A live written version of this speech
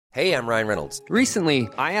Hey, I'm Ryan Reynolds. Recently,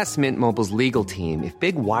 I asked Mint Mobile's legal team if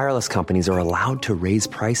big wireless companies are allowed to raise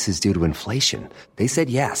prices due to inflation. They said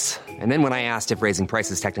yes. And then when I asked if raising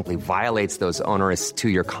prices technically violates those onerous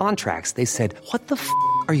two-year contracts, they said, "What the f***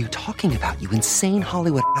 are you talking about, you insane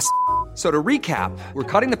Hollywood ass?" So to recap, we're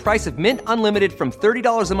cutting the price of Mint Unlimited from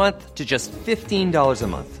 $30 a month to just $15 a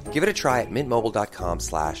month. Give it a try at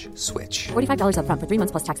mintmobile.com/switch. $45 up front for 3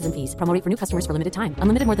 months plus taxes and fees. Promo rate for new customers for limited time.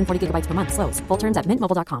 Unlimited more than 40 gigabytes per month. Slows full terms at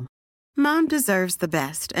mintmobile.com. Mom deserves the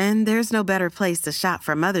best, and there's no better place to shop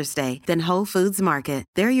for Mother's Day than Whole Foods Market.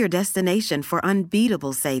 They're your destination for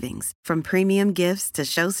unbeatable savings, from premium gifts to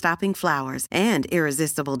show-stopping flowers and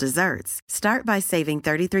irresistible desserts. Start by saving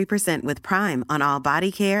 33% with Prime on all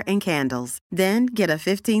body care and candles. Then get a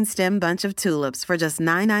 15-stem bunch of tulips for just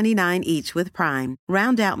 $9.99 each with Prime.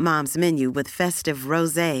 Round out Mom's menu with festive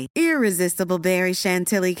rosé, irresistible berry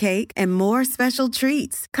chantilly cake, and more special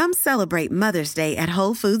treats. Come celebrate Mother's Day at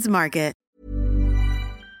Whole Foods Market.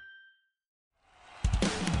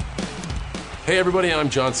 Hey everybody, I'm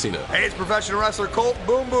John Cena. Hey, it's professional wrestler Colt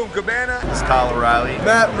Boom Boom Cabana. It's Kyle O'Reilly.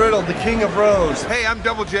 Matt Riddle, the King of Rose. Hey, I'm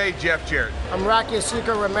Double J, Jeff Jarrett. I'm Rocky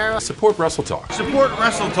Asuka Romero. Support Wrestle Talk. Support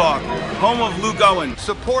Wrestle Talk, home of Luke Owen.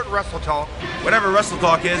 Support Wrestle Talk. Whatever Wrestle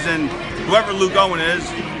Talk is and whoever Luke Owen is,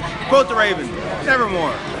 quote the Raven,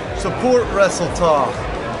 nevermore. Support Wrestle Talk.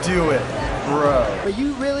 Do it, bro. But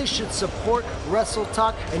you really should support Wrestle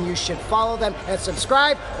Talk, and you should follow them and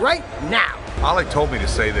subscribe right now. Ollie told me to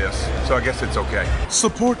say this, so I guess it's okay.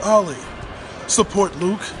 Support Ollie. Support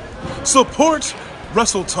Luke. Support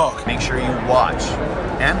Wrestle Talk. Make sure you watch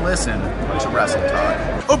and listen to Wrestle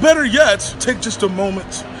Talk. Or better yet, take just a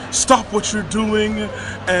moment, stop what you're doing,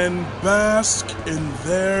 and bask in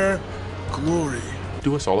their glory.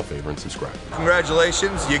 Do us all a favor and subscribe.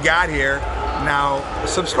 Congratulations, you got here. Now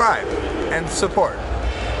subscribe and support.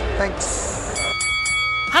 Thanks.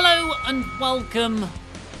 Hello and welcome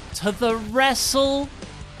to the Wrestle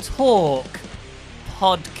Talk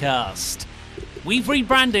podcast. We've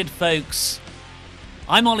rebranded, folks.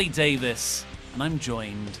 I'm Ollie Davis, and I'm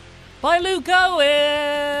joined by Luke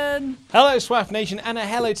Owen. Hello, Swaff Nation, and a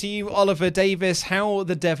hello to you, Oliver Davis. How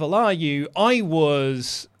the devil are you? I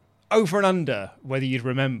was over and under, whether you'd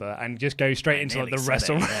remember, and just go straight into like the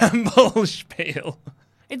Wrestle Ramble spiel.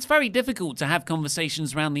 It's very difficult to have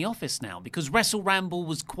conversations around the office now because Wrestle Ramble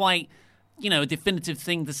was quite, a definitive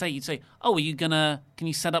thing to say. You'd say, "Oh, can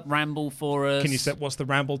you set up Ramble for us? Can you set what's the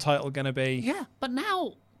Ramble title going to be?" Yeah, but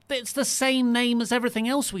now it's the same name as everything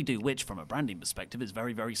else we do, which from a branding perspective is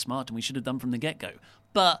very, very smart and we should have done from the get-go.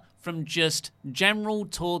 But from just general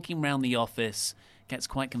talking around the office gets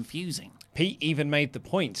quite confusing. Pete even made the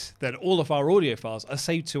point that all of our audio files are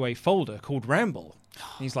saved to a folder called Ramble.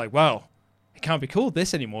 He's like, well, it can't be called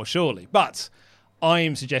this anymore, surely. But I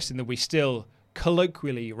am suggesting that we still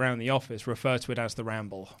colloquially around the office refer to it as the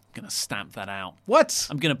Ramble. I'm going to stamp that out. What?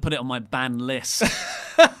 I'm going to put it on my ban list.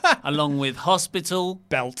 Along with hospital.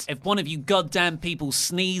 Belt. If one of you goddamn people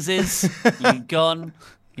sneezes, you're gone.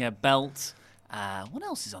 Yeah, belt. What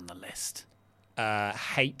else is on the list?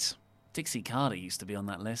 Hate. Dixie Carter used to be on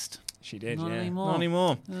that list. She did, Not yeah. anymore. Not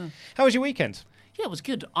anymore. Yeah. How was your weekend? Yeah, it was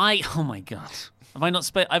good. Oh my God. Have I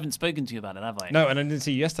not I haven't spoken to you about it, have I? No, and I didn't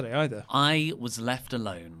see you yesterday either. I was left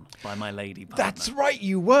alone by my lady partner. That's right,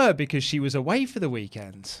 you were, because she was away for the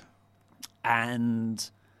weekend.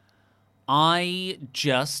 And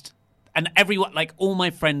everyone, like all my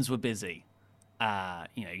friends were busy.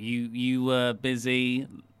 You were busy.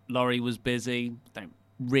 Laurie was busy. Don't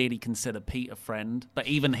really consider Pete a friend, but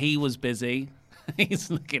even he was busy.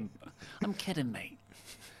 He's looking, I'm kidding, mate.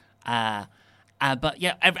 But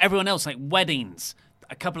yeah, everyone else, like weddings.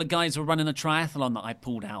 A couple of guys were running a triathlon that I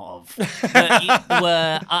pulled out of.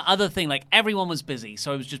 Other thing, like everyone was busy,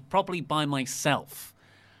 so I was just probably by myself.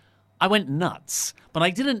 I went nuts, but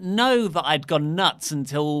I didn't know that I'd gone nuts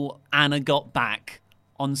until Anna got back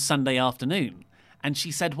on Sunday afternoon. And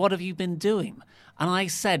she said, "What have you been doing?" And I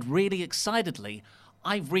said, really excitedly,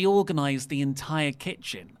 "I've reorganized the entire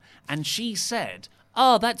kitchen." And she said,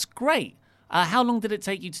 "Oh, that's great. How long did it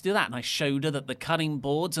take you to do that?" And I showed her that the cutting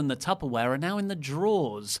boards and the Tupperware are now in the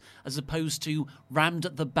drawers as opposed to rammed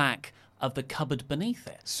at the back of the cupboard beneath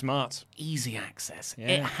it. Smart. Easy access. Yeah.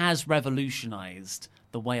 It has revolutionized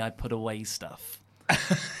the way I put away stuff.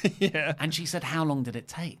 Yeah. And she said, "How long did it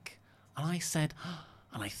take?" And I said,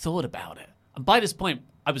 and I thought about it. And by this point,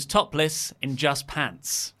 I was topless in just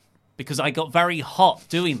pants because I got very hot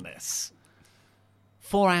doing this.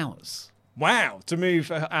 4 hours. Wow, to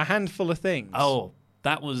move a handful of things. Oh,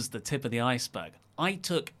 that was the tip of the iceberg. I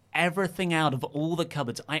took everything out of all the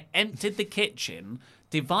cupboards. I emptied the kitchen,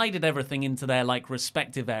 divided everything into their like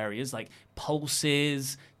respective areas, like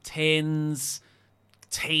pulses, tins,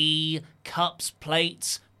 tea, cups,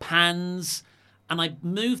 plates, pans, and I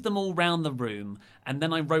moved them all round the room, and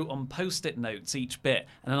then I wrote on Post-it notes each bit,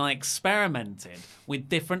 and then I experimented with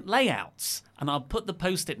different layouts, and I'd put the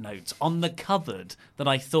Post-it notes on the cupboard that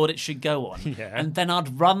I thought it should go on, and then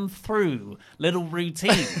I'd run through little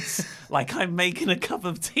routines, like I'm making a cup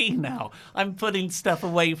of tea now, I'm putting stuff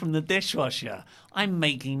away from the dishwasher, I'm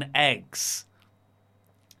making eggs,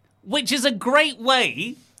 which is a great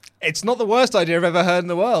way... It's not the worst idea I've ever heard in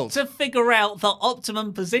the world. ...to figure out the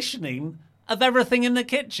optimum positioning of everything in the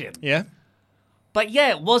kitchen. Yeah. But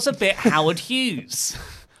yeah, it was a bit Howard Hughes.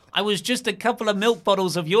 I was just a couple of milk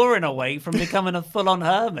bottles of urine away from becoming a full-on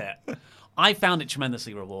hermit. I found it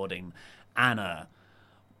tremendously rewarding. Anna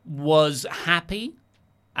was happy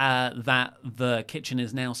that the kitchen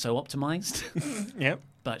is now so optimized. Yep.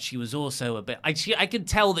 But she was also a bit... I could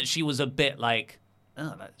tell that she was a bit like...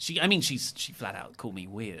 she flat out called me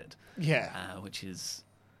weird. Yeah. Which is,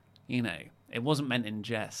 it wasn't meant in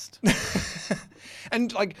jest.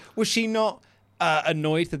 And, was she not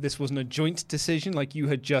annoyed that this wasn't a joint decision? Like, you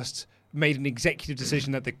had just made an executive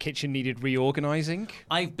decision that the kitchen needed reorganizing?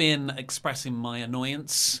 I've been expressing my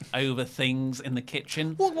annoyance over things in the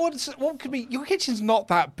kitchen. What could be... Your kitchen's not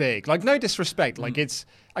that big. Like, no disrespect. Like, it's...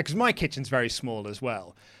 Because my kitchen's very small as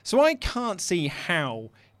well. So I can't see how...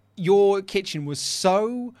 Your kitchen was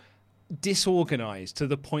so disorganized to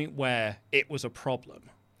the point where it was a problem.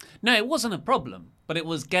 No, it wasn't a problem, but it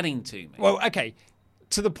was getting to me. Well, okay,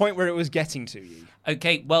 to the point where it was getting to you.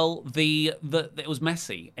 Okay, well, it was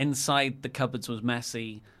messy. Inside the cupboards was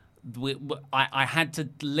messy. I had to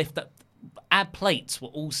lift up. Our plates were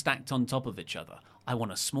all stacked on top of each other. I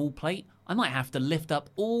want a small plate. I might have to lift up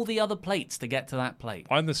all the other plates to get to that plate.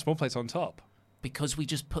 Why are the small plates on top? Because we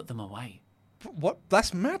just put them away. What?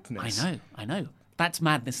 That's madness. I know. That's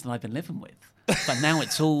madness that I've been living with. But now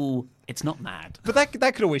it's not mad. But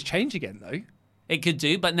that could always change again, though. It could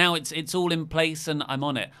do, but now it's all in place and I'm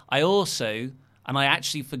on it. I also, and I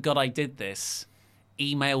actually forgot I did this,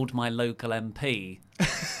 emailed my local MP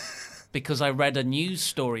because I read a news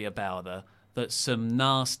story about her that some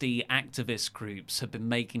nasty activist groups have been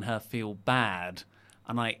making her feel bad.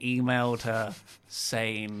 And I emailed her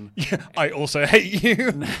saying... Yeah, I also hate you.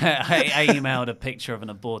 I emailed a picture of an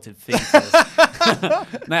aborted fetus.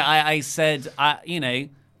 No, I said,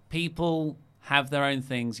 people have their own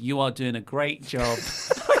things. You are doing a great job.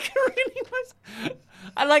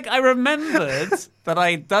 I remembered that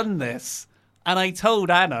I had done this. And I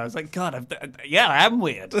told Anna, I was like, God, I am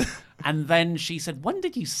weird. And then she said, when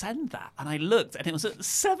did you send that? And I looked, and it was at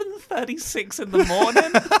 7:36 in the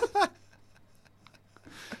morning.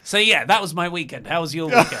 So, yeah, that was my weekend. How was your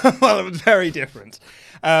weekend? Well, it was very different.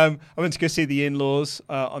 I went to go see the in-laws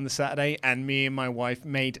on the Saturday, and me and my wife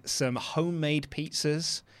made some homemade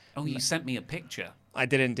pizzas. Oh, you sent me a picture. I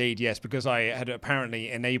did indeed, yes, because I had apparently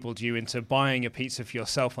enabled you into buying a pizza for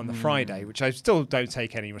yourself on the Friday, which I still don't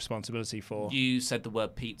take any responsibility for. You said the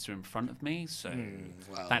word pizza in front of me, so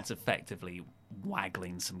that's effectively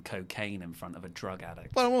waggling some cocaine in front of a drug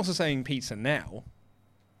addict. Well, I'm also saying pizza now.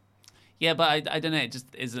 Yeah, but I don't know. It just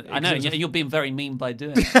isn't. I know you're being very mean by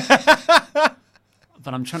doing it.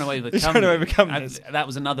 But I'm trying to overcome. This. That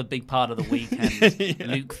was another big part of the weekend. Yeah.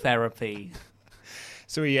 Luke therapy.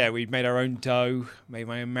 So yeah, we made our own dough, made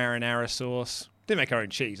my own marinara sauce. Didn't make our own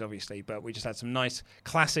cheese, obviously, but we just had some nice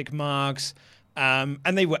classic margs, and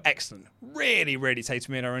they were excellent. Really, really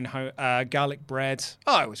tasty. We made our own garlic bread.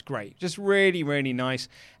 Oh, it was great. Just really, really nice.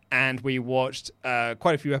 And we watched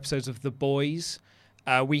quite a few episodes of The Boys.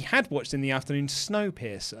 We had watched in the afternoon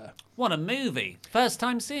Snowpiercer. What a movie. First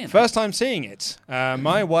time seeing it.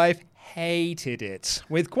 My wife hated it.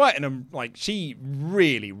 With quite she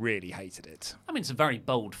really, really hated it. I mean, it's a very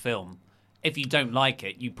bold film. If you don't like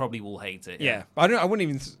it, you probably will hate it. Yeah. I wouldn't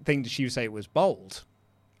even think that she would say it was bold.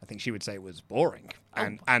 I think she would say it was boring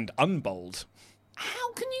and unbold.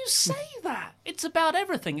 How can you say that? It's about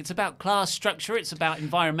everything. It's about class structure. It's about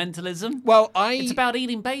environmentalism. Well, it's about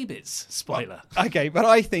eating babies. Spoiler. Well, okay, but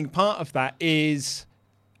I think part of that is...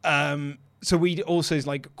 so we also,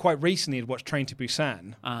 quite recently had watched Train to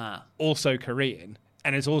Busan, also Korean,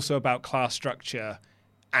 and it's also about class structure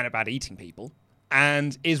and about eating people,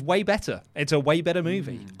 and is way better. It's a way better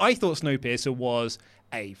movie. I thought Snowpiercer was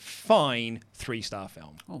a fine 3-star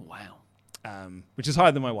film. Oh, wow. Which is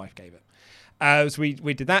higher than my wife gave it. So we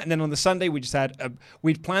did that, and then on the Sunday we just had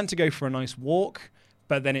we'd planned to go for a nice walk,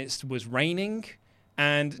 but then it was raining.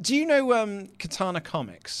 And do you know Katana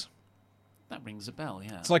Comics? That rings a bell,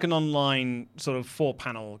 yeah. It's like an online sort of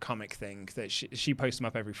 4-panel comic thing that she posts them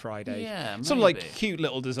up every Friday. Yeah, sort of like cute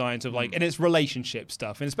little designs of like, and it's relationship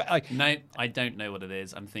stuff. And it's like, no, I don't know what it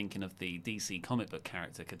is. I'm thinking of the DC comic book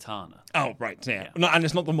character Katana. Oh, right, yeah. No, and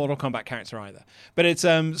it's not the Mortal Kombat character either. But it's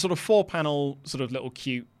sort of 4-panel, sort of little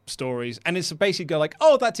cute stories, and it's basically go like,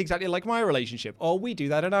 oh, that's exactly like my relationship, or we do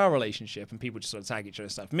that in our relationship, and people just sort of tag each other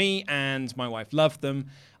stuff. Me and my wife love them.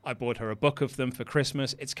 I bought her a book of them for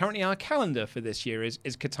Christmas. It's currently our calendar for this year is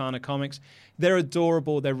Katana Comics. They're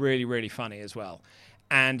adorable. They're really, really funny as well.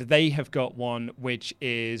 And they have got one which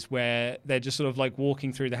is where they're just sort of like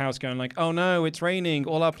walking through the house going like, oh no, it's raining.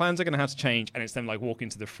 All our plans are going to have to change. And it's them like walking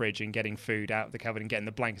to the fridge and getting food out of the cupboard and getting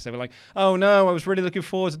the blankets. They were like, oh no, I was really looking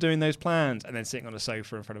forward to doing those plans. And then sitting on a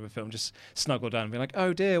sofa in front of a film, just snuggled down and being like,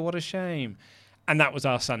 oh dear, what a shame. And that was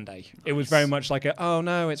our Sunday. Nice. It was very much like, oh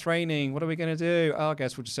no, it's raining. What are we going to do? Oh, I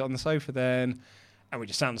guess we'll just sit on the sofa then. And we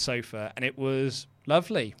just sat on the sofa, and it was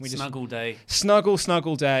lovely. Snuggle day.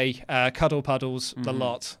 Snuggle day, cuddle puddles, the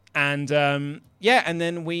lot. And and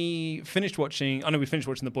then we finished watching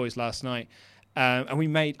The Boys last night, and we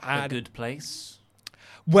made... A Good Place?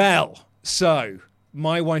 Well, so...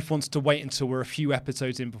 My wife wants to wait until we're a few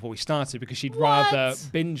episodes in before we started because she'd rather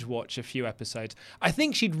binge watch a few episodes. I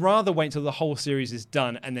think she'd rather wait until the whole series is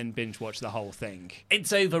done and then binge watch the whole thing.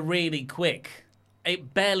 It's over really quick.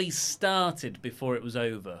 It barely started before it was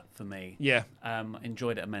over for me. Yeah.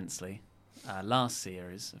 Enjoyed it immensely. Last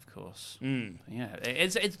series, of course. Yeah,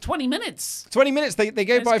 it's 20 minutes. 20 minutes. They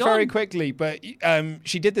go by very quickly, but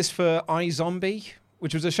she did this for iZombie,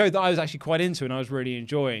 which was a show that I was actually quite into and I was really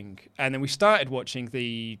enjoying. And then we started watching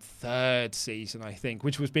the 3rd season, I think,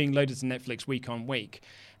 which was being loaded to Netflix week on week.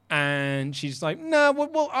 And she's like, no,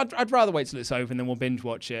 well, I'd rather wait till it's over and then we'll binge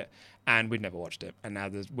watch it. And we'd never watched it. And now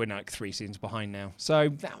we're like 3 seasons behind now. So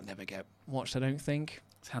that'll never get watched, I don't think.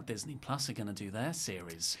 It's how Disney Plus are going to do their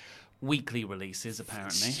series. Weekly releases,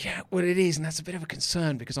 apparently. Yeah, well, it is, and that's a bit of a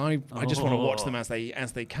concern because I just want to watch them as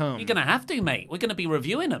they come. You're going to have to, mate. We're going to be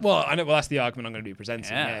reviewing them. Well, I know. Well, that's the argument I'm going to be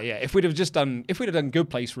presenting. Yeah. If we'd have done Good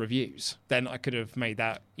Place reviews, then I could have made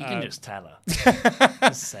that. You can just tell her.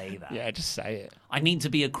 Just say that. Yeah, just say it. I need to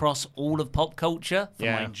be across all of pop culture for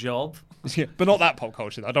my job. Yeah, but not that pop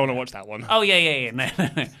culture. I don't want to watch that one. Oh yeah.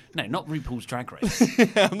 No, not RuPaul's Drag Race.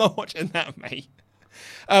 I'm not watching that, mate.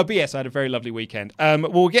 But yes, I had a very lovely weekend.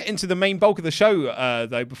 We'll get into the main bulk of the show,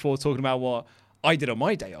 though, before talking about what I did on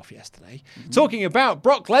my day off yesterday. Talking about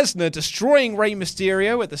Brock Lesnar destroying Rey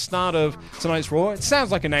Mysterio at the start of tonight's Raw. It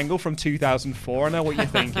sounds like an angle from 2004. I know what you're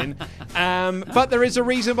thinking. But there is a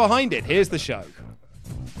reason behind it. Here's the show.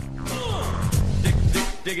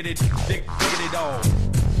 Diggity dog.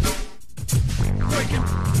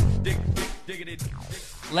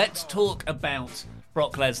 Let's talk about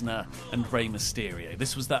Brock Lesnar and Rey Mysterio.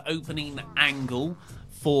 This was the opening angle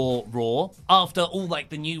for Raw. After all, like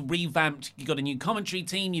the new revamped, you've got a new commentary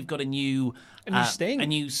team, you've got a new sting, a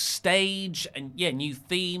new stage, and new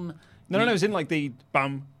theme. No, it was in like the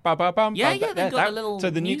bum, ba ba bum. Yeah, they've got a little. So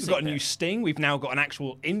we've got a new sting. We've now got an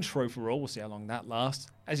actual intro for Raw. We'll see how long that lasts.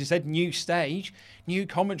 As you said, new stage, new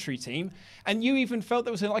commentary team, and you even felt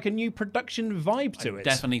there was like a new production vibe to it.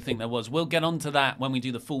 Definitely think there was. We'll get onto that when we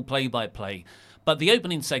do the full play-by-play. But the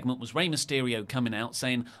opening segment was Rey Mysterio coming out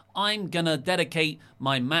saying, I'm going to dedicate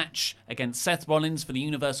my match against Seth Rollins for the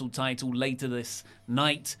Universal title later this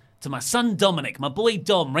night to my son Dominic, my boy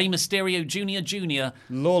Dom, Rey Mysterio Jr.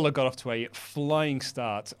 Lawler got off to a flying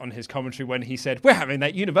start on his commentary when he said, we're having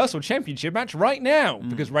that Universal Championship match right now,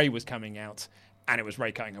 because Rey was coming out, and it was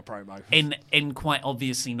Rey cutting a promo. In quite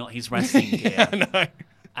obviously not his wrestling gear. Yeah, I know.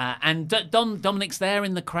 And Dominic's there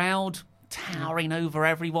in the crowd, towering over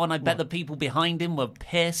everyone. I bet the people behind him were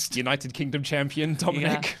pissed. United Kingdom champion Dominic.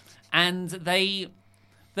 Yeah. And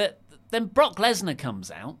then Brock Lesnar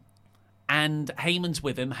comes out, and Heyman's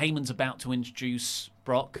with him. Heyman's about to introduce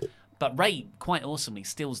Brock, but Rey quite awesomely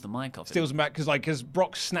steals the mic off him. Steals him back because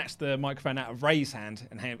Brock snatched the microphone out of Rey's hand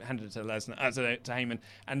and handed it to Heyman,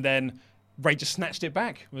 and then Rey just snatched it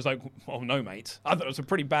back. It was like, oh no, mate. I thought it was a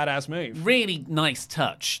pretty badass move. Really nice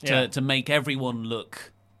touch to make everyone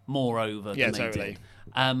look more over than they did.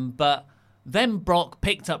 But then Brock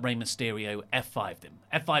picked up Rey Mysterio, F5'd him.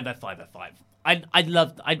 F5.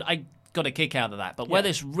 I got a kick out of that. But where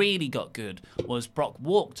this really got good was Brock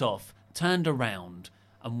walked off, turned around,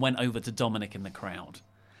 and went over to Dominic in the crowd.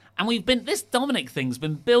 And this Dominic thing's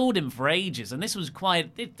been building for ages, and this was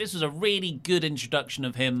a really good introduction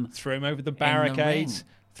of him. Threw him over the barricades,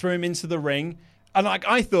 threw him into the ring, and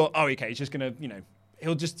I thought, oh, okay, he's just gonna,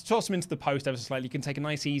 he'll just toss him into the post ever so slightly. He can take a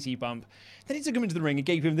nice easy bump. Then he took him into the ring and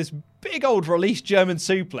gave him this big old release German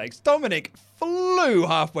suplex. Dominic flew flew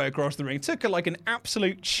halfway across the ring, took her like an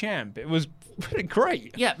absolute champ. It was pretty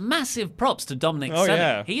great. Yeah, massive props to Dominic Oh, Selling.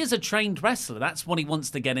 yeah. He is a trained wrestler. That's what he wants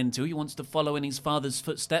to get into. He wants to follow in his father's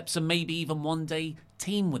footsteps and maybe even one day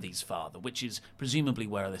team with his father, which is presumably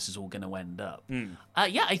where this is all going to end up.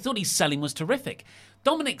 Yeah, I thought his selling was terrific.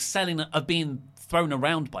 Dominic's selling of being thrown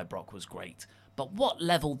around by Brock was great. But what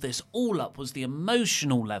leveled this all up was the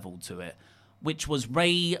emotional level to it, which was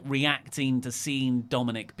Ray reacting to seeing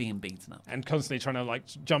Dominic being beaten up. And constantly trying to like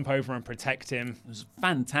jump over and protect him. It was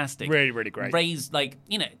fantastic. Really, really great. Ray's like,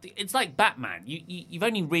 it's like Batman. You've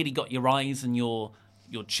only really got your eyes and your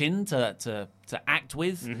chin to act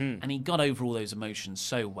with, and he got over all those emotions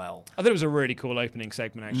so well. I thought it was a really cool opening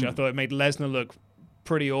segment, actually. I thought it made Lesnar look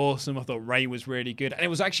pretty awesome. I thought Ray was really good. And it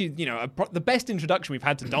was actually, the best introduction we've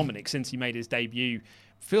had to Dominic since he made his debut.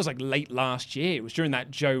 Feels like late last year. It was during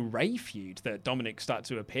that Joe Ray feud that Dominic started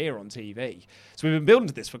to appear on TV. So we've been building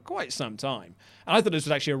to this for quite some time. And I thought this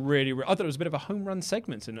was actually I thought it was a bit of a home run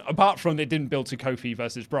segment. And apart from it didn't build to Kofi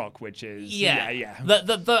versus Brock, which is... Yeah.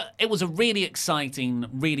 It was a really exciting,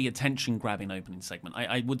 really attention-grabbing opening segment.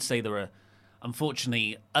 I would say there are,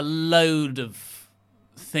 unfortunately, a load of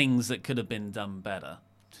things that could have been done better.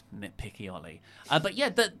 Nitpicky Ollie. But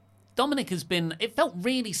yeah, Dominic has been... It felt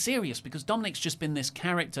really serious because Dominic's just been this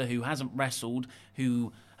character who hasn't wrestled,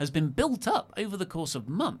 who has been built up over the course of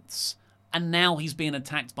months, and now he's being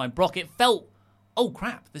attacked by Brock. It felt, oh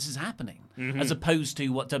crap, this is happening, as opposed to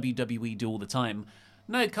what WWE do all the time.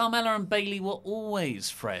 No, Carmella and Bayley were always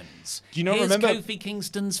friends. Do you not Here's remember Kofi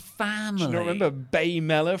Kingston's family? Do you not remember Bay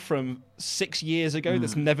Mella from 6 years ago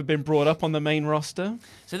that's never been brought up on the main roster?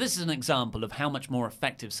 So this is an example of how much more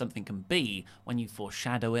effective something can be when you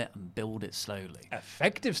foreshadow it and build it slowly.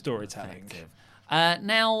 Effective storytelling.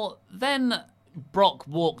 Now, then Brock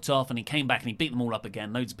walked off and he came back and he beat them all up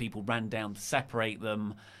again. Loads of people ran down to separate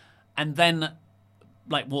them and then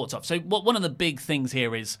walked off. So one of the big things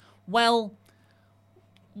here is, well...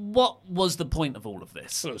 What was the point of all of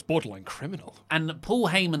this? Well, it was borderline criminal. And Paul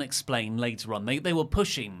Heyman explained later on, they were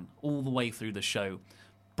pushing all the way through the show.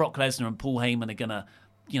 Brock Lesnar and Paul Heyman are going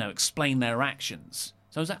to, explain their actions.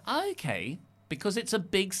 So I was like, okay, because it's a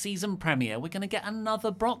big season premiere, we're going to get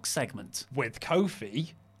another Brock segment. With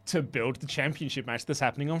Kofi to build the championship match that's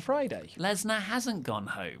happening on Friday. Lesnar hasn't gone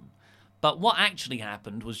home. But what actually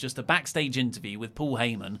happened was just a backstage interview with Paul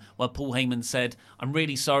Heyman, where Paul Heyman said, I'm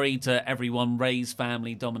really sorry to everyone, Ray's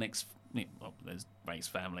family, Dominic's... Well, there's Ray's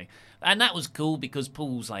family. And that was cool because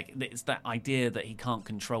Paul's like, it's that idea that he can't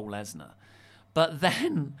control Lesnar. But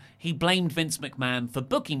then he blamed Vince McMahon for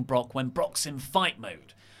booking Brock when Brock's in fight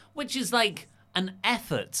mode, which is like an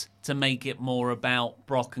effort to make it more about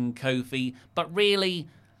Brock and Kofi, but really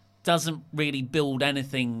doesn't really build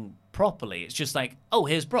anything properly. It's just like, oh,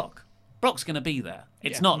 here's Brock. Brock's going to be there.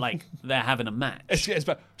 It's not like they're having a match.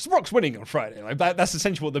 It's Brock's winning on Friday. That's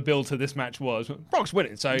essentially what the build to this match was. Brock's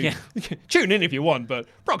winning, so tune in if you want, but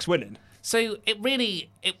Brock's winning. So it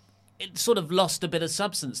really... It sort of lost a bit of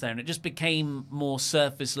substance there, and it just became more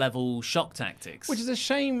surface-level shock tactics. Which is a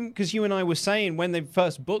shame, because you and I were saying when they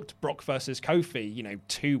first booked Brock versus Kofi,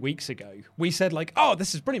 2 weeks ago, we said, oh,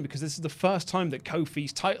 this is brilliant, because this is the first time that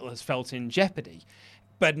Kofi's title has felt in jeopardy.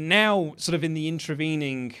 But now, sort of in the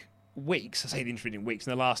intervening weeks, in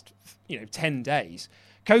the last 10 days,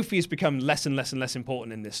 Kofi has become less and less and less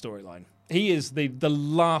important in this storyline. He is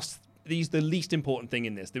he's the least important thing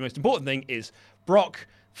in this. The most important thing is Brock,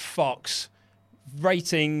 Fox,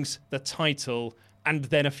 ratings, the title, and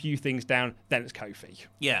then a few things down, then it's Kofi.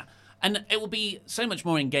 Yeah, and it would be so much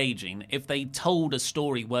more engaging if they told a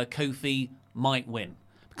story where Kofi might win.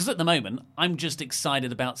 Because at the moment, I'm just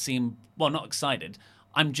excited about seeing... Well, not excited.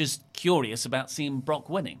 I'm just curious about seeing Brock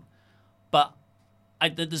winning. But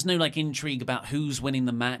there's no intrigue about who's winning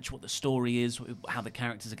the match, what the story is, how the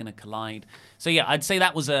characters are going to collide. So yeah, I'd say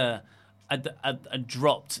that was a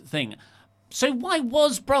dropped thing. So why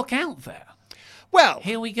was Brock out there? Well,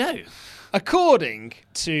 here we go. According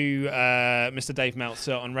to Mr. Dave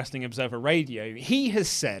Meltzer on Wrestling Observer Radio, he has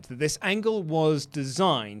said that this angle was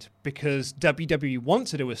designed because WWE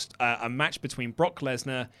wanted to do a match between Brock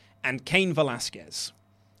Lesnar and Cain Velasquez.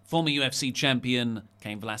 Former UFC champion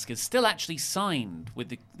Cain Velasquez still actually signed with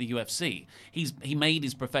the UFC. He made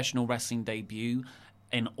his professional wrestling debut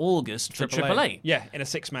in August for AAA. Yeah, in a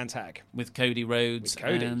 6-man tag. With Cody Rhodes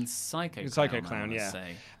and Psycho Clown, yeah.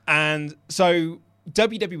 Say. And so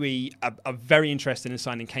WWE are very interested in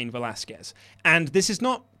signing Cain Velasquez. And this is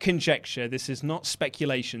not conjecture, this is not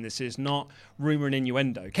speculation, this is not rumor and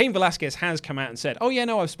innuendo. Cain Velasquez has come out and said, oh yeah,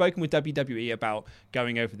 no, I've spoken with WWE about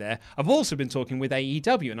going over there. I've also been talking with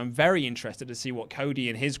AEW, and I'm very interested to see what Cody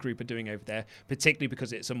and his group are doing over there, particularly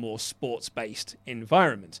because it's a more sports-based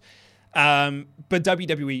environment. But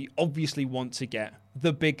WWE obviously want to get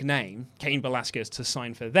the big name, Cain Velasquez, to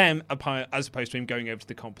sign for them, as opposed to him going over to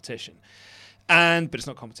the competition. But it's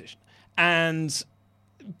not competition. And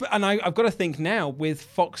I've got to think now, with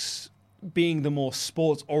Fox being the more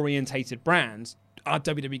sports-orientated brand, are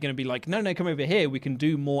WWE going to be like, no, come over here. We can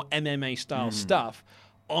do more MMA-style stuff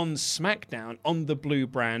on SmackDown, on the Blue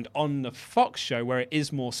brand, on the Fox show, where it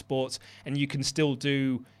is more sports, and you can still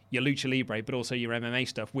do your Lucha Libre, but also your MMA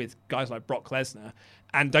stuff with guys like Brock Lesnar,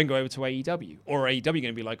 and don't go over to AEW. Or AEW going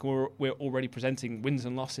to be like, we're already presenting wins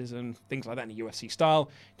and losses and things like that in a UFC style.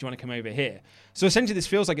 Do you want to come over here? So essentially this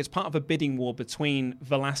feels like it's part of a bidding war between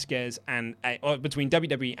Velasquez or between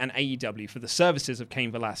WWE and AEW for the services of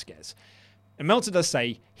Cain Velasquez. And Meltzer does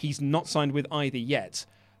say he's not signed with either yet,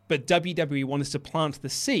 but WWE wants to plant the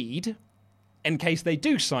seed in case they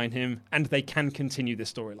do sign him and they can continue the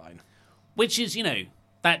storyline. Which is,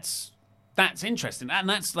 that's interesting. And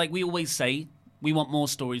that's like we always say, we want more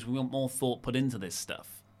stories, we want more thought put into this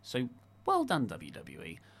stuff. So, well done,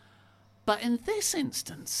 WWE. But in this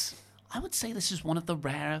instance, I would say this is one of the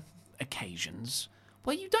rare occasions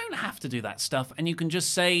where you don't have to do that stuff and you can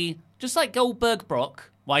just say, just like Goldberg Brock,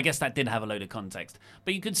 well, I guess that did have a load of context,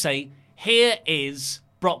 but you could say, here is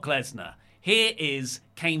Brock Lesnar, here is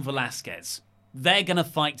Cain Velasquez. They're going to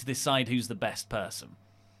fight to decide who's the best person.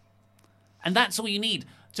 And that's all you need.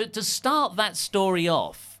 To start that story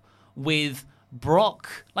off with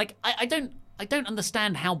Brock, like, I don't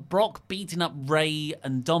understand how Brock beating up Ray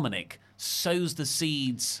and Dominic sows the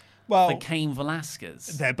seeds for Cain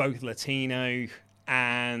Velasquez. They're both Latino,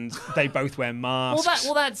 and they both wear masks.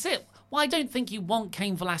 Well, that's it. Well, I don't think you want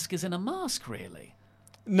Cain Velasquez in a mask, really.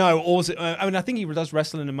 No, also, I think he does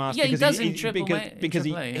wrestle in a mask. Yeah, because he does in Triple A. Because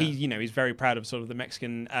he's very proud of sort of the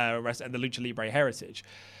Mexican wrestling and the Lucha Libre heritage.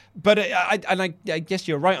 But I guess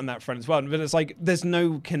you're right on that front as well. But it's like there's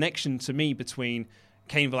no connection to me between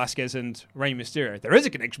Cain Velasquez and Rey Mysterio. There is a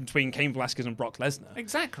connection between Cain Velasquez and Brock Lesnar.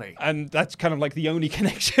 Exactly. And that's kind of like the only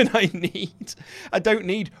connection I need. I don't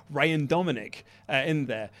need Rey and Dominic in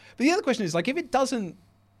there. But the other question is, like,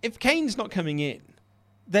 if Cain's not coming in,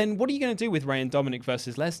 then what are you going to do with Rey and Dominic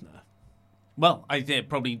versus Lesnar? Well, I think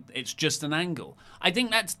probably it's just an angle. I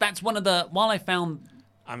think that's one of the... While I found...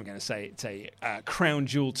 I'm going to say it's a crown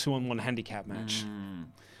jewel 2-on-1 handicap match.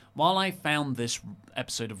 While I found this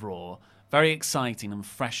episode of Raw very exciting and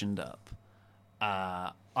freshened up,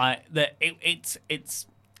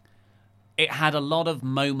 it had a lot of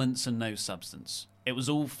moments and no substance. It was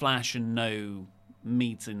all flash and no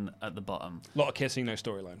meeting at the bottom. A lot of kissing, no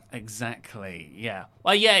storyline. Exactly, yeah.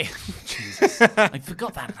 Well, yeah. Jesus, I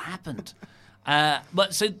forgot that had happened.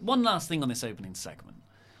 But so one last thing on this opening segment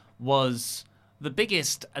was the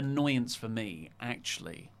biggest annoyance for me,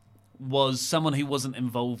 actually, was someone who wasn't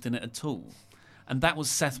involved in it at all. And that was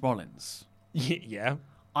Seth Rollins. Yeah.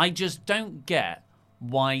 I just don't get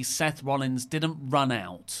why Seth Rollins didn't run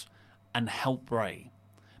out and help Ray.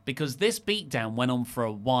 Because this beatdown went on for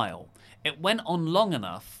a while. It went on long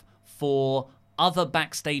enough for other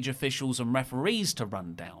backstage officials and referees to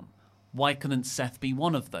run down. Why couldn't Seth be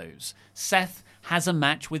one of those? Seth has a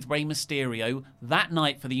match with Rey Mysterio that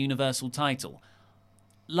night for the Universal title.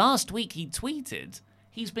 Last week he tweeted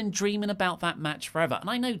he's been dreaming about that match forever. And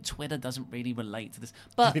I know Twitter doesn't really relate to this,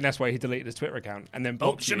 but I think that's why he deleted his Twitter account and then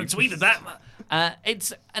blocked you. Should have tweeted that.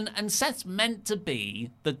 And Seth's meant to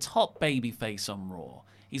be the top babyface on Raw.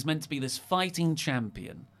 He's meant to be this fighting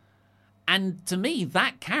champion. And to me,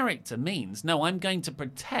 that character means, no, I'm going to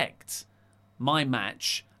protect my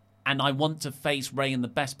match and I want to face Ray in the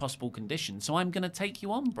best possible conditions. So I'm going to take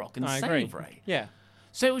you on, Brock, and save Ray. Yeah.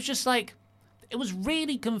 So it was just like, it was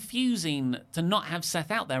really confusing to not have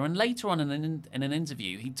Seth out there. And later on in an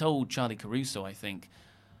interview, he told Charlie Caruso, I think,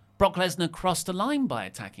 Brock Lesnar crossed the line by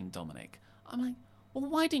attacking Dominic. I'm like, well,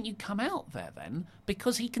 why didn't you come out there then?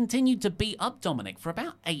 Because he continued to beat up Dominic for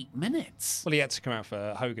about 8 minutes. Well, he had to come out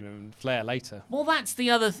for Hogan and Flair later. Well, that's the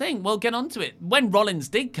other thing. We'll get onto it. When Rollins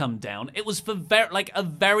did come down, it was for a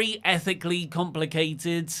very ethically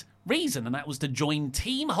complicated reason, and that was to join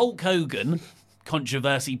Team Hulk Hogan,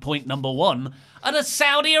 controversy point number 1, at a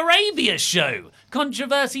Saudi Arabia show,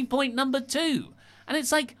 controversy point number 2. And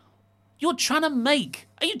it's like, are you trying to make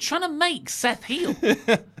Seth heel?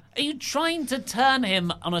 Are you trying to turn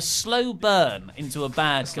him on a slow burn into a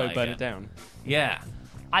bad guy? Slow burn it down. Yeah.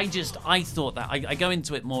 I thought that I go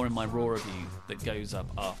into it more in my Raw review that goes up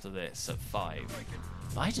after this at 5.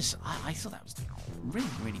 But I thought that was really,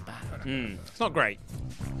 really bad. It's not great.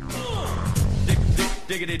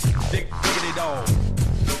 Diggity dog.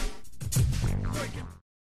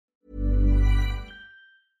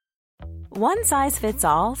 One size fits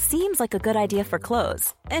all seems like a good idea for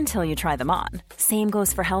clothes until you try them on. Same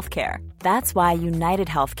goes for healthcare. That's why United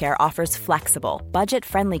Healthcare offers flexible,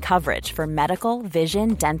 budget-friendly coverage for medical,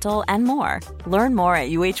 vision, dental, and more. Learn more at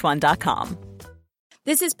uh1.com.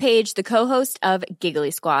 This is Paige, the co-host of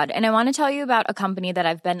Giggly Squad, and I want to tell you about a company that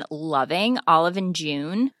I've been loving, Olive &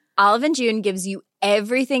 June. Olive & June gives you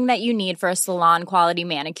everything that you need for a salon-quality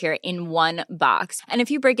manicure in one box. And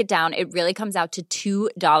if you break it down, it really comes out to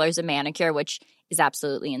 $2 a manicure, which is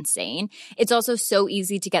absolutely insane. It's also so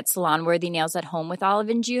easy to get salon-worthy nails at home with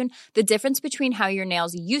Olive & June. The difference between how your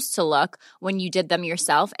nails used to look when you did them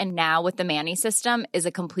yourself and now with the Mani system is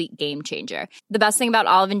a complete game changer. The best thing about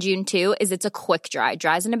Olive & June, too, is it's a quick dry.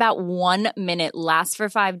 Dries in about 1 minute, lasts for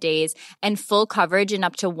 5 days, and full coverage in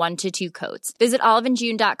up to 1 to 2 coats. Visit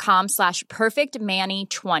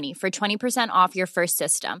oliveandjune.com/perfectmani20 for 20% off your first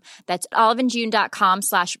system. That's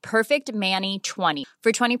oliveandjune.com/perfectmani20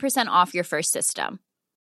 for 20% off your first system.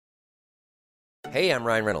 Hey, I'm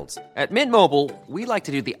Ryan Reynolds. At Mint Mobile, we like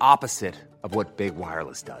to do the opposite of what Big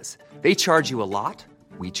Wireless does. They charge you a lot,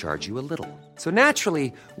 we charge you a little. So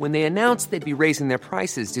naturally, when they announced they'd be raising their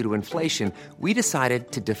prices due to inflation, we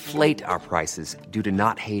decided to deflate our prices due to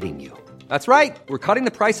not hating you. That's right. We're cutting the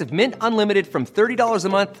price of Mint Unlimited from $30 a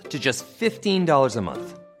month to just $15 a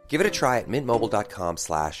month. Give it a try at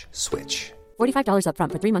mintmobile.com/switch. $45 up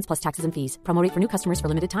front for 3 months plus taxes and fees. Promo rate for new customers for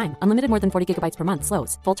limited time. Unlimited more than 40 gigabytes per month.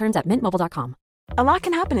 Slows full terms at mintmobile.com. A lot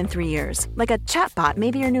can happen in 3 years, like a chatbot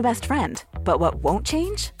may be your new best friend. But what won't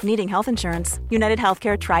change? Needing health insurance. United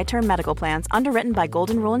Healthcare Tri-Term Medical Plans, underwritten by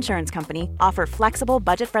Golden Rule Insurance Company, offer flexible,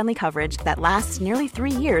 budget-friendly coverage that lasts nearly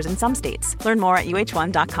 3 years in some states. Learn more at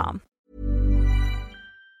uh1.com.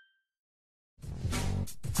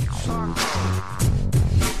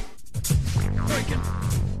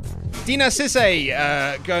 Dina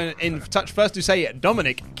Sisse going in touch first to say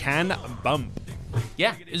Dominic can bump.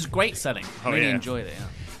 Yeah, it was great selling. Really enjoyed it.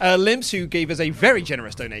 Yeah. Limps, who gave us a very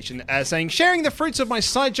generous donation, saying, sharing the fruits of my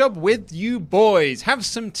side job with you boys. Have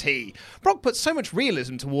some tea. Brock put so much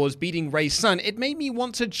realism towards beating Ray's son, it made me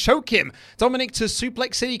want to choke him. Dominic to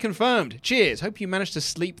Suplex City confirmed. Cheers. Hope you managed to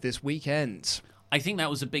sleep this weekend. I think that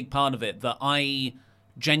was a big part of it, that I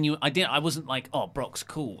wasn't like, oh, Brock's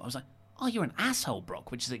cool. I was like, oh, you're an asshole,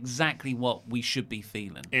 Brock, which is exactly what we should be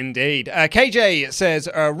feeling. Indeed. KJ says,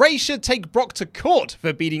 Ray should take Brock to court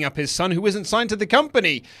for beating up his son who isn't signed to the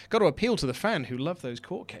company. Got to appeal to the fan who love those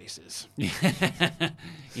court cases.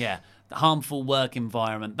 Yeah, the harmful work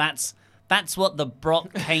environment. That's what the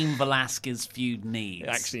Brock-Cain Velasquez feud needs. It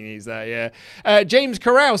actually needs that, yeah. James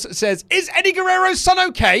Carouse says, is Eddie Guerrero's son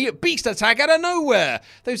okay? Beast attack out of nowhere.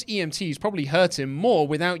 Those EMTs probably hurt him more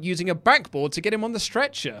without using a backboard to get him on the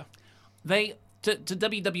stretcher. They, to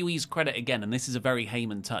WWE's credit again, and this is a very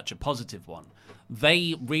Heyman touch, a positive one,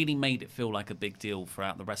 they really made it feel like a big deal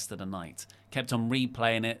throughout the rest of the night. Kept on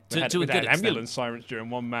replaying it to a good extent. Ambulance sirens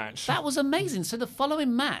during one match. That was amazing. So the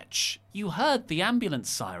following match, you heard the ambulance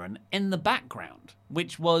siren in the background,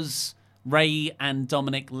 which was Ray and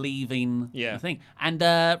Dominic leaving the thing. And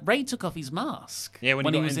Ray took off his mask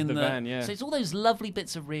when he was in the van. Yeah. So it's all those lovely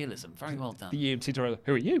bits of realism. Very well done. The EMT told her,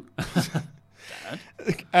 who are you?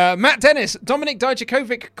 Matt Dennis, Dominik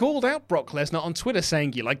Dijakovic called out Brock Lesnar on Twitter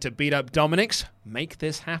saying, you like to beat up Dominics? Make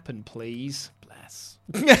this happen, please. Bless.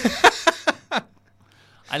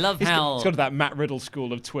 I love how... It's got that Matt Riddle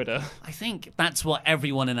school of Twitter. I think that's what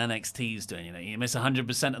everyone in NXT is doing. You miss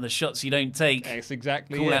 100% of the shots you don't take. That's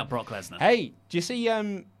exactly Call out Brock Lesnar. Hey, do you see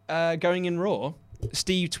Going in Raw?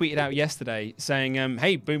 Steve tweeted out yesterday saying,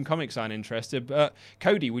 hey, Boom Comics aren't interested, but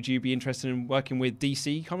Cody, would you be interested in working with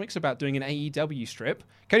DC Comics about doing an AEW strip?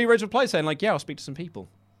 Cody Rhodes replied saying, yeah, I'll speak to some people.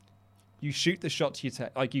 You shoot the shots you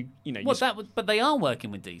take, but they are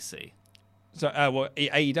working with DC. So,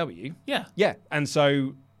 AEW? Yeah. Yeah, and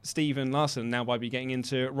so Steve and Larson now might be getting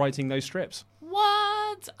into writing those strips.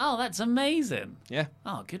 What? Oh, that's amazing. Yeah.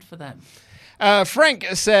 Oh, good for them. Frank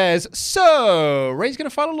says, so Ray's going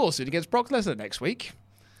to file a lawsuit against Brock Lesnar next week.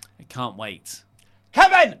 I can't wait.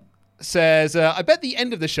 Kevin says, I bet the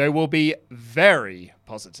end of the show will be very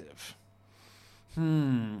positive.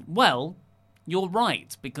 Well, you're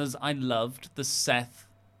right, because I loved the Seth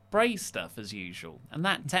Bray stuff as usual. And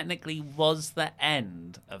that technically was the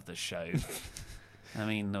end of the show. I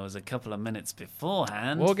mean, there was a couple of minutes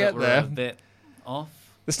beforehand we'll get that were there. a bit off.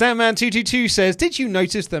 The Statman222 says, did you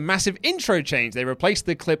notice the massive intro change? They replaced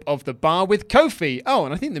the clip of the bar with Kofi. Oh,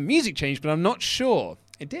 and I think the music changed, but I'm not sure.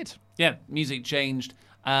 It did. Yeah, music changed.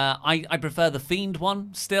 I prefer the Fiend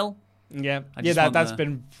one still. Yeah, that's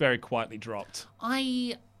been very quietly dropped.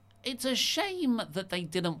 It's a shame that they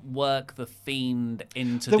didn't work the Fiend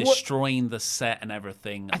into destroying the set and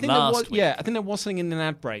everything last week. Yeah, I think there was something in an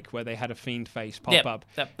ad break where they had a Fiend face pop up.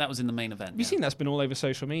 That was in the main event. Have you seen that's been all over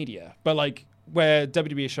social media? But like where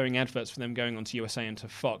WWE is showing adverts for them going onto USA and to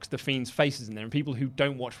Fox, the Fiend's face is in there, and people who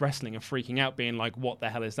don't watch wrestling are freaking out, being like, what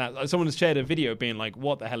the hell is that? Someone has shared a video being like,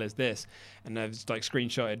 what the hell is this? And they've like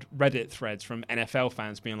screenshotted Reddit threads from NFL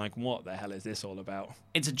fans being like, what the hell is this all about?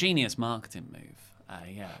 It's a genius marketing move. Well,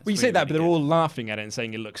 you say that, but they're all laughing at it and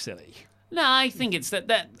saying it looks silly. No, I think it's that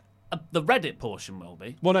the Reddit portion will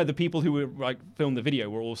be. Well, no, the people who were like filmed the video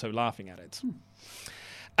were also laughing at it.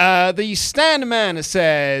 The Stand Man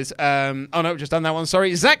says, oh no, just done that one,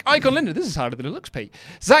 sorry. Zach Icon Linda, this is harder than it looks, Pete.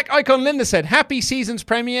 Zach Icon Linda said, happy season's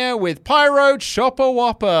premiere with Pyro Chopper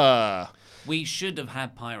Whopper. We should have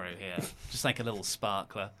had Pyro here, just like a little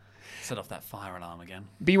sparkler. Set off that fire alarm again.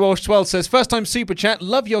 B Walsh 12 says, first time super chat,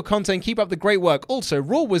 love your content, keep up the great work. Also,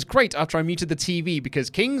 Raw was great after I muted the TV because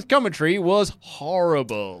King's commentary was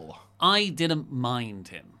horrible. I didn't mind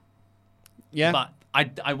him. Yeah. But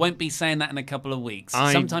I won't be saying that in a couple of weeks.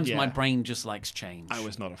 Sometimes my brain just likes change. I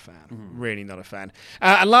was not a fan. Really not a fan.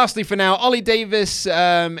 And lastly for now, Ollie Davis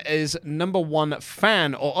is number one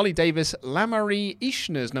fan, or Ollie Davis, Lamari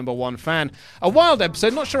Ishner's number one fan. A wild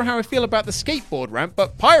episode, not sure how I feel about the skateboard ramp,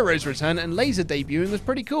 but Pyro's return and Laser debuting was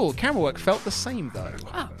pretty cool. Camera work felt the same though.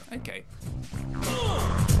 Ah, okay.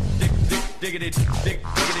 Diggity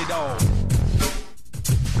dog.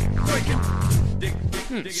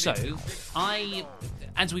 So,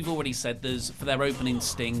 as we've already said, for their opening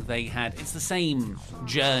sting, it's the same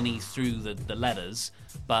journey through the letters,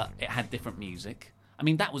 but it had different music. I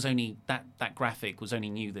mean, that was only that graphic was only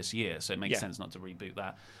new this year, so it makes sense not to reboot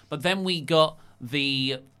that. But then we got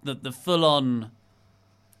the full-on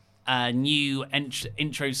new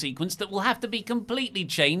intro sequence that will have to be completely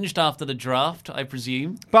changed after the draft, I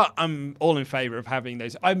presume. But I'm all in favour of having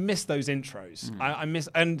those. I miss those intros.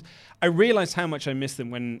 And I realised how much I missed them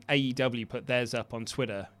when AEW put theirs up on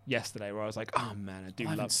Twitter yesterday, where I was like, oh man, I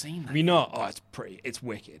haven't seen that. Have you not? Oh, it's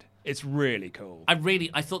wicked. It's really cool. I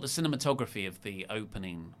thought the cinematography of the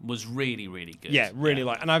opening was really, really good. Yeah, really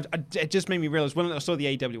it just made me realise, when I saw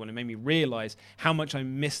the AEW one, it made me realise how much I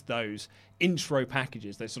missed those intro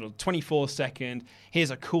packages. Those sort of 24-second, here's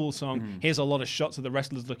a cool song, here's a lot of shots of the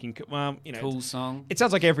wrestlers looking, cool song. It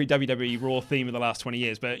sounds like every WWE Raw theme of the last 20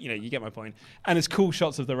 years, but, you get my point. And it's cool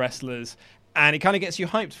shots of the wrestlers, and it kind of gets you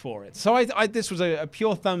hyped for it. So this was a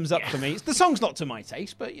pure thumbs up for me. The song's not to my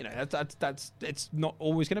taste, but, that's it's not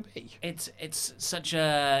always going to be. It's such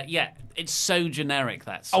a, it's so generic,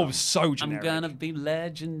 that song. Oh, so generic. I'm gonna be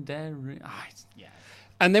legendary. Yeah.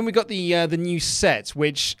 And then we got the new set,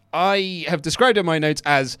 which I have described in my notes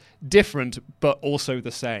as different, but also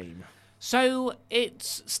the same. So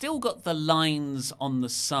it's still got the lines on the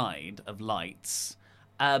side of lights,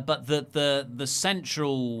 but the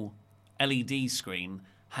central LED screen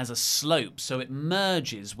has a slope, so it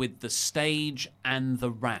merges with the stage and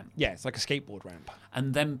the ramp. Yeah, it's like a skateboard ramp.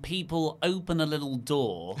 And then people open a little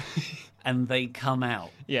door and they come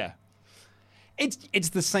out. Yeah. It's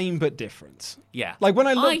the same but different. Yeah. Like when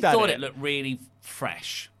I looked at it... I thought it looked really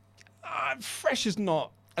fresh. Fresh is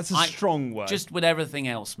not... That's a strong word. Just with everything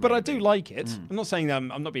else, maybe. But I do like it. I'm not saying that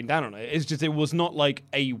I'm not being down on it. It's just it was not like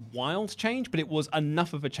a wild change, but it was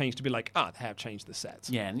enough of a change to be like, they have changed the set.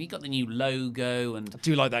 Yeah, and you got the new logo. And I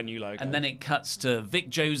do like that new logo. And then it cuts to Vic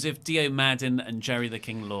Joseph, Dio Madden, and Jerry the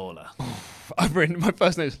King Lawler. I've written, my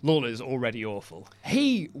first note is, Lawler is already awful.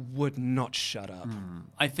 He would not shut up.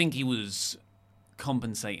 I think he was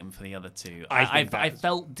compensating for the other two. I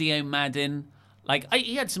felt Dio Madden...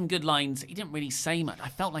 he had some good lines. He didn't really say much. I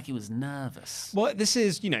felt like he was nervous. Well, this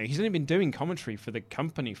is, he's only been doing commentary for the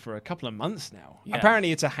company for a couple of months now. Yeah.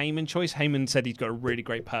 Apparently, it's a Heyman choice. Heyman said he's got a really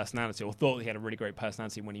great personality, or thought he had a really great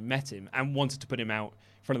personality when he met him, and wanted to put him out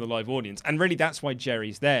in front of the live audience. And really, that's why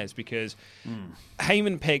Jerry's theirs, because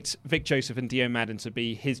Heyman picked Vic Joseph and Dio Madden to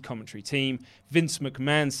be his commentary team. Vince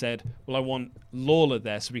McMahon said, well, I want Lawler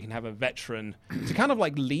there so we can have a veteran to kind of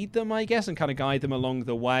like lead them, I guess, and kind of guide them along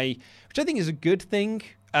the way, which I think is a good thing.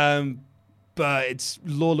 But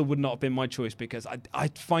Lawler would not have been my choice because I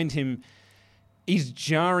find he's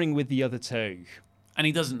jarring with the other two. And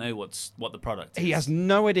he doesn't know what the product is. He has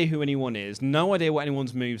no idea who anyone is, no idea what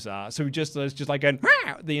anyone's moves are. So he just like going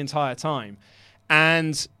the entire time.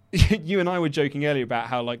 And you and I were joking earlier about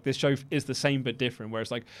how like this show is the same but different, where it's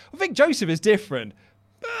like, well, Vic Joseph is different,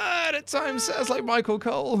 but at times sounds like Michael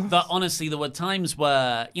Cole. But honestly, there were times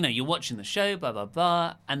where, you're watching the show, blah, blah,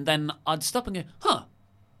 blah, and then I'd stop and go,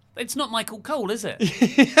 it's not Michael Cole, is it?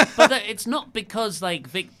 But it's not because, I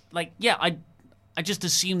just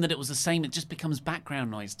assumed that it was the same. It just becomes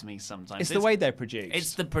background noise to me sometimes. It's the way they're produced.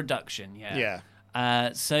 It's the production, yeah.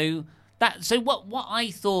 Yeah. So what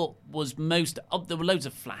I thought was there were loads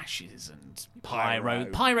of flashes and pyro.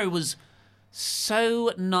 Pyro was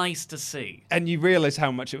so nice to see. And you realise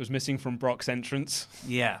how much it was missing from Brock's entrance.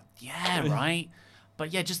 Yeah, right.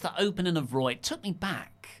 But yeah, just the opening of Raw, it took me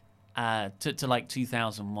back to like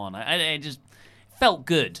 2001. It just felt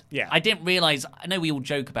good. Yeah. I didn't realise, I know we all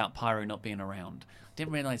joke about Pyro not being around. I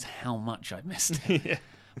didn't realise how much I missed it. Yeah.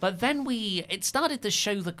 But then it started to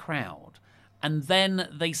show the crowd. And then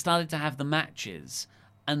they started to have the matches.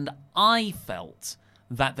 And I felt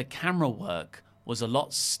that the camera work was a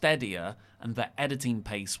lot steadier and the editing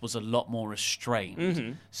pace was a lot more restrained.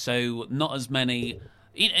 Mm-hmm. So not as many...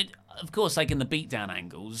 of course, like in the beatdown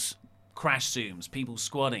angles, crash zooms, people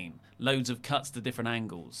squatting, loads of cuts to different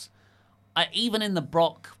angles. Even in the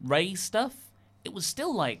Brock Ray stuff, it was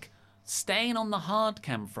still like staying on the hard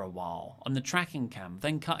cam for a while, on the tracking cam,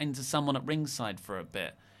 then cutting to someone at ringside for a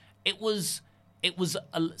bit. It was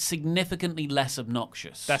significantly less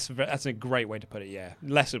obnoxious. That's a great way to put it, yeah.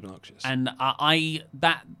 Less obnoxious. And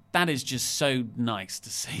that is just so nice to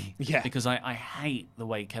see. Yeah. Because I hate the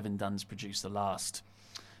way Kevin Dunn's produced the last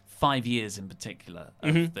 5 years in particular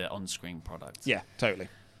of the on-screen products. Yeah, totally.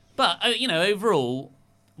 But, overall,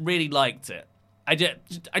 really liked it. I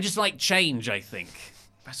just like change, I think.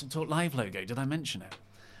 Wrestle Talk Live logo, did I mention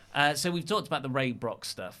it? So we've talked about the Ray Brock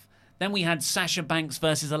stuff. Then we had Sasha Banks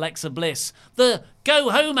versus Alexa Bliss, the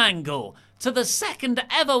go-home angle to the second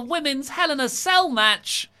ever women's Hell in a Cell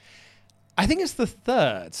match. I think it's the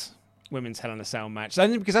third women's Hell in a Cell match. I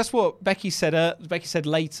think because that's what Becky said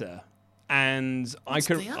later, and I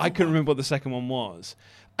couldn't remember what the second one was.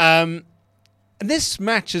 And this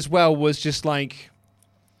match as well was just like,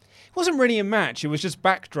 it wasn't really a match. It was just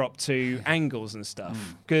backdrop to angles and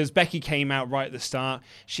stuff. Because Becky came out right at the start.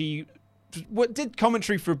 She did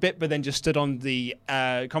commentary for a bit, but then just stood on the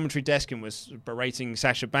commentary desk and was berating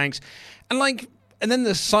Sasha Banks. And then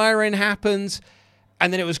the siren happened,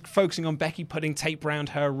 and then it was focusing on Becky putting tape around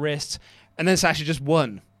her wrist, and then Sasha just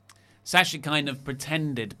won. Sasha kind of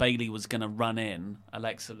pretended Bayley was going to run in.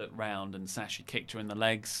 Alexa looked round, and Sasha kicked her in the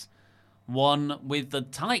legs. Won with the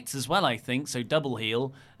tights as well, I think, so double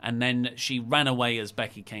heel. And then she ran away as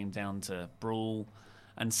Becky came down to brawl,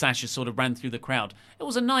 and Sasha sort of ran through the crowd. It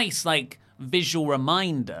was a nice, visual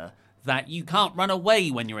reminder that you can't run away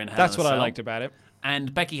when you're in Hell in a Cell. That's what I liked about it.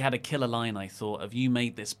 And Becky had a killer line, I thought, of, you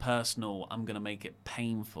made this personal, I'm going to make it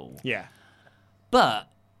painful. Yeah. But,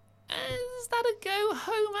 is that a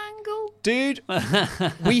go-home angle? Dude,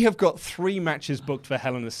 we have got 3 matches booked for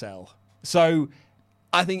Hell in a Cell. So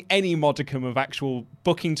I think any modicum of actual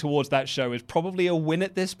booking towards that show is probably a win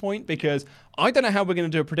at this point, because I don't know how we're going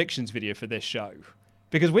to do a predictions video for this show.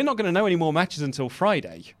 Because we're not going to know any more matches until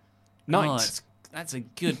Friday night. That's a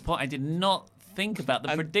good point. I did not think about the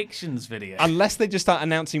predictions video. Unless they just start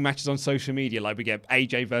announcing matches on social media, like we get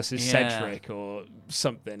AJ versus Cedric or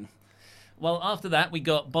something. Well, after that, we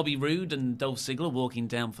got Bobby Roode and Dolph Ziggler walking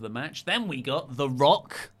down for the match. Then we got The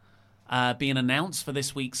Rock being announced for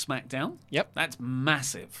this week's SmackDown. Yep. That's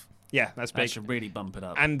massive. Yeah, that's big. That should really bump it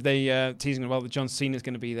up. And they teasing that John Cena's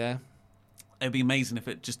going to be there. It'd be amazing if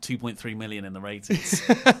it just 2.3 million in the ratings.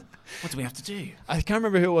 What do we have to do? I can't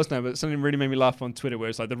remember who it was now, but something really made me laugh on Twitter where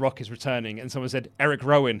it's like, The Rock is returning, and someone said, Eric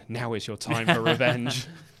Rowan, now is your time for revenge.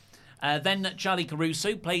 Then Charlie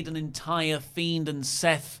Caruso played an entire Fiend and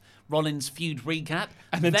Seth Rollins feud recap.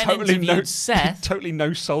 And then Seth. totally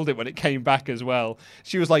no-sold it when it came back as well.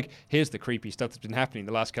 She was like, here's the creepy stuff that's been happening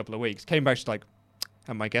the last couple of weeks. Came back, she's like,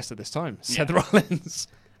 and my guest at this time, Seth Rollins.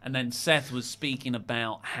 And then Seth was speaking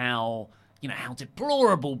about how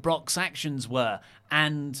deplorable Brock's actions were,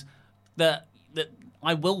 and that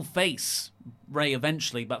I will face Ray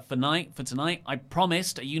eventually, but for tonight, I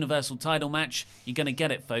promised a Universal title match. You're going to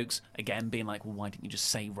get it, folks. Again, being like, well, why didn't you just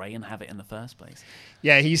say Ray and have it in the first place?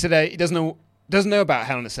 Yeah, he said he doesn't know about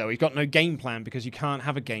Hell in a Cell. He's got no game plan because you can't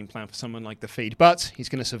have a game plan for someone like The Fiend, but he's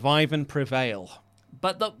going to survive and prevail.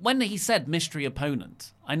 But when he said mystery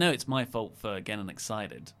opponent, I know it's my fault for getting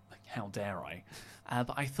excited. Like, how dare I?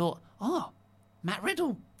 But I thought, Matt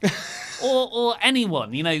Riddle. or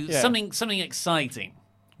anyone, something exciting.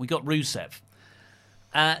 We got Rusev.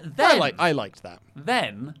 Then I liked that.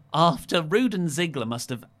 Then, after Roode and Ziggler must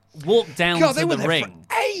have walked down to the ring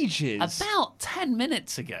for ages. About 10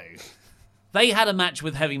 minutes ago, they had a match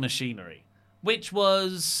with Heavy Machinery. which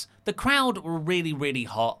was the crowd were really, really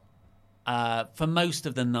hot for most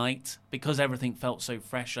of the night because everything felt so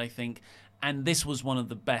fresh, I think. And this was one of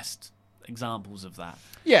the best examples of that.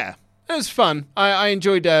 Yeah, it was fun. I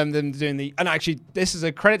enjoyed them doing the... And actually, this is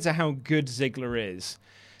a credit to how good Ziggler is.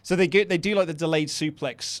 So they do like the delayed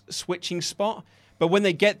suplex switching spot, but when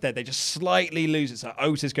they get there, they just slightly lose it. So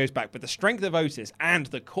Otis goes back. But the strength of Otis and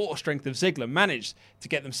the core strength of Ziggler managed to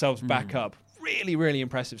get themselves back up. Really, really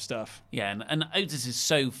impressive stuff. Yeah, and Otis is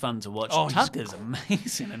so fun to watch. Oh, Tucker's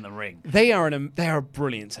amazing in the ring. They are a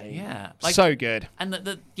brilliant team. Yeah, so good. And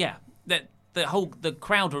the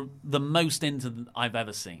crowd are the most into I've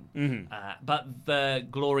ever seen. Mm-hmm. But the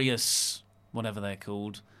glorious, whatever they're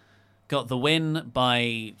called, got the win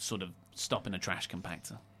by sort of stopping a trash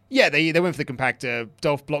compactor. Yeah, they went for the compactor.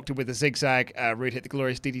 Dolph blocked it with a zigzag. Rude hit the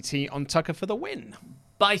glorious DDT on Tucker for the win.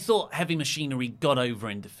 But I thought Heavy Machinery got over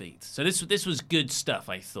in defeat. So this was good stuff,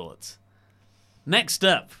 I thought. Next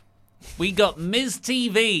up, we got Miz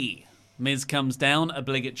TV. Miz comes down,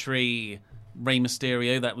 obligatory Rey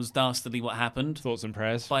Mysterio. That was dastardly what happened. Thoughts and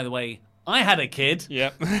prayers. By the way, I had a kid.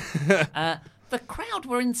 Yep. The crowd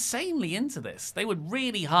were insanely into this. They were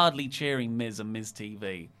really hardly cheering Miz and Miz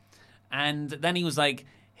TV. And then he was like,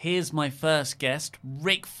 here's my first guest,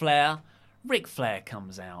 Ric Flair. Ric Flair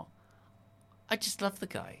comes out. I just love the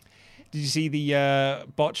guy. Did you see the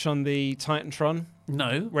botch on the Titantron?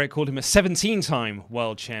 No. Where it called him a 17-time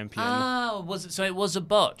world champion. Oh, was it? So it was a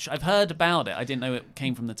botch. I've heard about it. I didn't know it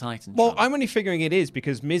came from the Titantron. Well, I'm only figuring it is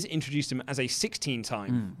because Miz introduced him as a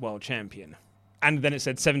 16-time world champion. And then it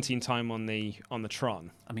said 17-time on the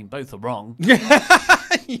Tron. I mean, both are wrong.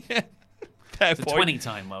 Yeah. Fair it's point. A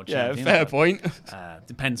 20-time world champion. Yeah, fair point.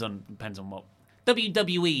 Depends on what.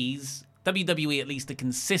 WWE at least are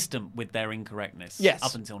consistent with their incorrectness. Yes.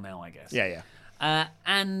 Up until now, I guess. Yeah.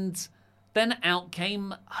 And then out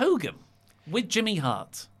came Hogan with Jimmy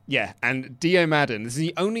Hart. Yeah, and Dio Madden. This is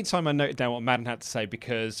the only time I noted down what Madden had to say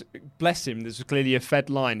because, bless him, this was clearly a fed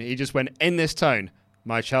line. He just went in this tone.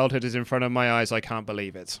 My childhood is in front of my eyes. I can't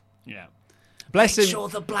believe it. Yeah. Bless him. Make sure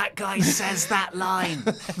the black guy says that line.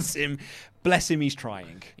 Bless him. Bless him, he's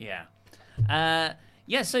trying. Yeah.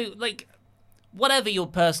 So, like, whatever your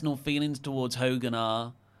personal feelings towards Hogan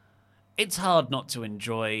are, it's hard not to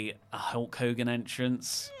enjoy a Hulk Hogan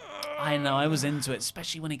entrance. I know, I was into it,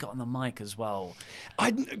 especially when he got on the mic as well.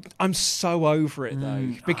 I'm so over it,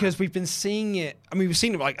 though, because we've been seeing it. I mean, we've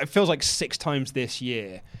seen it, like, it feels like 6 times this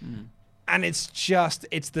year. And it's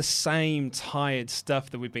the same tired stuff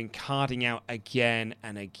that we've been carding out again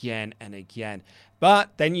and again and again.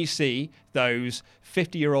 But then you see those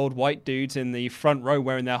 50-year-old white dudes in the front row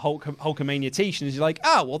wearing their Hulkamania t-shirts, and you're like,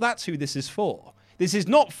 oh, well, that's who this is for. This is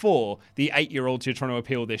not for the 8-year-olds you're trying to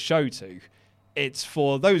appeal this show to. It's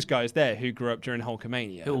for those guys there who grew up during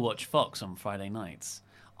Hulkamania. Who'll watch Fox on Friday nights.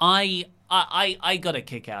 I got a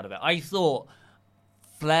kick out of it. I thought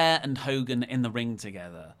Flair and Hogan in the ring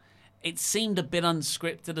together, it seemed a bit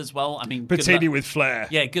unscripted as well. I mean, particularly with Flair.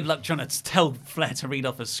 Yeah, good luck trying to tell Flair to read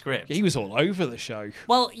off a script. He was all over the show.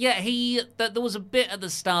 Well, yeah, there was a bit at the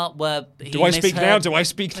start where he Do I speak now? Do I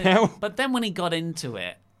speak now? But then when he got into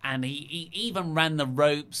it, and he even ran the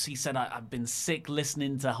ropes, he said, I've been sick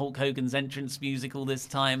listening to Hulk Hogan's entrance music all this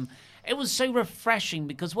time. It was so refreshing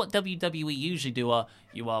because what WWE usually do are,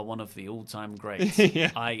 you are one of the all-time greats. Yeah.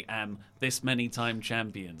 I am this many time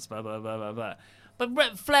champions, blah, blah, blah, blah, blah.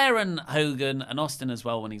 But Flair and Hogan and Austin as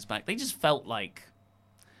well when he's back, they just felt like,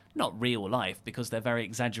 not real life because they're very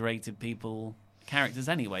exaggerated characters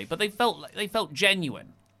anyway, but they felt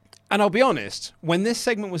genuine. And I'll be honest, when this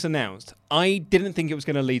segment was announced, I didn't think it was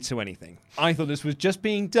going to lead to anything. I thought this was just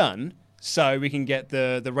being done so we can get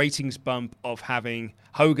the ratings bump of having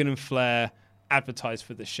Hogan and Flair advertised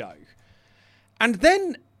for the show. And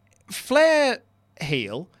then Flair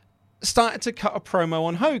heel started to cut a promo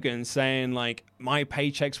on Hogan saying, like, my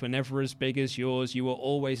paychecks were never as big as yours. You were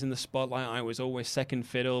always in the spotlight. I was always second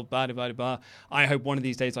fiddle, blah, blah, blah, blah. I hope one of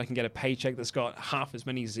these days I can get a paycheck that's got half as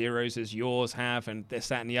many zeros as yours have and this,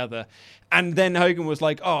 that, and the other. And then Hogan was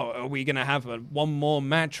like, oh, are we going to have one more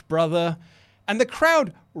match, brother? And the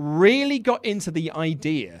crowd really got into the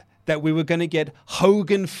idea that we were going to get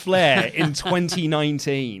Hogan Flair in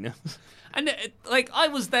 2019. And I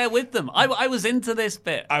was there with them. I was into this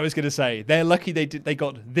bit. I was going to say they're lucky they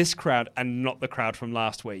got this crowd and not the crowd from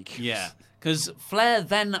last week. Yeah, because Flair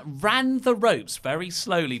then ran the ropes very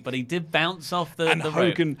slowly, but he did bounce off the and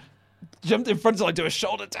Hogan rope. Jumped in front to like do a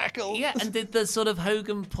shoulder tackle. Yeah, and did the sort of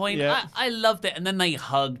Hogan point. Yeah. I loved it. And then they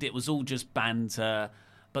hugged. It was all just banter.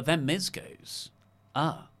 But then Miz goes,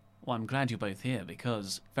 well, I'm glad you're both here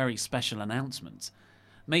because very special announcement.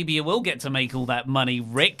 Maybe you will get to make all that money,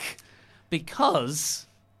 Rick. because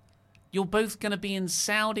you're both going to be in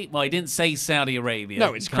Saudi. Well, I didn't say Saudi Arabia.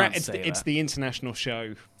 No, it's it's the international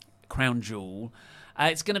show. Crown Jewel.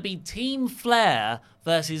 It's going to be Team Flair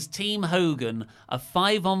versus Team Hogan, a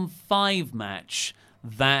 5-on-5 match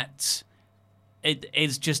that it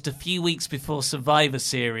is just a few weeks before Survivor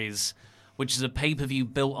Series, which is a pay-per-view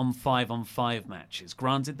built on 5-on-5 matches.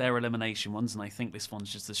 Granted, they're elimination ones, and I think this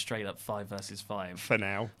one's just a straight-up 5 versus 5. For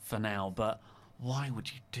now, but why would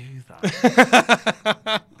you do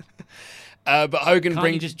that? But Hogan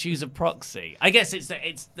Can't you just choose a proxy? I guess it's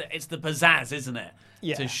the pizzazz, isn't it?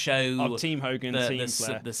 Yeah. To show of Team Hogan, Team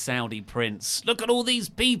Flair. The Saudi prince. Look at all these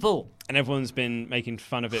people. And everyone's been making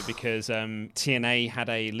fun of it because TNA had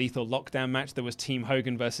a Lethal Lockdown match that was Team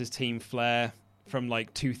Hogan versus Team Flair from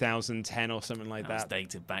like 2010 or something like that. That was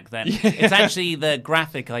dated back then. Yeah. It's actually the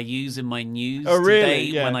graphic I use in my news really? today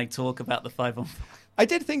Yeah. when I talk about the 5-on-5. I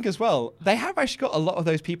did think as well, they have actually got a lot of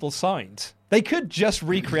those people signed. They could just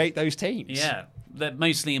recreate those teams. Yeah. They're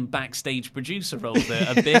mostly in backstage producer roles.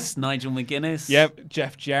 Abyss, Nigel McGuinness. Yep,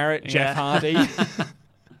 Jeff Jarrett, Jeff Hardy.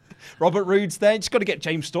 Robert Roode's there. Just got to get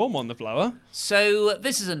James Storm on the blower. So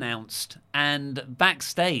this is announced, and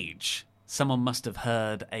backstage, someone must have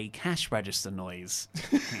heard a cash register noise.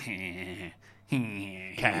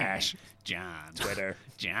 Cash. John. Twitter.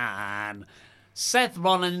 John. Seth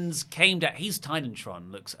Rollins came down. His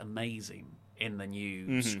Titantron looks amazing in the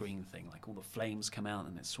new screen thing. Like all the flames come out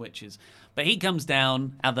and it switches. But he comes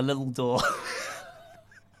down out the little door.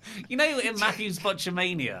 You know, in Matthew's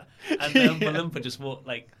Botchamania, and the Oompa Loompa just walk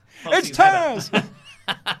like... It's Taz!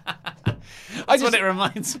 That's what it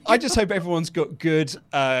reminds me. I just hope everyone's got good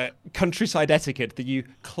countryside etiquette that you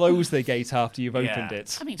close the gate after you've opened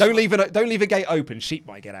it. I mean, don't leave a gate open. Sheep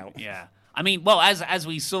might get out. Yeah. I mean, well, as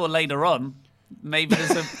we saw later on, maybe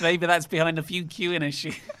that's behind a few queuing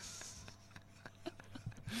issues.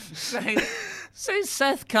 So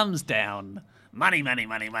Seth comes down, money,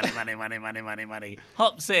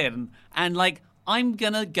 hops in, and like, I'm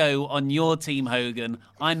gonna go on your team, Hogan.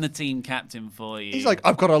 I'm the team captain for you. He's like,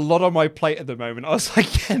 I've got a lot on my plate at the moment. I was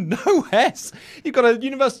like, yeah, no S. You've got a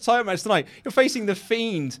Universal title match tonight. You're facing The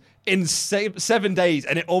Fiend in 7 days,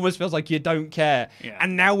 and it almost feels like you don't care. Yeah.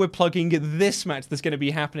 And now we're plugging this match that's going to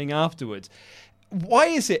be happening afterwards. Why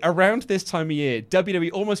is it around this time of year,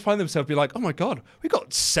 WWE almost find themselves be like, oh my God, we've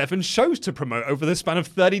got 7 shows to promote over the span of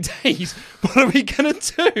 30 days. What are we going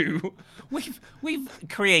to do? We've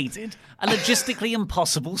created a logistically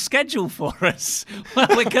impossible schedule for us. Well,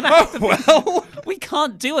 we're going to have to... We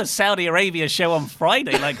can't do a Saudi Arabia show on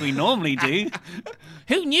Friday like we normally do.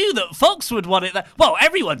 Who knew that Fox would want it that... Well,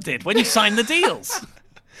 everyone did when you signed the deals.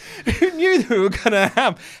 Who knew that we were going to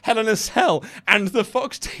have Hell in a Cell and the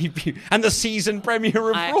Fox debut and the season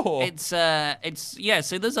premiere of Raw? So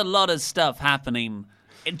there's a lot of stuff happening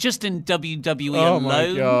just in WWE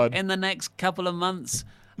alone in the next couple of months.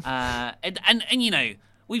 And you know,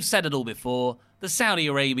 we've said it all before. The Saudi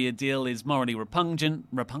Arabia deal is morally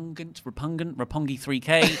repugnant, Roppongi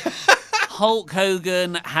 3K. Hulk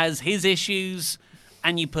Hogan has his issues,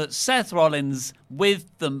 and you put Seth Rollins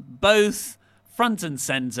with them both front and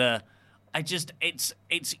center.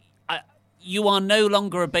 You are no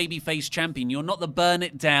longer a babyface champion. You're not the burn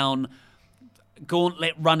it down,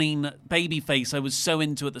 gauntlet running babyface I was so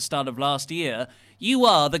into at the start of last year. You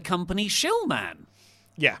are the company shill man.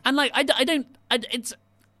 Yeah. And like, it's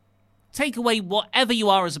take away whatever you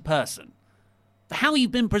are as a person. How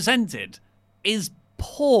you've been presented is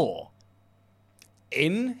poor.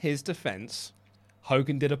 In his defense,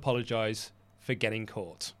 Hogan did apologize for getting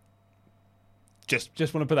caught.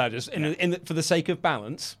 Just want to put that for the sake of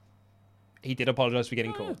balance. He did apologize for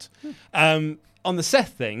getting caught. On the Seth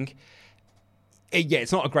thing,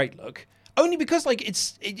 it's not a great look. Only because like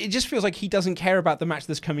it just feels like he doesn't care about the match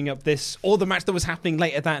that's coming up or the match that was happening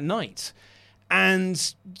later that night.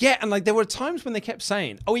 And like there were times when they kept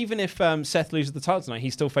saying, "Oh, even if Seth loses the title tonight,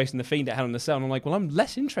 he's still facing the Fiend at Hell in a Cell." And I'm like, "Well, I'm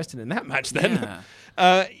less interested in that match then."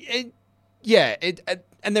 Yeah.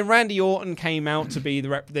 And then Randy Orton came out to be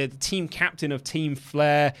the team captain of Team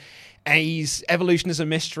Flair. Evolution is a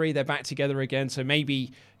mystery. They're back together again, so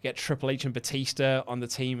maybe get Triple H and Batista on the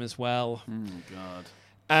team as well. Oh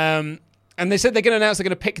God. And they said they're going to announce they're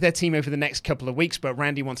going to pick their team over the next couple of weeks, but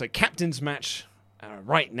Randy wants a captain's match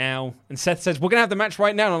right now. And Seth says, we're going to have the match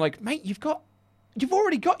right now. And I'm like, mate, you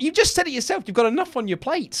just said it yourself. You've got enough on your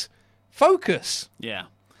plate. Focus. Yeah.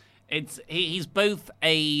 He's both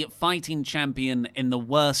a fighting champion in the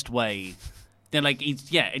worst way. They're like,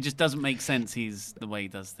 it just doesn't make sense. He's the way he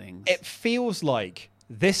does things. It feels like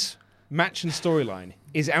this match and storyline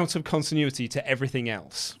is out of continuity to everything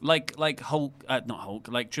else. Like Hulk, not Hulk,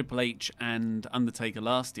 like Triple H and Undertaker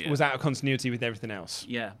last year. Was out of continuity with everything else.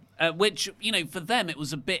 Yeah. Which, for them it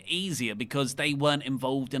was a bit easier because they weren't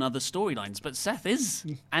involved in other storylines. But Seth is.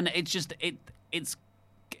 And it's just, it's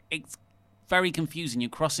very confusing. You're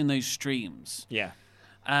crossing those streams. Yeah.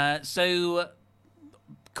 So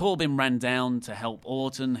Corbin ran down to help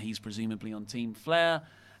Orton. He's presumably on Team Flair.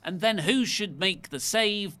 And then who should make the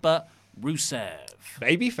save but Rusev?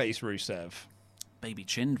 Babyface Rusev.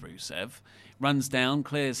 Baby-chinned Rusev. Runs down,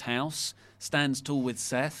 clears house, stands tall with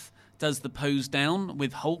Seth, does the pose down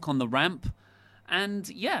with Hulk on the ramp. And,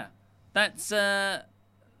 yeah, that's...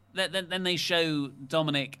 Then they show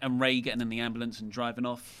Dominic and Ray getting in the ambulance and driving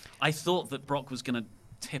off. I thought that Brock was going to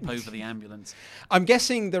tip over the ambulance. I'm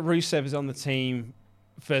guessing that Rusev is on the team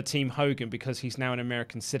for Team Hogan because he's now an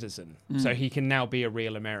American citizen. So he can now be a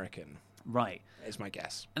real American. Right. Is my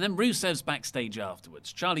guess. And then Rusev's backstage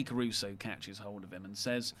afterwards. Charlie Caruso catches hold of him and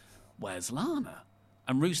says, "Where's Lana?"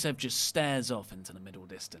 And Rusev just stares off into the middle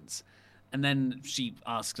distance. And then she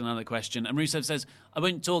asks another question. And Rusev says, "I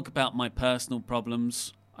won't talk about my personal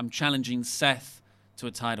problems. I'm challenging Seth to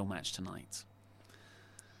a title match tonight."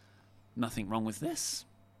 Nothing wrong with this.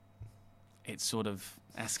 It's sort of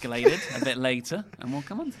escalated a bit later, and we'll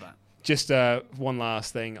come on to that. Just one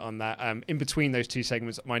last thing on that. In between those two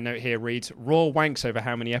segments, my note here reads, Raw wanks over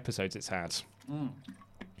how many episodes it's had.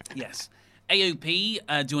 Yes. AOP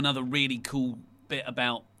do another really cool bit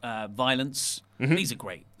about violence. These are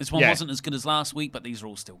great. This one wasn't as good as last week, but these are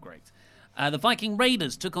all still great. The Viking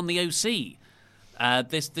Raiders took on the OC.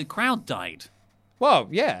 The crowd died. Well,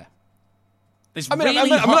 yeah.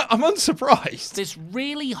 I'm unsurprised. This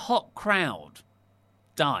really hot crowd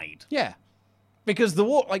died. Yeah. Because the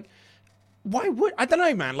war, why would... I don't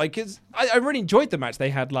know, man. I really enjoyed the match they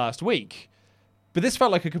had last week. But this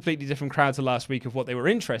felt like a completely different crowd to last week of what they were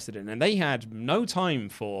interested in. And they had no time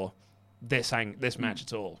for this match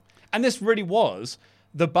at all. And this really was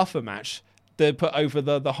the buffer match that put over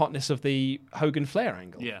the hotness of the Hogan-Flair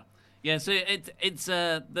angle. Yeah. Yeah, so it's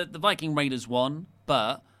the Viking Raiders won,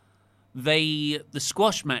 but the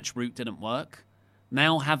squash match route didn't work.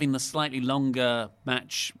 Now having the slightly longer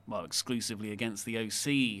match, exclusively against the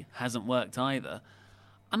OC, hasn't worked either.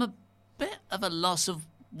 I'm a bit of a loss of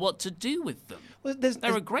what to do with them. Well,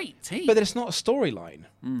 they're a great team. But it's not a storyline.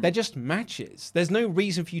 They're just matches. There's no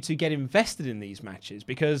reason for you to get invested in these matches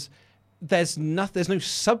because there's no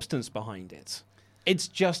substance behind it. It's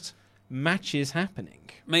just matches happening.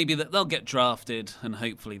 Maybe that they'll get drafted and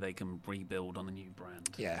hopefully they can rebuild on a new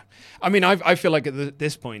brand. Yeah. I mean, I feel like at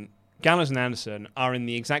this point, Gallows and Anderson are in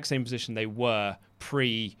the exact same position they were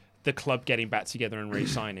pre the club getting back together and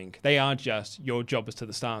re-signing. They are just your jobbers to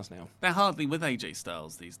the stars now. They're hardly with AJ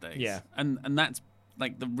Styles these days. Yeah. And that's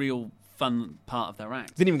like the real fun part of their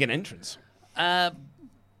act. Didn't even get an entrance. Charlie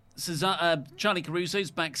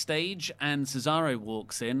Caruso's backstage and Cesaro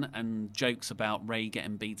walks in and jokes about Ray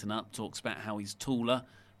getting beaten up, talks about how he's taller.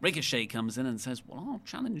 Ricochet comes in and says, "Well, I'll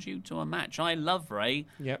challenge you to a match. I love Ray."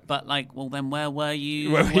 Yep. But then where were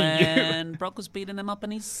you when Brock was beating him up in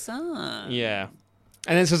his son? Yeah.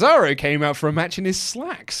 And then Cesaro came out for a match in his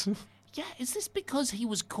slacks. Yeah, is this because he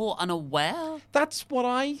was caught unaware? That's what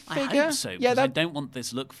I figure. I hope so, because I don't want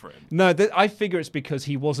this look for him. No, I figure it's because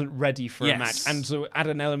he wasn't ready for a match, and to add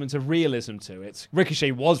an element of realism to it.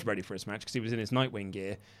 Ricochet was ready for his match because he was in his Nightwing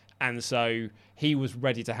gear, and so he was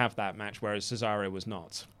ready to have that match, whereas Cesaro was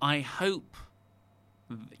not. I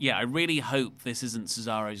really hope this isn't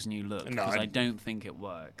Cesaro's new look, because I don't think it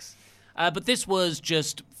works. But this was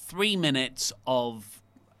just 3 minutes of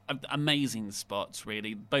amazing spots,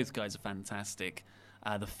 really. Both guys are fantastic.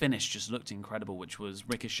 The finish just looked incredible, which was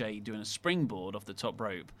Ricochet doing a springboard off the top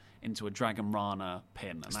rope into a Dragon Rana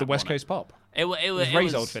pin. It's the West Coast Pop. It was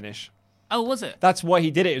Ray's old finish. Oh, was it? That's why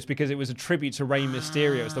he did it. It was because it was a tribute to Rey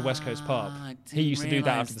Mysterio. It's the West Coast Pop. He used to do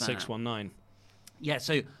that after the 619. Yeah,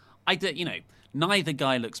 so neither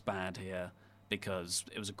guy looks bad here because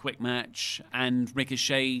it was a quick match, and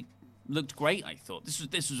Ricochet looked great, I thought.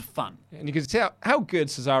 This was fun. And you can tell how good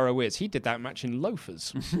Cesaro is. He did that match in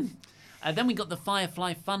loafers. Then we got the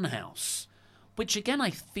Firefly Funhouse, which again I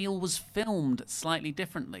feel was filmed slightly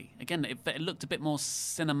differently. Again, it looked a bit more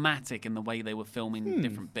cinematic in the way they were filming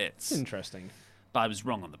different bits. Interesting. But I was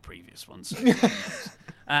wrong on the previous ones.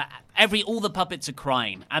 All the puppets are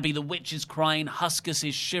crying. Abby the Witch is crying. Huskus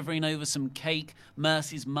is shivering over some cake.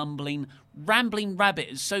 Mercy's mumbling. Rambling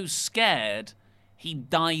Rabbit is so scared he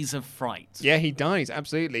dies of fright. Yeah, he dies,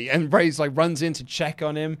 absolutely. And Ray's runs in to check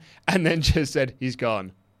on him and then just said, he's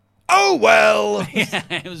gone. Oh, well! Yeah,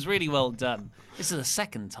 it was really well done. This is the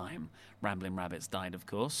second time Rambling Rabbits died, of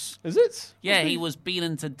course. Is it? Yeah, he was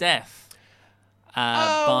beaten to death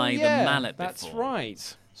by the mallet before. That's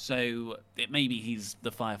right. So maybe he's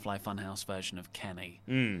the Firefly Funhouse version of Kenny.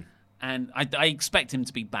 Mm. And I expect him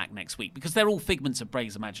to be back next week because they're all figments of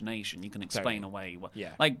Bray's imagination. You can explain away what,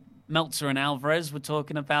 like Meltzer and Alvarez were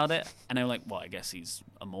talking about it, and they were like, "Well, I guess he's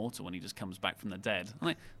immortal when he just comes back from the dead." I'm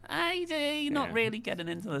like, "You're not really getting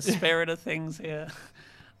into the spirit of things here."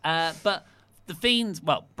 But the Fiend,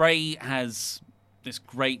 well, Bray has this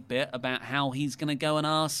great bit about how he's going to go and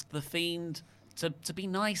ask the Fiend to be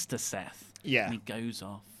nice to Seth. Yeah, and he goes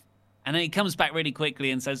off. And then he comes back really quickly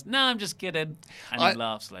and says, "No, I'm just kidding." And he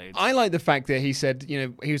laughs loads. I like the fact that he said,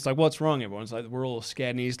 he was like, "What's wrong?" Everyone's like, "We're all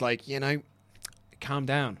scared." And he's like, calm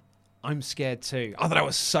down. I'm scared too. I thought that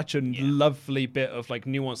was such a lovely bit of like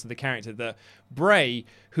nuance of the character that Bray,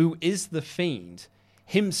 who is the Fiend,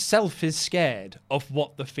 himself is scared of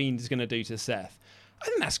what the Fiend is going to do to Seth. I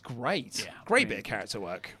think that's great. Yeah, great bit of character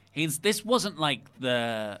work. This wasn't like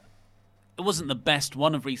it wasn't the best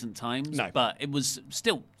one of recent times, but it was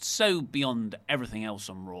still so beyond everything else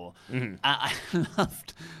on Raw. Mm-hmm. I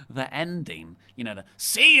loved the ending. The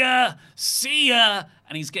see ya,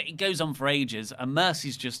 and he goes on for ages, and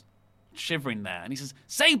Mercy's just shivering there, and he says,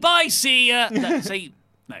 "Say bye, see ya."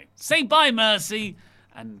 Say bye, Mercy,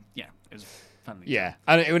 and it was fun. Yeah,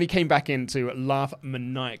 and when he came back in to laugh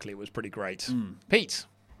maniacally, it was pretty great. Pete.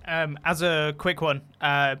 As a quick one,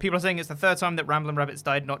 people are saying it's the third time that Ramblin' Rabbits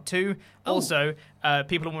died, not two. Oh. Also,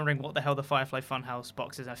 people are wondering what the hell the Firefly Funhouse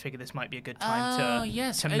box is. I figured this might be a good time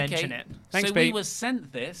to mention it. Thanks, so Pete. We were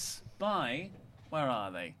sent this by, where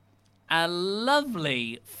are they? Our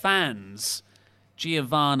lovely fans,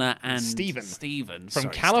 Giovanna and Steven. From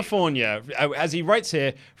California. As he writes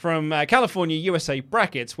here, from California, USA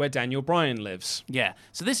brackets, where Daniel Bryan lives. Yeah,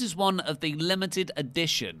 so this is one of the limited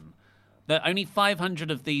edition. Only 500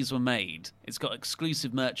 of these were made. It's got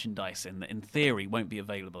exclusive merchandise in that, in theory, won't be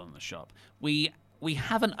available in the shop. We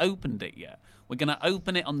haven't opened it yet. We're going to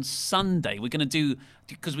open it on Sunday. We're going to do,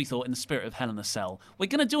 because we thought in the spirit of Hell in a Cell, we're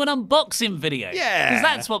going to do an unboxing video. Yeah. Because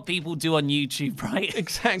that's what people do on YouTube, right?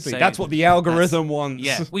 Exactly. So that's what the algorithm wants.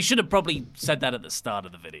 Yeah. We should have probably said that at the start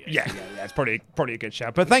of the video. Yeah. It's probably a good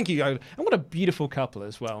shout. But thank you. And what a beautiful couple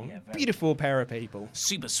as well. Yeah, beautiful pair of people.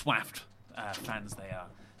 Super swaffed fans they are.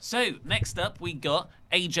 So, next up, we got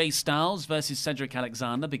AJ Styles versus Cedric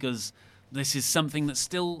Alexander, because this is something that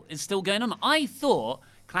is still going on. I thought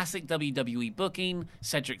classic WWE booking,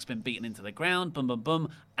 Cedric's been beaten into the ground, boom, boom, boom,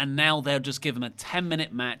 and now they'll just give him a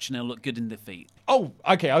 10-minute match and he'll look good in defeat. Oh,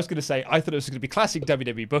 okay, I was going to say, I thought it was going to be classic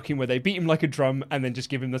WWE booking where they beat him like a drum and then just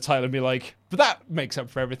give him the title and be like, but that makes up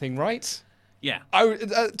for everything, right? Yeah.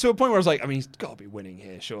 To a point where I was like, he's got to be winning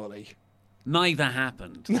here, surely. Neither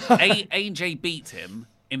happened. AJ beat him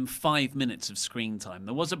in 5 minutes of screen time.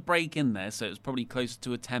 There was a break in there, so it was probably closer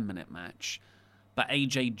to a 10-minute match. But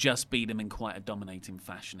AJ just beat him in quite a dominating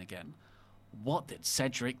fashion again. What did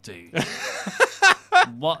Cedric do?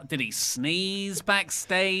 What did he sneeze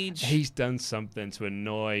backstage? He's done something to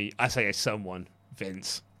annoy, I say someone,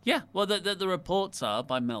 Vince. Yeah, well, the reports are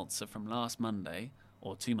by Meltzer from last Monday,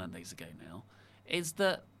 or 2 Mondays ago now, is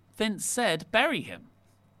that Vince said bury him.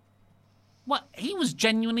 What? He was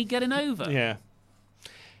genuinely getting over. Yeah.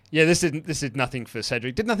 Yeah, this is nothing for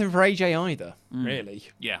Cedric. Did nothing for AJ either, really.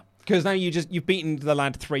 Yeah. Because now you've beaten the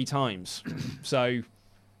lad 3 times. So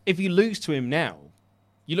if you lose to him now,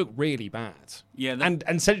 you look really bad. Yeah.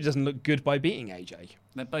 And Cedric doesn't look good by beating AJ.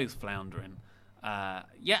 They're both floundering. And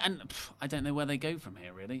I don't know where they go from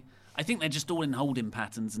here, really. I think they're just all in holding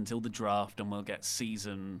patterns until the draft, and we'll get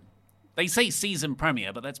season... They say season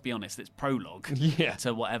premiere, but let's be honest, it's prologue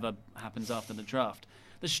to whatever happens after the draft.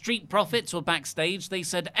 The Street Profits were backstage. They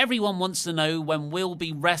said, everyone wants to know when we'll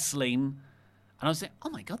be wrestling. And I was like, oh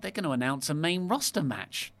my God, they're going to announce a main roster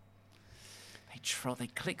match. They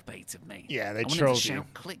clickbaited me. Yeah, they trolled you. I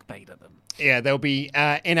wanted to shout clickbait at them. Yeah, they'll be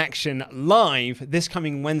in action live this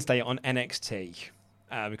coming Wednesday on NXT.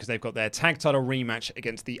 Because they've got their tag title rematch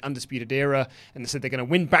against the Undisputed Era, and they said they're going to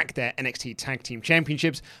win back their NXT Tag Team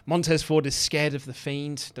Championships. Montez Ford is scared of the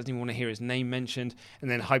Fiend, doesn't even want to hear his name mentioned,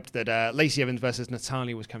 and then hyped that Lacey Evans versus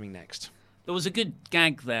Natalya was coming next. There was a good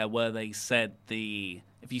gag there where they said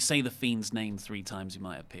if you say the Fiend's name 3 times, you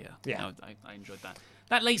might appear. Yeah. I enjoyed that.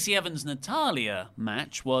 That Lacey Evans-Natalya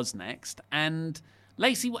match was next, and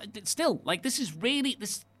Lacey, still, this is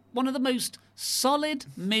one of the most solid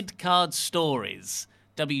mid-card stories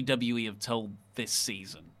WWE have told this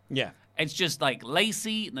season. Yeah. It's just like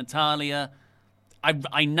Lacey, Natalya.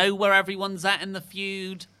 I know where everyone's at in the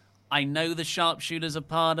feud. I know the sharpshooters are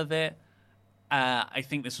part of it. I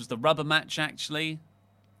think this was the rubber match, actually.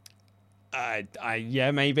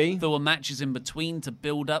 Yeah, maybe. There were matches in between to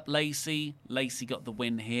build up Lacey. Lacey got the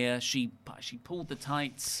win here. She pulled the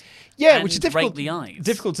tights. Yeah, and which is difficult. raked the eyes.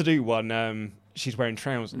 Difficult to do when she's wearing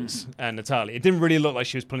trousers. And Natalia, it didn't really look like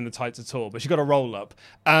she was pulling the tights at all, but she got a roll up.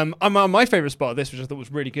 My favourite spot of this, which I thought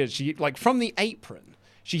was really good, she from the apron.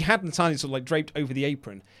 She had Natalia sort of like draped over the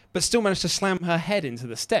apron, but still managed to slam her head into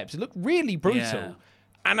the steps. It looked really brutal. Yeah.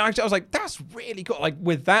 And I was like, that's really good. Like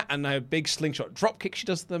with that and her big slingshot drop kick she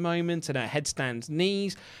does at the moment and her headstand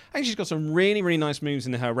knees. I think she's got some really, really nice moves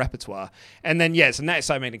in her repertoire. And then, so next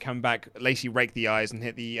time made a comeback. Lacey raked the eyes and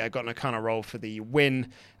hit got an Akana roll for the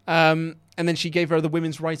win. And then she gave her the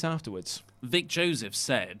women's right afterwards. Vic Joseph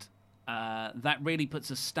said that really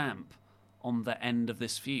puts a stamp on the end of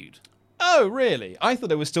this feud. Oh, really? I thought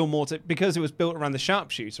there was still more because it was built around the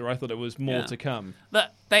sharpshooter. I thought there was more to come.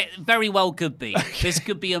 But they very well could be. This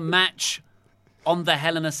could be a match on the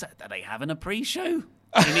Hell in a Cell. Are they having a pre-show?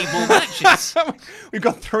 We need more matches. We've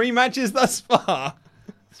got 3 matches thus far.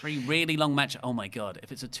 3 really long matches. Oh my God!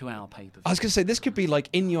 If it's a 2-hour pay-per-view, I was going to say this could be like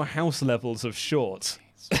in your house levels of short.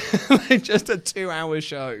 Like just a 2-hour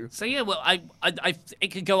show. So yeah, well,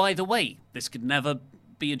 it could go either way. This could never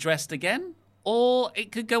be addressed again. Or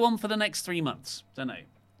it could go on for the next 3 months. Don't know.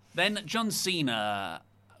 Then John Cena,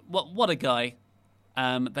 what a guy.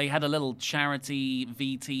 They had a little charity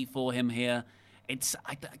VT for him here.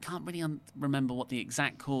 I can't really remember what the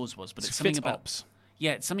exact cause was, but it's something about ops.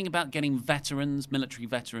 Yeah, it's something about getting military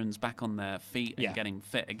veterans, back on their feet and getting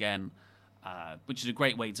fit again, which is a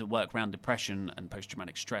great way to work around depression and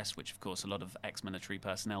post-traumatic stress, which of course a lot of ex-military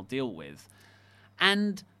personnel deal with.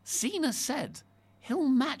 And Cena said he'll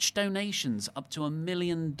match donations up to $1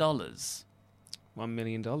 million. $1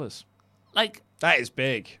 million. Like, that is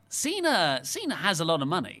big. Cena has a lot of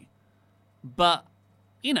money, but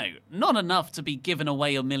not enough to be giving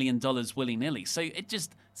away $1 million willy-nilly. So it's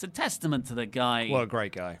a testament to the guy. What a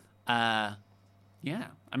great guy. Yeah.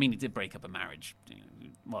 I mean, he did break up a marriage,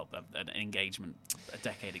 an engagement a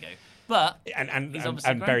decade ago. But and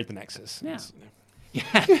buried the Nexus. Yeah.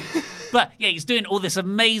 Yeah, but he's doing all this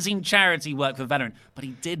amazing charity work for veteran. But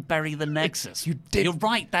he did bury the Nexus. You did. You're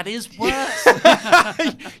right. That is worse.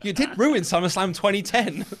 You did ruin SummerSlam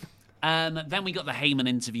 2010. Then we got the Heyman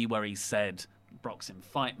interview where he said Brock's in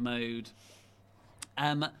fight mode.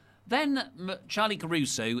 Then Charlie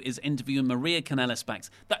Caruso is interviewing Maria Kanellis back.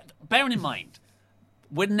 Bearing in mind,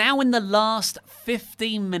 we're now in the last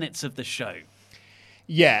 15 minutes of the show.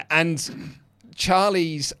 Yeah, and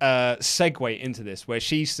Charlie's segue into this, where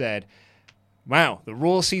she said, wow, the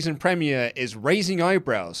Raw season premiere is raising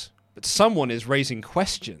eyebrows, but someone is raising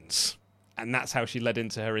questions. And that's how she led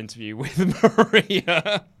into her interview with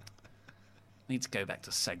Maria. Need to go back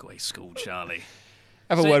to segue school, Charlie.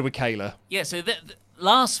 Have a word with Kayla. Yeah, so the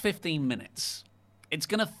last 15 minutes, it's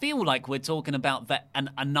going to feel like we're talking about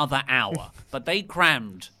another hour, but they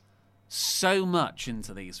crammed so much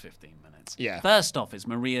into these 15 minutes. Yeah. First off is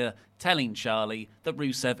Maria telling Charlie that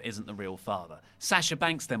Rusev isn't the real father. Sasha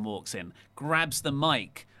Banks then walks in, grabs the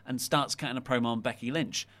mic, and starts cutting a promo on Becky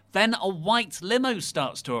Lynch. Then a white limo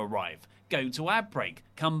starts to arrive. Go to ad break.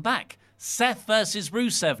 Come back. Seth versus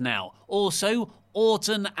Rusev now. Also,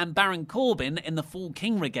 Orton and Baron Corbin in the full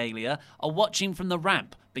King regalia are watching from the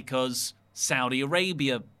ramp because Saudi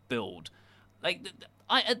Arabia build.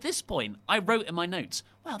 At this point, I wrote in my notes,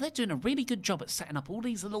 wow, they're doing a really good job at setting up all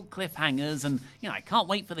these little cliffhangers, and I can't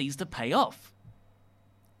wait for these to pay off.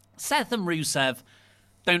 Seth and Rusev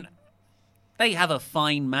they have a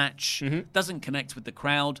fine match, doesn't connect with the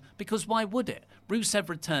crowd, because why would it? Rusev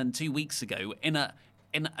returned 2 weeks ago in a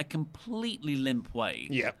completely limp way.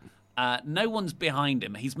 Yeah. No one's behind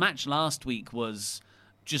him. His match last week was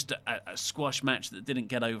just a squash match that didn't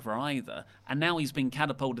get over either, and now he's been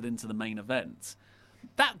catapulted into the main event.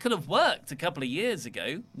 That could have worked a couple of years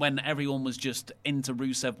ago when everyone was just into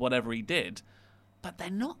Rusev, whatever he did. But they're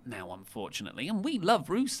not now, unfortunately. And we love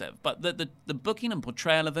Rusev, but the booking and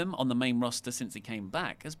portrayal of him on the main roster since he came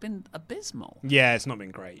back has been abysmal. Yeah, it's not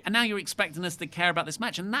been great. And now you're expecting us to care about this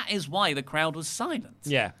match, and that is why the crowd was silent.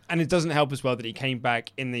 Yeah, and it doesn't help as well that he came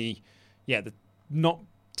back in the not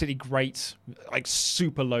particularly great,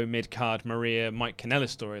 super low mid-card Maria Mike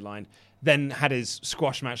Kanellis storyline. Then had his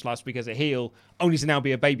squash match last week as a heel, only to now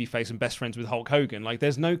be a babyface and best friends with Hulk Hogan.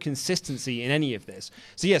 There's no consistency in any of this.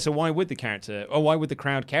 So why would the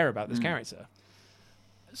crowd care about this character?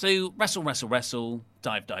 So wrestle,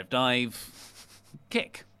 dive,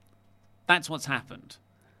 kick. That's what's happened.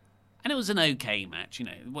 And it was an okay match, it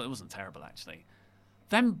wasn't terrible actually.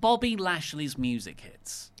 Then Bobby Lashley's music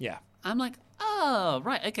hits. Yeah. I'm like, oh,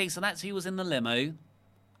 right, okay, so that's who was in the limo.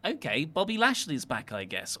 Okay, Bobby Lashley's back, I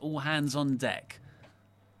guess. All hands on deck.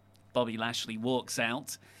 Bobby Lashley walks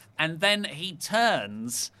out, and then he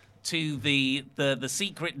turns to the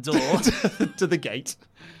secret door. To the gate.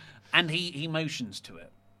 And he motions to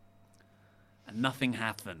it. And nothing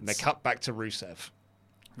happens. And they cut back to Rusev.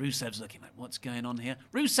 Rusev's looking like, what's going on here?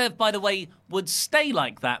 Rusev, by the way, would stay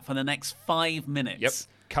like that for the next 5 minutes. Yep.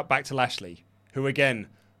 Cut back to Lashley, who again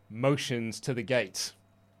motions to the gate.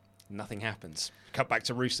 Nothing happens. Cut back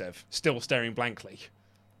to Rusev, still staring blankly.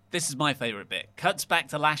 This is my favourite bit. Cuts back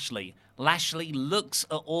to Lashley. Lashley looks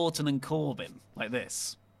at Orton and Corbin like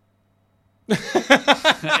this.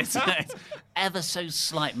 it's ever so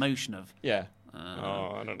slight motion of... Yeah.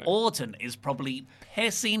 I don't know. Orton is probably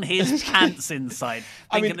pissing his pants inside,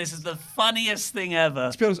 thinking this is the funniest thing ever.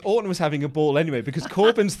 To be honest, Orton was having a ball anyway because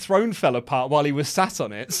Corbin's throne fell apart while he was sat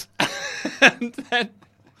on it. And then...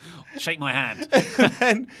 Shake my hand. And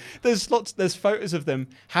then there's photos of them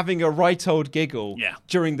having a right old giggle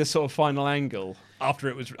during the sort of final angle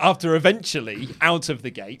after eventually out of the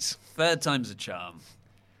gate. Third time's a charm.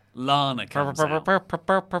 Lana comes out.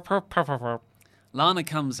 Lana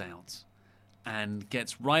comes out and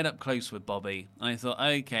gets right up close with Bobby. I thought,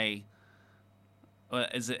 okay,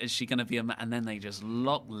 is she going to be and then they just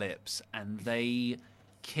locked lips and they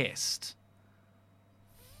kissed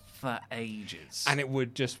for ages. And it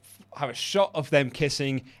would just have a shot of them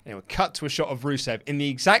kissing, and it would cut to a shot of Rusev in the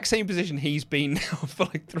exact same position he's been now for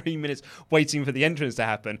like 3 minutes, waiting for the entrance to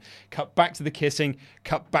happen. Cut back to the kissing,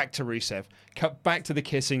 cut back to Rusev. Cut back to the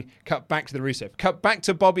kissing, cut back to the Rusev. Cut back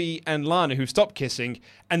to Bobby and Lana, who stopped kissing,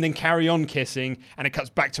 and then carry on kissing, and it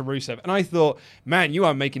cuts back to Rusev. And I thought, man, you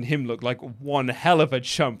are making him look like one hell of a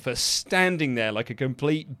chump for standing there like a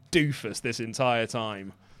complete doofus this entire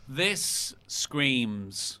time. This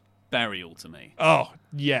screams burial to me. Oh,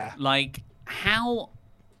 yeah. Like, how...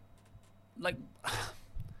 Like...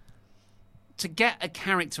 To get a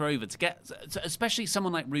character over, especially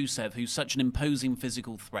someone like Rusev, who's such an imposing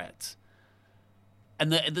physical threat,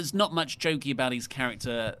 and there's not much jokey about his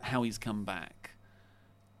character, how he's come back,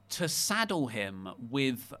 to saddle him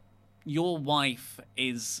with your wife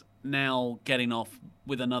is now getting off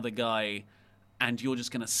with another guy and you're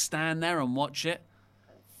just going to stand there and watch it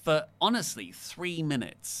for, honestly, 3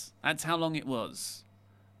 minutes. That's how long it was.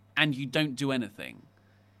 And you don't do anything.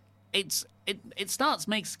 It starts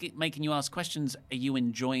making you ask questions. Are you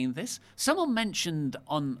enjoying this? Someone mentioned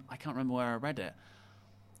on, I can't remember where I read it,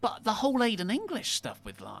 but the whole Aiden English stuff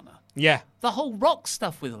with Lana. Yeah. The whole Rock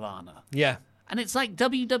stuff with Lana. Yeah. And it's like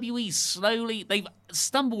WWE slowly, they've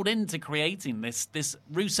stumbled into creating this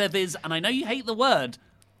Rusev is, and I know you hate the word,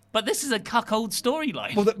 but this is a cuckold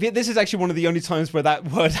storyline. Well, this is actually one of the only times where that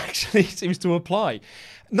word actually seems to apply.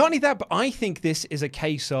 Not only that, but I think this is a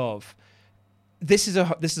case of, this is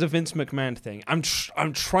a Vince McMahon thing. I'm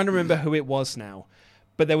trying to remember who it was now,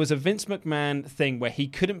 but there was a Vince McMahon thing where he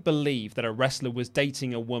couldn't believe that a wrestler was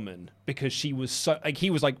dating a woman because she was so, like, he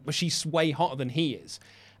was like, well, she's way hotter than he is.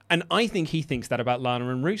 And I think he thinks that about Lana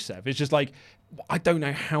and Rusev. It's just like, I don't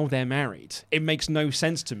know how they're married. It makes no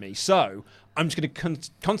sense to me. So I'm just going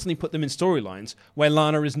to constantly put them in storylines where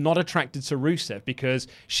Lana is not attracted to Rusev because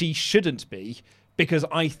she shouldn't be, because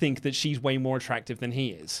I think that she's way more attractive than he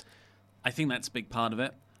is. I think that's a big part of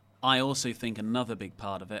it. I also think another big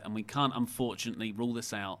part of it, and we can't unfortunately rule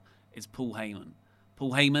this out, is Paul Heyman.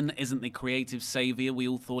 Paul Heyman isn't the creative savior we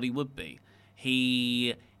all thought he would be.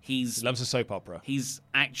 He loves a soap opera. He's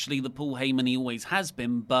actually the Paul Heyman he always has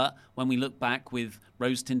been, but when we look back with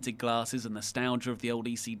rose-tinted glasses and nostalgia of the old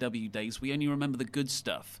ECW days, we only remember the good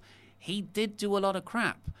stuff. He did do a lot of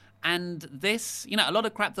crap. And this, a lot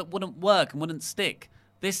of crap that wouldn't work and wouldn't stick.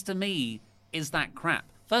 This, to me, is that crap.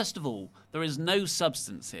 First of all, there is no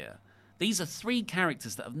substance here. These are 3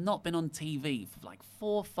 characters that have not been on TV for like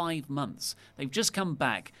 4 or 5 months. They've just come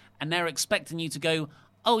back, and they're expecting you to go,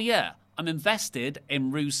 oh yeah, I'm invested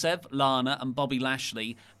in Rusev, Lana, and Bobby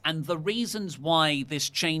Lashley, and the reasons why this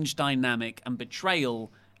change dynamic and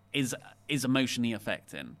betrayal is emotionally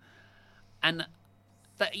affecting. And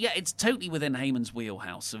it's totally within Heyman's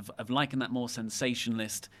wheelhouse of liking that more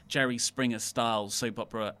sensationalist, Jerry Springer style soap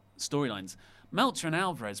opera storylines. Meltzer and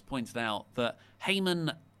Alvarez pointed out that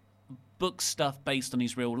Heyman books stuff based on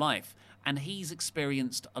his real life, and he's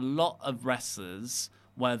experienced a lot of wrestlers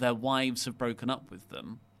where their wives have broken up with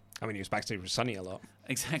them. I mean, he was backstage with Sonny a lot.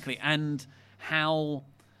 Exactly, and how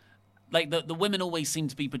like the women always seem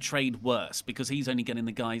to be portrayed worse because he's only getting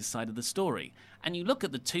the guy's side of the story. And you look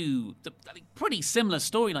at the pretty similar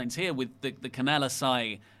storylines here with the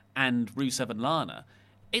Canella and Rusev and Lana.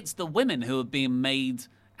 It's the women who are being made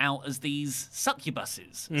out as these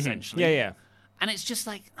succubuses, essentially. Yeah. And it's just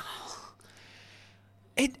like...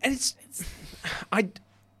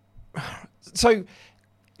 So,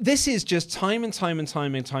 this is just time and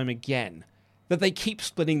time again that they keep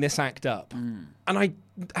splitting this act up. And I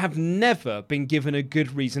have never been given a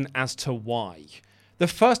good reason as to why. The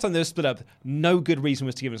first time they were split up, no good reason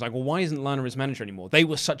was to give. It was like, well, why isn't Lana his manager anymore? They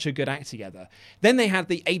were such a good act together. Then they had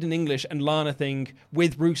the Aiden English and Lana thing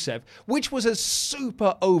with Rusev, which was a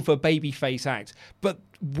super over babyface act. But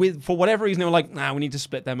for whatever reason, they were like, nah, we need to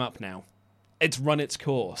split them up now. It's run its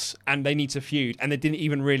course, and they need to feud. And they didn't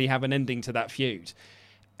even really have an ending to that feud.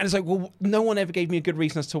 And it's like, well, no one ever gave me a good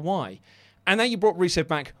reason as to why. And now you brought Rusev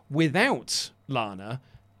back without Lana,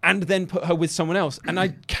 and then put her with someone else. And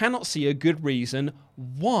I cannot see a good reason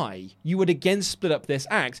why you would again split up this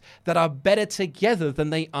act that are better together than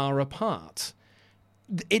they are apart.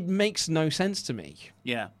 It makes no sense to me.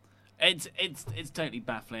 Yeah. It's totally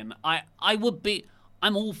baffling.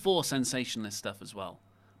 I'm all for sensationalist stuff as well.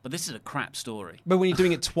 But this is a crap story. But when you're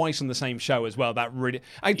doing it twice on the same show as well, that really...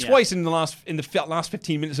 Twice in the last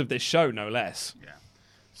 15 minutes of this show, no less. Yeah.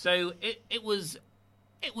 So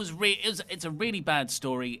it's a really bad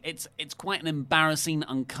story. It's quite an embarrassing,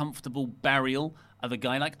 uncomfortable burial of a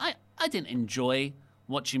guy. Like I didn't enjoy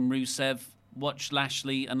watching Rusev watch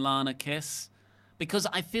Lashley and Lana kiss, because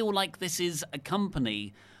I feel like this is a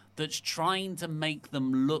company that's trying to make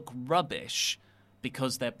them look rubbish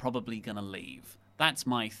because they're probably going to leave. That's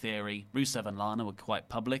my theory. Rusev and Lana were quite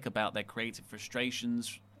public about their creative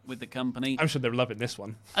frustrations with the company. I'm sure they're loving this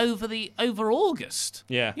one. Over August.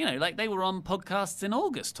 Yeah. You know, like they were on podcasts in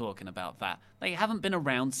August talking about that. They haven't been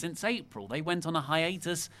around since April. They went on a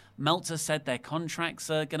hiatus. Meltzer said their contracts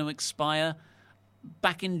are going to expire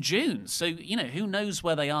back in June. So, you know, who knows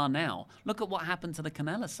where they are now? Look at what happened to the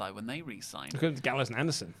Canella side when they re-signed. Look at Gallows and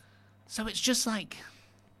Anderson. So it's just like,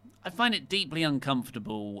 I find it deeply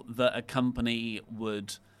uncomfortable that a company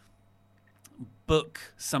would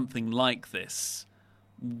book something like this,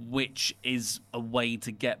 which is a way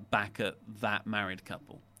to get back at that married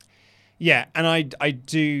couple. Yeah, and I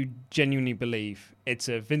do genuinely believe it's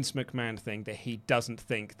a Vince McMahon thing that he doesn't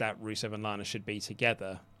think that Rusev and Lana should be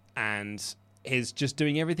together, and is just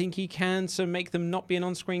doing everything he can to make them not be an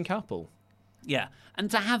on-screen couple. Yeah,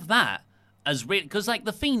 and to have that as real, because like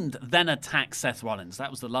The Fiend then attacked Seth Rollins.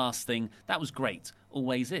 That was the last thing. That was great.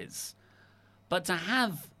 Always is. But to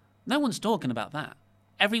have, no one's talking about that.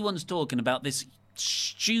 Everyone's talking about this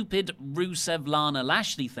stupid Rusev Lana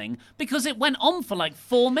Lashley thing because it went on for like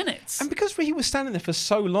 4 minutes. And because he was standing there for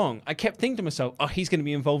so long, I kept thinking to myself, oh, he's going to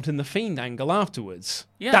be involved in the Fiend angle afterwards.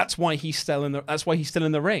 Yeah. That's why he's still in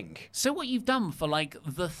the ring. So what you've done for like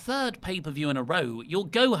the third pay-per-view in a row, your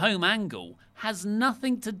go-home angle has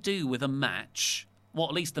nothing to do with a match, or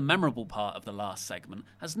at least the memorable part of the last segment,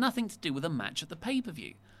 has nothing to do with a match at the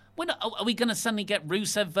pay-per-view. Are we going to suddenly get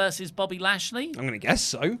Rusev versus Bobby Lashley? I'm going to guess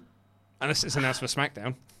so. Unless it's announced for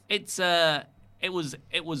SmackDown. It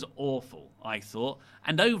was awful, I thought.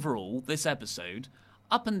 And overall, this episode,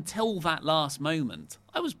 up until that last moment,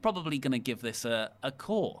 I was probably going to give this a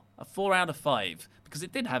 4 out of 5, because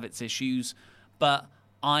it did have its issues, but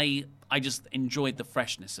I just enjoyed the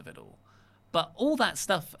freshness of it all. But all that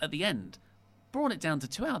stuff at the end brought it down to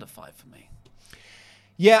 2 out of 5 for me.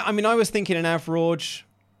 Yeah, I mean, I was thinking an average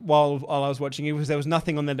while I was watching it, because there was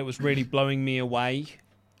nothing on there that was really blowing me away.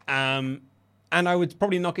 And I would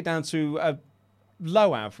probably knock it down to a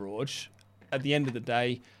low average at the end of the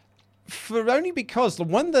day, only because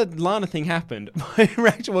when the Lana thing happened, my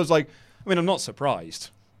reaction was like, I mean, I'm not surprised.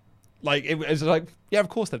 Like, it was like, yeah, of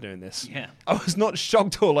course they're doing this. Yeah. I was not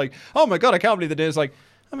shocked or like, oh my God, I can't believe they're doing this. Like,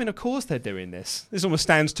 I mean, of course they're doing this. This almost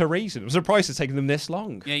stands to reason. I'm surprised it's taken them this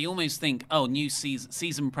long. Yeah, you almost think, oh, new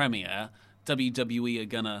season premiere, WWE are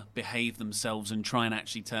going to behave themselves and try and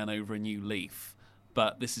actually turn over a new leaf.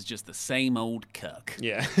 But this is just the same old cuck.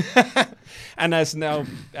 Yeah. And as now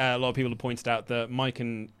a lot of people have pointed out that Mike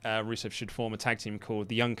and Rusev should form a tag team called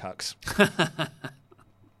the Young Cucks.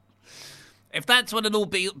 If that's what it all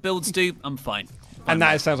builds to, I'm fine. And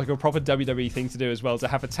that sounds like a proper WWE thing to do as well, to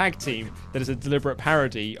have a tag team that is a deliberate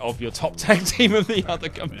parody of your top tag team of the other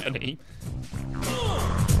company.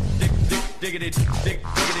 Diggity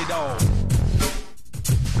dog.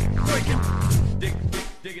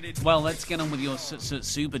 Well, let's get on with your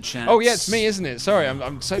super chats. Oh yeah, it's me, isn't it? Sorry,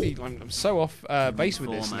 I'm so off base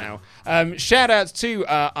with this now. Shout outs to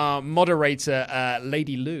our moderator,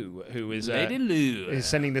 Lady Lou, who is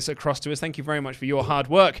sending this across to us. Thank you very much for your hard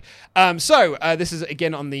work. So this is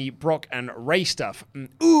again on the Brock and Ray stuff.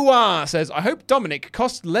 Ooh-ah says, I hope Dominic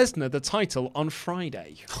cost Lesnar the title on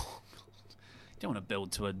Friday. Don't want to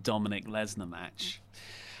build to a Dominic Lesnar match.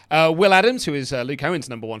 Will Adams, who is Luke Owen's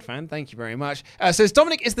 #1 fan, thank you very much, says,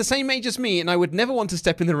 Dominic is the same age as me, and I would never want to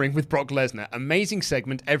step in the ring with Brock Lesnar. Amazing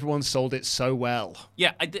segment. Everyone sold it so well.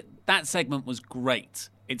 Yeah, that segment was great.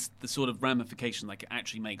 It's the sort of ramification, like it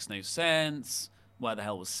actually makes no sense. Where the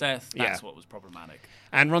hell was Seth? That's what was problematic.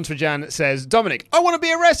 And Ronsrajan says, Dominic, I want to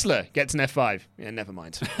be a wrestler. Gets an F5. Yeah, never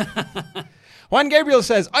mind. Juan Gabriel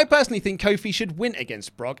says, I personally think Kofi should win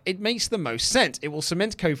against Brock. It makes the most sense. It will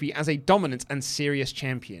cement Kofi as a dominant and serious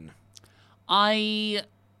champion. I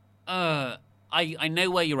know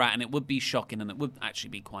where you're at, and it would be shocking, and it would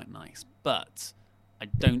actually be quite nice. But I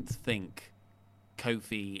don't think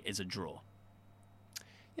Kofi is a draw.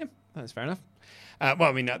 Yeah, that's fair enough.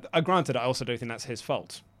 Granted, I also don't think that's his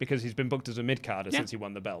fault because he's been booked as a mid-carder since he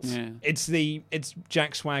won the belt. Yeah. It's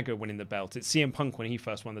Jack Swagger winning the belt. It's CM Punk when he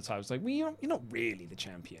first won the title. It's like, well, you're not really the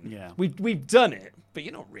champion. Yeah. We've done it, but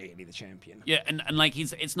you're not really the champion. Yeah, and like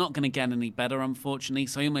it's not going to get any better, unfortunately.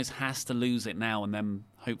 So he almost has to lose it now, and then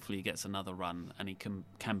hopefully he gets another run, and he can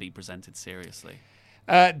be presented seriously.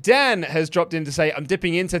 Dan has dropped in to say, I'm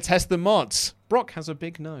dipping in to test the mods. Brock has a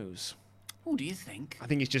big nose. What do you think? I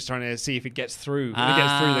think he's just trying to see if it gets through. It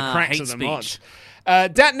gets through the cracks of the speech. mods.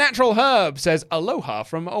 Dat Natural Herb says, aloha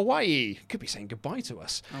from Hawaii. Could be saying goodbye to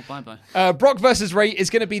us. Oh, bye-bye. Brock versus Ray is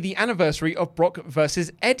going to be the anniversary of Brock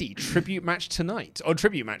versus Eddie. Tribute match tonight. Or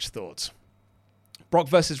tribute match thoughts. Brock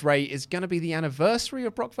versus Ray is going to be the anniversary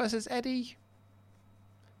of Brock versus Eddie?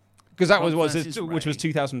 Because that which was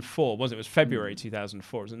 2004, wasn't it? It was February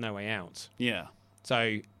 2004. It was No Way Out. Yeah.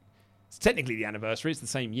 So it's technically the anniversary. It's the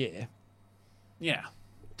same year. Yeah,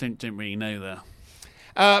 don't really know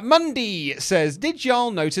there. Mundy says, did y'all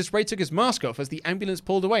notice Ray took his mask off as the ambulance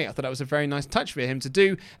pulled away? I thought that was a very nice touch for him to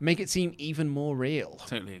do, make it seem even more real.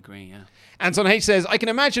 Totally agree, yeah. Anton H says, I can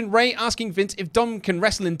imagine Ray asking Vince if Dom can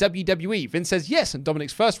wrestle in WWE. Vince says yes, and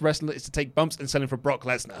Dominic's first wrestler is to take bumps and sell him for Brock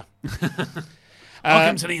Lesnar.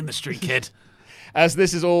 Welcome to the industry, kid. As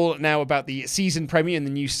this is all now about the season premiere and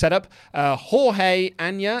the new setup, Jorge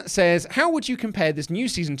Anya says, how would you compare this new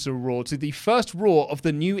season to Raw to the first Raw of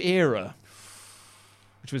the new era?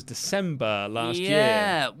 Which was December last year.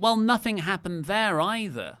 Yeah, well, nothing happened there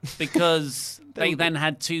either, because they then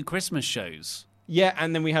had 2 Christmas shows. Yeah,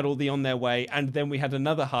 and then we had all the On Their Way, and then we had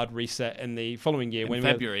another hard reset in the following year when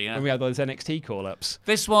we had those NXT call-ups.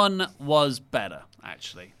 This one was better,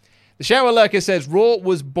 actually. The Shower Lurker says, Raw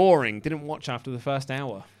was boring. Didn't watch after the first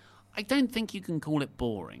hour. I don't think you can call it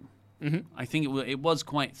boring. Mm-hmm. I think it was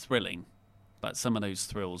quite thrilling, but some of those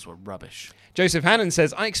thrills were rubbish. Joseph Hannon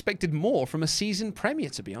says, I expected more from a season premiere,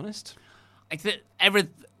 to be honest.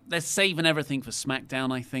 They're saving everything for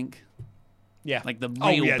SmackDown, I think. Yeah. Like the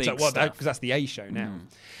real big stuff. Because that's the A show now.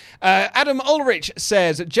 Adam Ulrich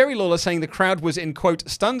says, Jerry Lawler saying the crowd was in, quote,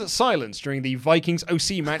 stunned silence during the Vikings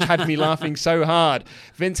OC match had me laughing so hard.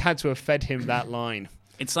 Vince had to have fed him that line.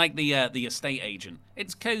 It's like the estate agent.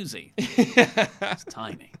 It's cozy. It's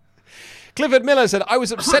tiny. Clifford Miller said, I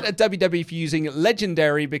was upset at WWE for using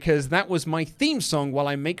Legendary because that was my theme song while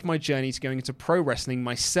I make my journey to going into pro wrestling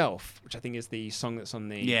myself, which I think is the song that's on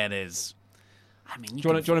the... Yeah, it is. I mean, do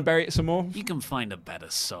you want to bury it some more? You can find a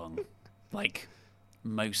better song. Like...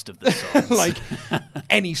 most of the songs. Like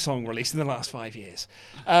any song released in the last 5 years.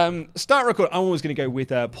 Start record. I'm always going to go with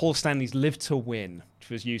Paul Stanley's Live to Win, which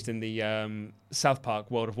was used in the South Park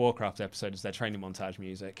World of Warcraft episode as their training montage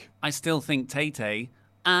music. I still think Tay-Tay,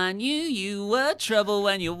 I knew you were trouble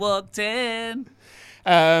when you walked in.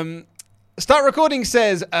 Start Recording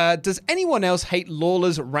says, does anyone else hate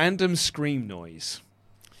Lawler's random scream noise?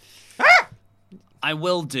 I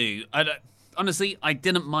will do. Honestly, I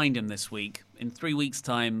didn't mind him this week. In 3 weeks'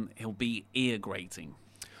 time, he'll be ear-grating.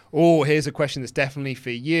 Oh, here's a question that's definitely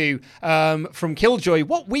for you. From Killjoy,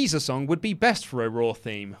 what Weezer song would be best for a Raw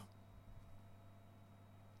theme?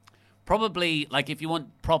 Probably, like, if you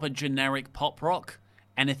want proper generic pop rock,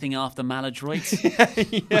 anything after Maladroit.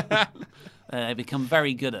 Yeah. They become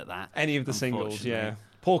very good at that. Any of the singles, yeah.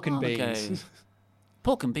 Pork and Beans. Okay.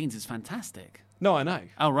 Pork and Beans is fantastic. No, I know.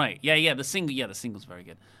 Oh, right. Yeah, the single's very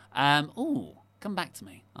good. Come back to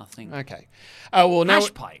me, I think. Okay. Well, now...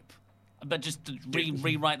 Hash Pipe. But just to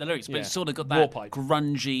rewrite the lyrics. But it's sort of got that Warpipe.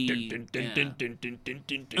 Grungy...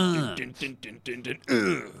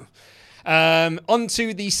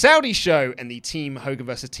 Onto the Saudi show and the Team Hogan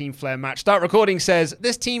versus Team Flair match. Start Recording says,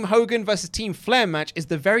 this Team Hogan versus Team Flair match is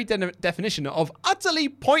the very definition of utterly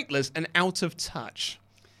pointless and out of touch.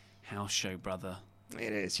 House show, brother.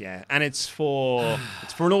 It is, yeah. And it's for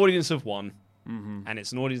an audience of one. Mm-hmm. And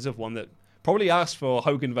it's an audience of one that probably asked for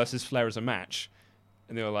Hogan versus Flair as a match.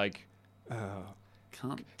 And they were like, I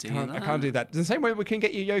can't do that. In the same way we can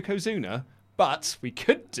get you Yokozuna, But we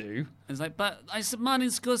could do... It's like, but I said Martin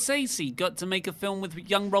Scorsese got to make a film with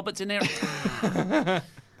young Robert De Niro.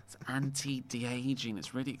 It's anti-de-aging.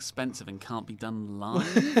 It's really expensive and can't be done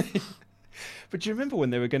live. But do you remember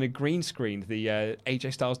when they were going to green screen the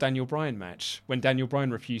AJ Styles Daniel Bryan match? When Daniel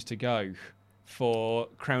Bryan refused to go for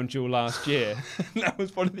Crown Jewel last year? That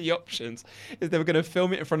was one of the options. Is they were going to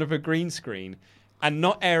film it in front of a green screen and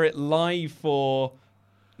not air it live for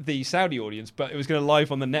the Saudi audience, but it was going to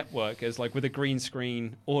live on the network as like with a green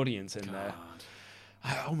screen audience in there.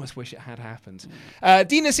 I almost wish it had happened.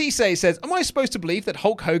 Dina Cisse says, am I supposed to believe that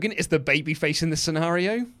Hulk Hogan is the babyface in this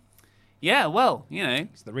scenario? Yeah, well, you know.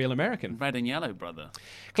 It's the real American. Red and yellow, brother.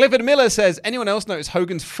 Clifford Miller says, anyone else notice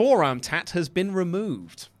Hogan's forearm tat has been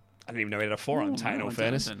removed? I didn't even know he had a forearm tat, in all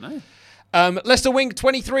fairness. I don't know. Lester Wink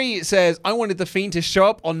 23 says, I wanted The Fiend to show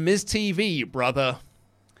up on Miz TV, brother.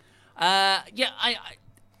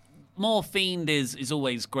 More Fiend is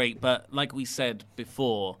always great, but like we said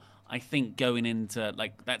before, I think going into,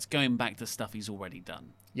 that's going back to stuff he's already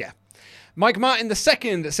done. Yeah. Mike Martin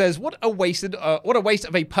II says, what a waste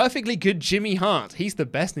of a perfectly good Jimmy Hart. He's the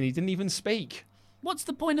best and he didn't even speak. What's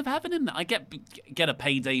the point of having him? I get a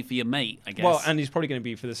payday for your mate, I guess. Well, and he's probably going to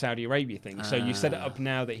be for the Saudi Arabia thing. So you set it up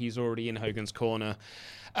now that he's already in Hogan's corner.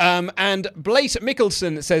 And Blaise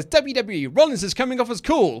Mickelson says, WWE, Rollins is coming off as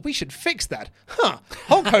cool. We should fix that.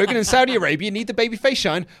 Hulk Hogan and Saudi Arabia need the babyface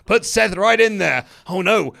shine. Put Seth right in there. Oh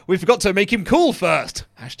no, we forgot to make him cool first.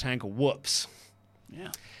 # whoops.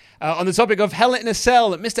 Yeah. On the topic of Hell in a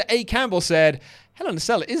Cell, Mr. A. Campbell said, Hell in a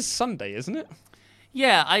Cell is Sunday, isn't it?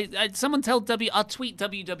 Yeah, someone tell I'll tweet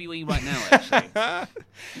WWE right now, actually.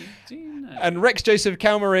 Do you know? And Rex Joseph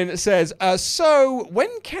Calmarin says, so when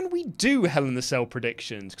can we do Hell in a Cell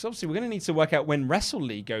predictions? Because obviously we're going to need to work out when Wrestle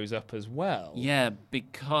League goes up as well. Yeah,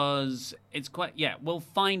 because it's we'll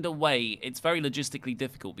find a way. It's very logistically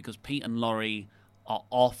difficult because Pete and Laurie are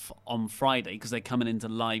off on Friday because they're coming into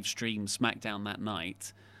live stream SmackDown that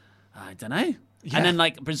night. I don't know. Yeah. And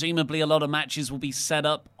then, presumably a lot of matches will be set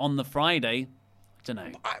up on the Friday. I don't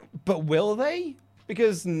know. But will they?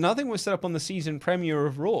 Because nothing was set up on the season premiere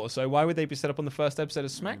of Raw, so why would they be set up on the first episode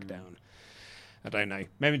of SmackDown? I don't know.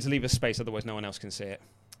 Maybe to leave a space, otherwise no one else can see it.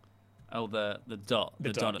 Oh, the dot.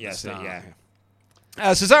 The dot at the start. Yeah.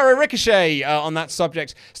 Cesaro Ricochet, on that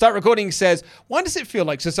subject, Start Recording says, why does it feel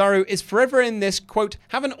like Cesaro is forever in this, quote,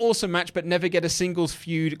 have an awesome match but never get a singles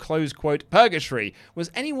feud, close quote, purgatory?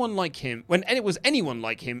 Was anyone like him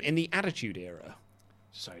in the Attitude Era?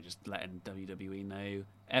 Sorry, just letting WWE know.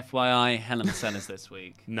 FYI, Hell in a Cell is this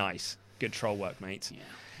week. Nice. Good troll work, mate.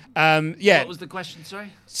 Yeah. What was the question,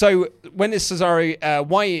 sorry? So, when is Cesaro,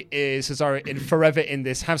 why is Cesaro forever in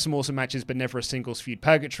this have some awesome matches but never a singles feud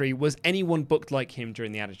purgatory? Was anyone booked like him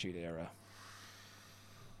during the Attitude Era?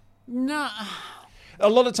 No. A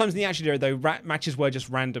lot of times in the Attitude Era, though, matches were just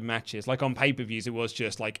random matches. Like on pay-per-views, it was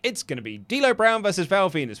just it's going to be D'Lo Brown versus Val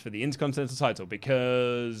Venis for the Intercontinental title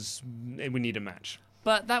because we need a match.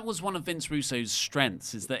 But that was one of Vince Russo's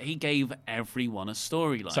strengths, is that he gave everyone a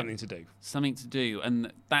storyline. Something to do.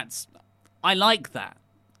 And I like that.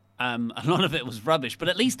 A lot of it was rubbish, but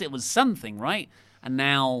at least it was something, right? And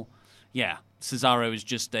now, Cesaro is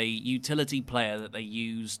just a utility player that they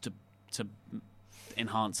use to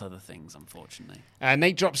enhance other things, unfortunately.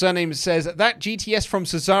 Nate Drop Surname says, that GTS from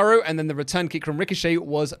Cesaro and then the return kick from Ricochet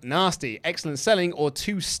was nasty. Excellent selling or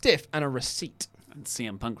too stiff and a receipt. And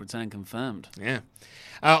CM Punk return confirmed. Yeah.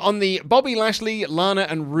 On the Bobby Lashley, Lana,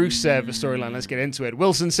 and Rusev storyline, let's get into it.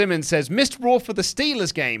 Wilson Simmons says, missed Raw for the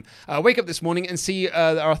Steelers game. Wake up this morning and see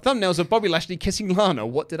there are thumbnails of Bobby Lashley kissing Lana.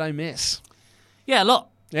 What did I miss? Yeah, a lot.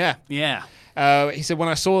 Yeah. Yeah. He said, when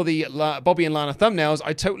I saw the Bobby and Lana thumbnails,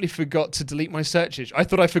 I totally forgot to delete my search history. I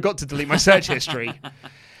thought I forgot to delete my search history.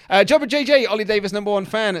 Jobber JJ, Ollie Davis, #1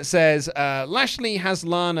 fan, says, Lashley has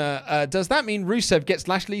Lana. Does that mean Rusev gets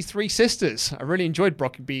Lashley's 3 sisters? I really enjoyed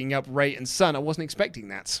Brock beating up Ray and Son. I wasn't expecting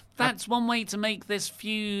that. That's one way to make this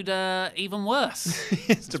feud even worse.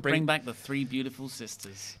 to bring back the 3 beautiful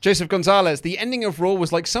sisters. Joseph Gonzalez, the ending of Raw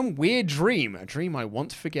was like some weird dream. A dream I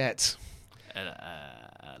want to forget.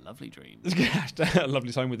 Lovely dreams. A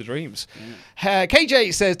lovely time with the dreams. Yeah.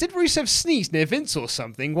 KJ says, did Rusev sneeze near Vince or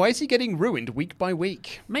something? Why is he getting ruined week by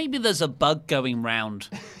week? Maybe there's a bug going round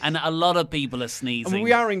and a lot of people are sneezing. I mean,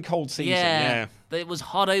 we are in cold season. Yeah. It was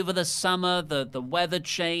hot over the summer. The weather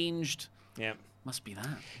changed. Yeah. Must be that.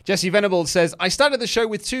 Jesse Venable says, I started the show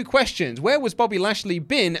with 2 questions. Where was Bobby Lashley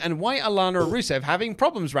been and why are Lana and Rusev having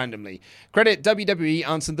problems randomly? Credit WWE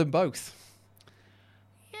answered them both.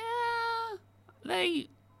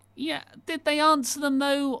 Yeah, did they answer them,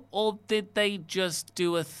 though, or did they just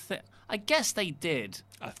do a thing? I guess they did.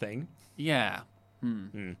 A thing? Yeah.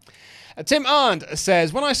 Tim Arndt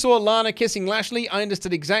says, when I saw Lana kissing Lashley, I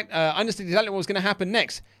understood exactly what was going to happen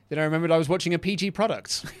next. Then I remembered I was watching a PG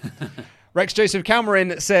product. Rex Joseph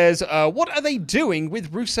Calmarin says, what are they doing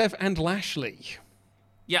with Rusev and Lashley?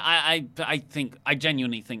 Yeah, I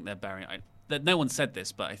genuinely think they're burying. No one said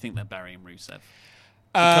this, but I think they're burying Rusev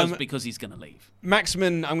because he's going to leave.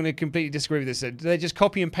 Maxman, I'm going to completely disagree with this. They just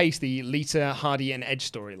copy and paste the Lita, Hardy, and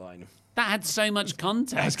Edge storyline. That had so much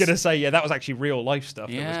context. I was going to say, yeah, that was actually real life stuff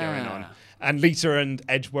that was going on. And Lita and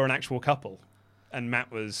Edge were an actual couple, and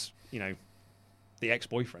Matt was, the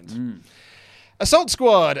ex-boyfriend. Assault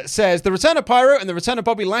Squad says, the return of Pyro and the return of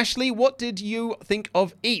Bobby Lashley, what did you think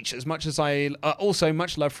of each? As much as I also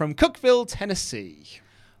much love from Cookeville, Tennessee.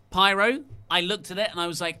 Pyro, I looked at it and I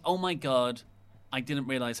was like, oh my God, I didn't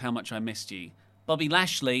realize how much I missed you. Bobby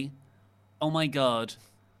Lashley, oh my God,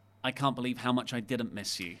 I can't believe how much I didn't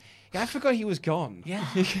miss you. Yeah, I forgot he was gone. Yeah.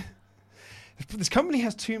 This company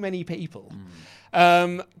has too many people.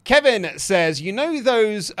 Kevin says,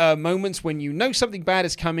 those moments when you know something bad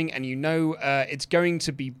is coming and you know it's going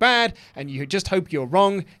to be bad and you just hope you're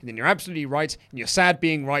wrong and then you're absolutely right and you're sad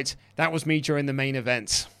being right. That was me during the main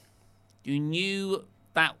event. You knew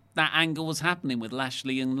that angle was happening with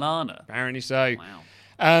Lashley and Lana. Apparently so.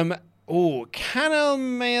 Wow. Canal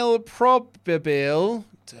Mail Probable.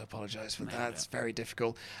 I apologise for that. It's very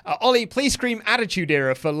difficult. Ollie, please scream Attitude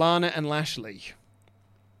Era for Lana and Lashley.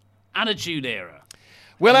 Attitude Era.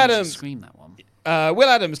 Will Adams. Scream that one. Will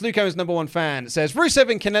Adams, Luke Owen's #1 fan, says Rusev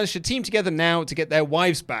and Kanellis should team together now to get their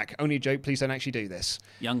wives back. Only a joke, please don't actually do this.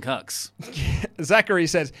 Young cucks. Zachary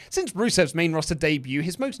says, since Rusev's main roster debut,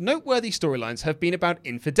 his most noteworthy storylines have been about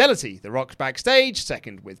infidelity. The Rock backstage,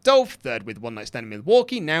 second with Dolph, third with One Night Stand in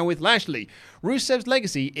Milwaukee, now with Lashley. Rusev's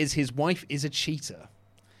legacy is his wife is a cheater.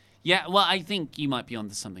 Yeah, well, I think you might be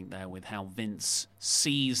onto something there with how Vince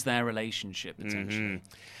sees their relationship, potentially.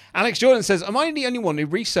 Alex Jordan says, am I the only one who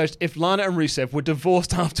researched if Lana and Rusev were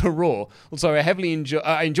divorced after Raw? Also, I heavily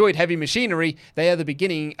enjoyed Heavy Machinery. They are the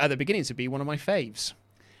beginning to be one of my faves.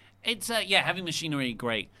 It's, Heavy Machinery,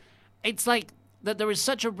 great. It's like that there is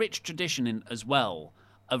such a rich tradition as well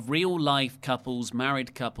of real-life couples,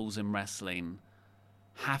 married couples in wrestling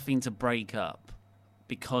having to break up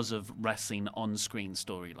because of wrestling on-screen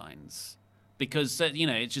storylines. Because,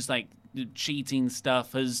 it's just like the cheating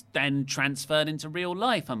stuff has then transferred into real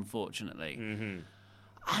life, unfortunately.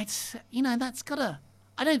 That's gotta...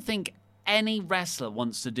 I don't think any wrestler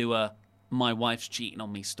wants to do a my wife's cheating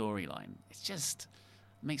on me storyline. It's just...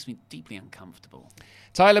 makes me deeply uncomfortable.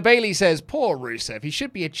 Tyler Bailey says, poor Rusev, he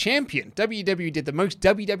should be a champion. WWE did the most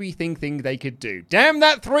WWE thing they could do. Damn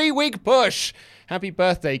that 3-week push! Happy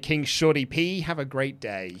birthday, King Shorty P. Have a great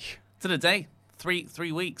day. To the day.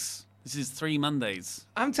 3 weeks. This is 3 Mondays.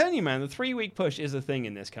 I'm telling you, man, the 3-week push is a thing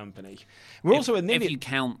in this company. We're also an idiot. If you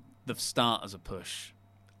count the start as a push.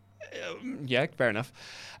 Yeah, fair enough.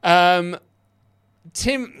 Timon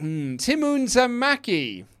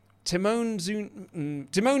Zamaki. Timon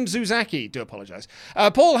Zuzaki, do apologise.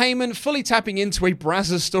 Paul Heyman fully tapping into a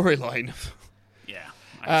Brazzers storyline.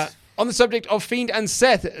 Yeah. On the subject of Fiend and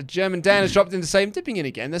Seth, German Dan has dropped in to say, I'm dipping in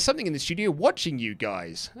again. There's something in the studio watching you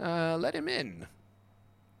guys. Let him in.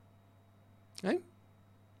 Hey?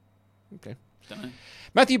 Okay. Don't know.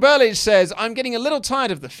 Matthew Burlage says, I'm getting a little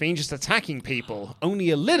tired of the Fiend just attacking people.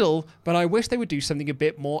 Only a little, but I wish they would do something a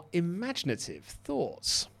bit more imaginative.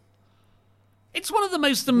 Thoughts? It's one of the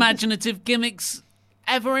most imaginative gimmicks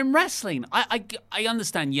ever in wrestling. I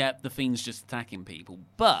understand, the Fiend's just attacking people,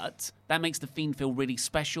 but that makes the Fiend feel really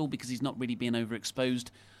special because he's not really being overexposed.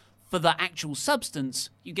 For the actual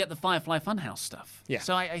substance, you get the Firefly Funhouse stuff. Yeah.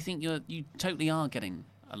 So I think you totally are getting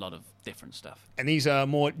a lot of different stuff. And these are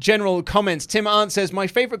more general comments. Tim Arndt says, my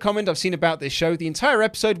favourite comment I've seen about this show, the entire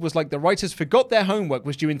episode was like the writers forgot their homework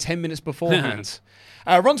was due in 10 minutes beforehand.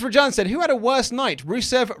 Rons Rajan said, who had a worse night,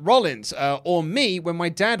 Rusev, Rollins, or me when my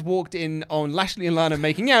dad walked in on Lashley and Lana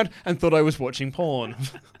making out and thought I was watching porn?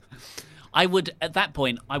 At that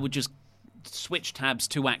point, I would just switch tabs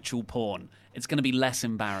to actual porn. It's going to be less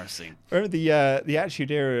embarrassing. Remember the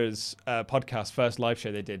Attitude Era's podcast, first live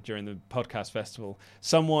show they did during the podcast festival?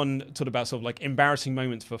 Someone talked about sort of like embarrassing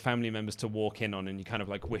moments for family members to walk in on, and you kind of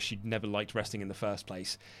like wish you'd never liked wrestling in the first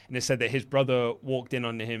place. And they said that his brother walked in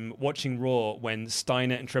on him watching Raw when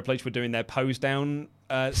Steiner and Triple H were doing their pose down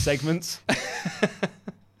segments.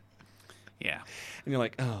 Yeah. And you're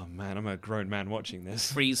like, oh man, I'm a grown man watching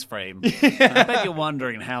this. Freeze frame. I bet you're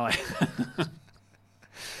wondering how I...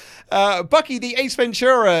 Bucky the Ace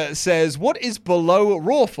Ventura says, what is below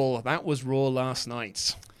Rawful? That was Raw last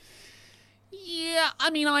night. Yeah, I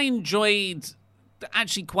mean, I enjoyed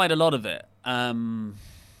actually quite a lot of it.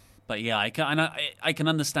 But But yeah, I can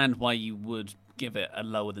understand why you would give it a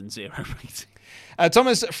lower than 0 rating.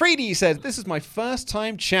 Thomas Freedy says, "This is my first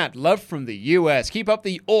time chat. Love from the US. Keep up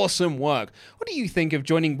the awesome work. What do you think of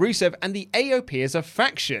joining Rusev and the AOP as a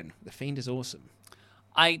faction? The Fiend is awesome."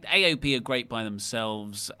 AOP are great by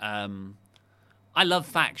themselves. I love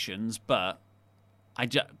factions, but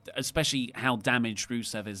especially how damaged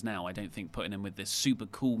Rusev is now, I don't think putting him with this super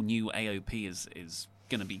cool new AOP is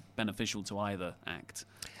going to be beneficial to either act.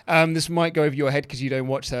 This might go over your head because you don't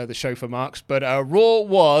watch the show for marks, but Raw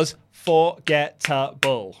was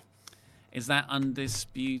forgettable. Is that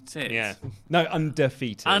undisputed? Yeah. No,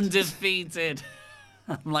 undefeated. Undefeated.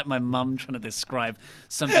 I'm like my mum trying to describe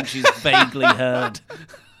something she's vaguely heard.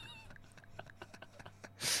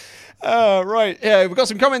 Right. Yeah, we've got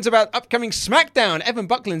some comments about upcoming SmackDown. Evan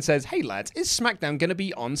Buckland says, "Hey lads, is SmackDown going to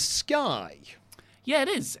be on Sky?" Yeah, it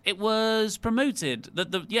is. It was promoted.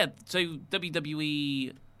 So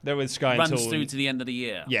WWE they're with Sky runs until through to the end of the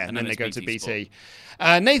year. Yeah, and then they go to BT.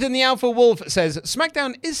 Nathan the Alpha Wolf says,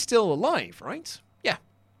 "SmackDown is still live, right?" Yeah.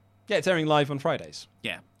 Yeah, it's airing live on Fridays.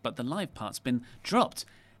 Yeah, but the live part's been dropped.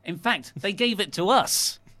 In fact, they gave it to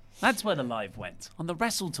us. That's where the live went, on the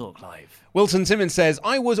Wrestle Talk Live. Wilson Simmons says,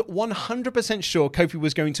 "I was 100% sure Kofi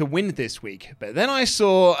was going to win this week, but then I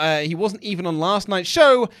saw he wasn't even on last night's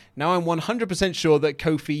show. Now I'm 100% sure that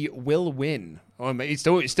Kofi will win." He's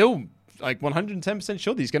still like 110%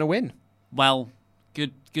 sure that he's going to win. Well,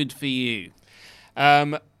 good for you.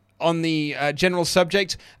 On the general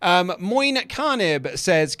subject, Moin Carnib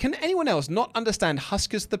says, "Can anyone else not understand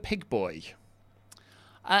Huskus the Pig Boy?"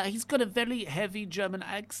 He's got a very heavy German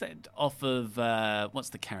accent off of, what's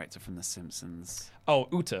the character from The Simpsons? Oh,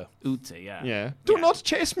 Uta. Uta, yeah. Yeah. Do not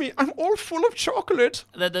chase me. I'm all full of chocolate.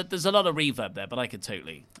 There's a lot of reverb there, but I could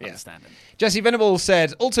totally understand him. Jesse Venable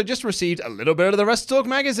said, "Also just received a little bit of the Wrestle Talk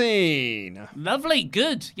magazine." Lovely,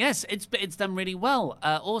 good. Yes, it's done really well.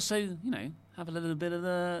 Also, have a little bit of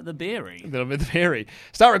the beery. A little bit of the beery.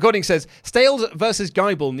 Start Recording says, "Stales versus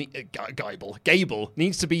Gable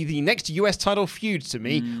needs to be the next US title feud to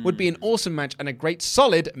me. Would be an awesome match and a great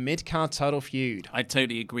solid mid-card title feud." I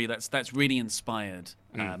totally agree. That's really inspired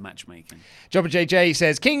matchmaking. Chopper JJ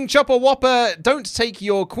says, "King Chopper Whopper, don't take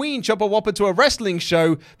your Queen Chopper Whopper to a wrestling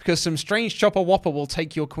show because some strange Chopper Whopper will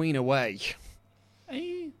take your queen away." Are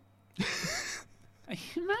you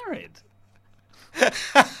married?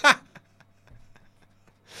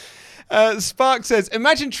 Spark says,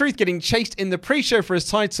 "Imagine Truth getting chased in the pre-show for his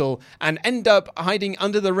title and end up hiding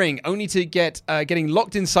under the ring, only to getting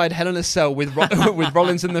locked inside Hell in a Cell with with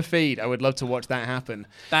Rollins in the feed." I would love to watch that happen.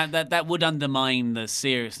 That would undermine the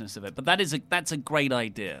seriousness of it, but that's a great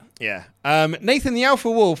idea. Yeah. Nathan the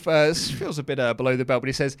Alpha Wolf feels a bit below the belt, but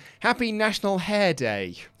he says, "Happy National Hair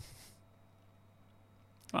Day."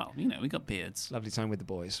 Well, we got beards. Lovely time with the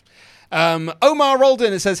boys. Omar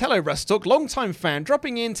Rolden says, "Hello, Wrestle Talk. Long-time fan.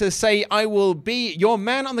 Dropping in to say I will be your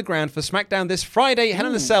man on the ground for SmackDown this Friday, Hell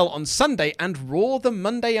in a Cell on Sunday, and Raw the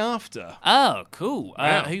Monday after." Oh, cool.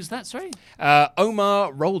 Wow. Who's that, sorry?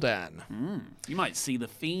 Omar Roldan. You might see The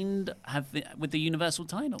Fiend with the Universal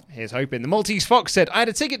title. Here's hoping. The Maltese Fox said, "I had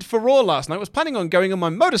a ticket for Raw last night. Was planning on going on my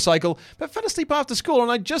motorcycle, but fell asleep after school and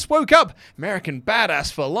I just woke up. American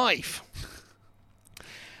badass for life."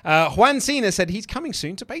 Juan Cena said he's coming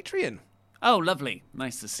soon to Patreon. Oh, lovely.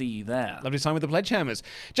 Nice to see you there. Lovely time with the Pledgehammers.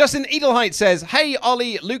 Justin Edelheit says, "Hey,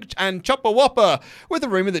 Ollie, Luke, and Chopper Whopper. With the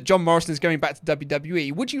rumor that John Morrison is going back to WWE,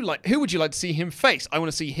 who would you like to see him face? I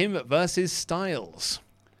want to see him versus Styles."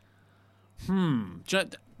 John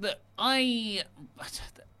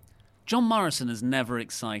Morrison has never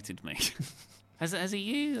excited me. Has he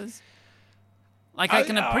used? Like, I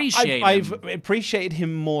can appreciate him. I've appreciated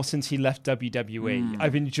him more since he left WWE.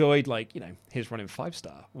 I've enjoyed, his run in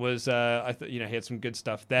 5-Star. I thought, he had some good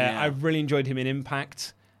stuff there. Yeah. I've really enjoyed him in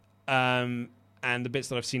Impact, and the bits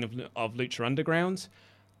that I've seen of Lucha Underground.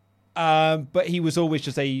 But he was always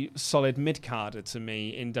just a solid mid-carder to me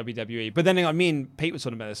in WWE. But then, me and Pete were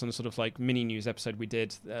talking about this on a sort of mini news episode we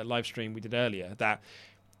did, live stream we did earlier, that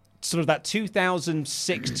sort of that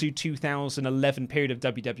 2006 to 2011 period of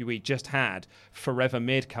WWE just had forever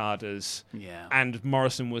mid-carders. Yeah. And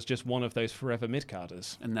Morrison was just one of those forever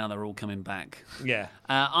mid-carders. And now they're all coming back. Yeah.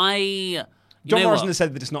 John Morrison has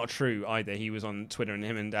said that it's not true either. He was on Twitter, and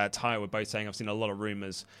him and Tyre were both saying, "I've seen a lot of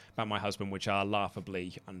rumours about my husband which are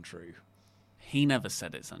laughably untrue." He never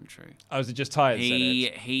said it's untrue. Oh, was it just Tyre that said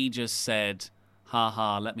it? He just said,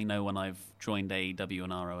 "Ha, let me know when I've joined AEW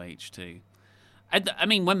and ROH too." I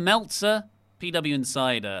mean, when Meltzer, PW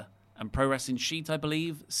Insider, and Pro Wrestling Sheet, I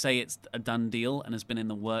believe, say it's a done deal and has been in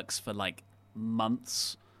the works for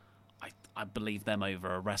months, I believe them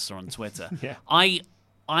over a wrestler on Twitter. Yeah. I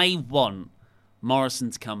I want Morrison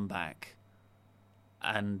to come back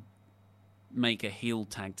and make a heel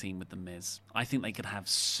tag team with The Miz. I think they could have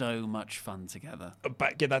so much fun together.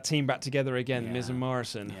 Get that team back together again, Miz and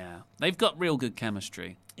Morrison. Yeah. They've got real good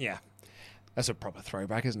chemistry. Yeah. That's a proper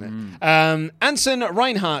throwback, isn't it? Anson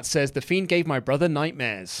Reinhardt says, The Fiend gave my brother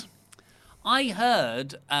nightmares. I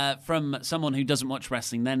heard from someone who doesn't watch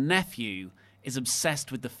wrestling, their nephew is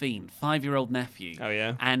obsessed with The Fiend, 5-year-old nephew. Oh,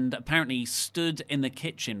 yeah? And apparently stood in the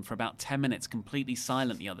kitchen for about 10 minutes completely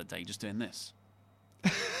silent the other day, just doing this.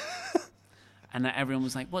 And everyone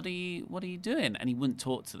was like, what are you doing? And he wouldn't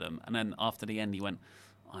talk to them. And then after the end, he went,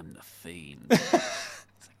 I'm The Fiend. It's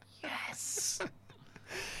like, yes.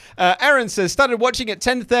 Aaron says, started watching at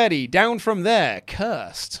 10:30. Down from there.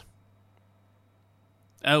 Cursed.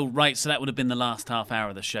 Oh, right. So that would have been the last half hour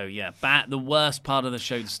of the show. Yeah. The worst part of the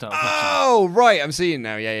show to start watching. Oh, right. I'm seeing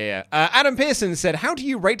now. Yeah. Adam Pearson said, how do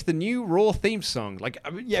you rate the new Raw theme song?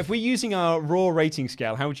 If we're using our Raw rating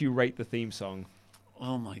scale, how would you rate the theme song?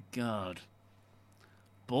 Oh, my God.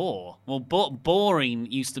 Well, boring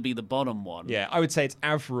used to be the bottom one. Yeah, I would say it's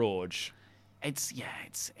average. It's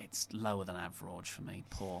lower than average for me.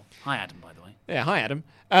 Poor. Hi, Adam, by the way. Yeah, hi, Adam.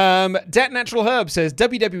 Dat Natural Herb says,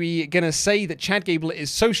 WWE gonna say that Chad Gable is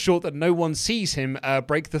so short that no one sees him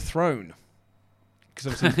break the throne.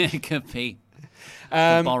 It could be.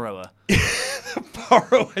 The borrower. The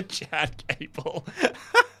borrower, Chad Gable.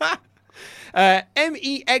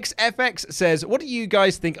 MEXFX says, what do you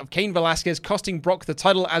guys think of Cain Velasquez costing Brock the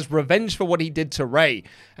title as revenge for what he did to Ray?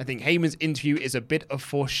 I think Heyman's interview is a bit of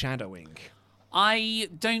foreshadowing. I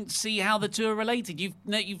don't see how the two are related.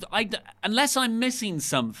 Unless I'm missing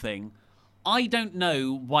something, I don't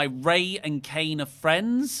know why Ray and Cain are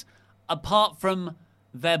friends, apart from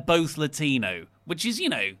they're both Latino, which is,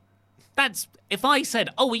 that's if I said,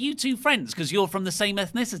 "Oh, are you two friends because you're from the same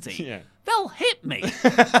ethnicity?" They'll hit me.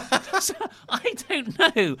 So, I don't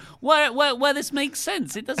know where this makes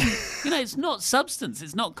sense. It doesn't. It's not substance.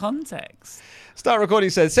 It's not context. Start Recording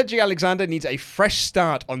says Cedric Alexander needs a fresh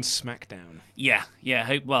start on SmackDown. Yeah.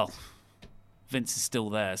 Well, Vince is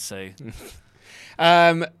still there, so.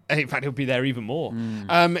 In fact, he'll be there even more.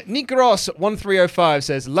 Nick Ross 1305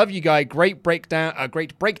 says, "Love you, guy. Great breakdown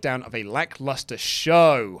of a lackluster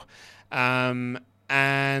show."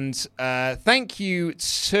 And thank you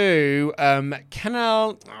to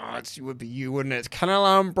Canal. It would be you, wouldn't it? Canal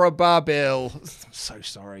Ambra Babil. I'm so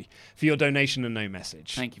sorry for your donation and no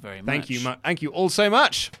message. Thank you very much. Thank you all so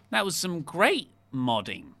much. That was some great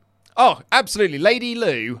modding. Oh, absolutely. Lady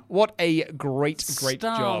Lou, what a great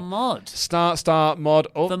job. Star mod.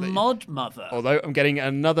 Oh, the mod mother. Although I'm getting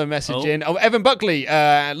another message in. Oh, Evan Buckley.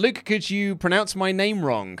 Luke, could you pronounce my name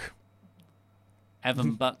wrong?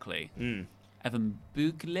 Evan Buckley. Evan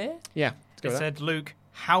Buckley? Yeah. It said, Luke,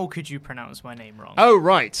 how could you pronounce my name wrong? Oh,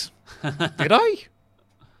 right. Did I? I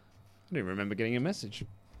don't remember getting a message.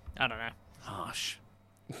 I don't know. Harsh.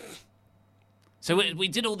 So we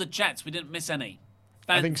did all the chats. We didn't miss any.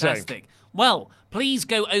 Fantastic. I think so. Well, please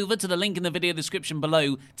go over to the link in the video description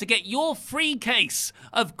below to get your free case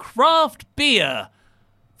of craft beer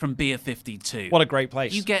from Beer 52. What a great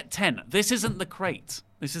place. You get 10. This isn't the crate.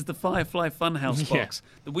 This is the Firefly Funhouse box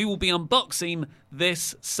that we will be unboxing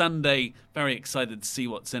this Sunday. Very excited to see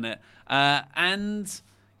what's in it. And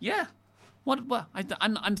yeah,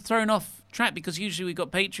 I'm thrown off track because usually we've got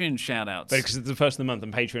Patreon shout-outs. Because it's the first of the month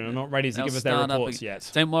and Patreon are not ready to give us their reports yet.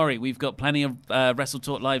 Don't worry, we've got plenty of Wrestle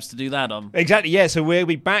Talk Lives to do that on. Exactly, yeah. So we'll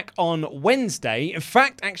be back on Wednesday. In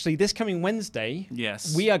fact, actually, this coming Wednesday,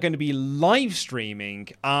 we are going to be live streaming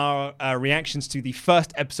our reactions to the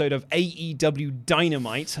first episode of AEW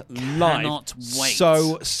Dynamite live. Cannot wait.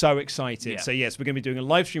 So excited. Yeah. So yes, we're going to be doing a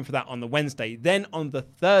live stream for that on the Wednesday. Then on the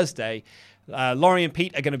Thursday, Laurie and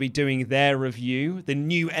Pete are going to be doing their review. The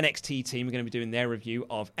new NXT team are going to be doing their review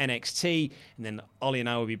of NXT. And then Ollie and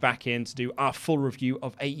I will be back in to do our full review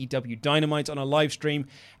of AEW Dynamite on a live stream.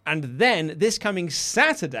 And then this coming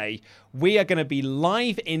Saturday, we are going to be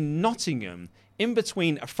live in Nottingham in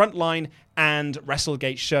between a Frontline and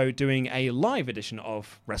WrestleGate show doing a live edition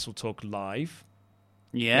of Wrestle Talk Live.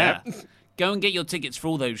 Yeah. Go and get your tickets for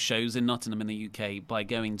all those shows in Nottingham in the UK by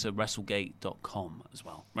going to WrestleGate.com as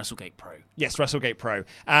well. WrestleGate Pro. Yes, WrestleGate Pro.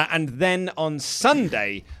 And then on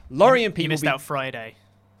Sunday, Laurie and Pete You missed out Friday.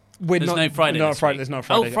 There's no Friday. There's no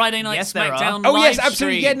Friday. Oh, Friday night Yes, SmackDown. Oh, yes, live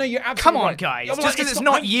absolutely. stream. Yeah, no, you're absolutely Come on, right. guys. Yeah, well, Just because it's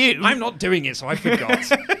not you. I'm not doing it, so I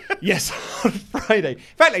forgot. Yes, on Friday.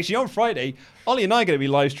 In fact, actually, on Friday, Ollie and I are going to be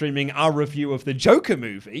live streaming our review of the Joker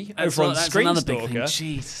movie over on that's Screen another big Stalker. thing.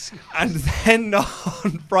 Jesus. And then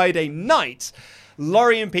on Friday night,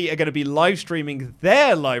 Laurie and Pete are going to be live streaming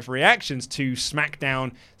their live reactions to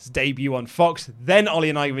SmackDown's debut on Fox. Then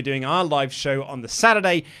Ollie and I will be doing our live show on the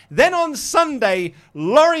Saturday. Then on Sunday,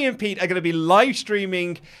 Laurie and Pete are going to be live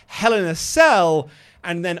streaming Hell in a Cell.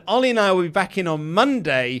 And then Ollie and I will be back in on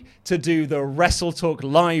Monday to do the Wrestle Talk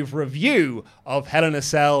live review of Hell in a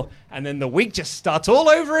Cell. And then the week just starts all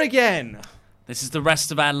over again. This is the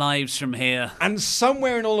rest of our lives from here. And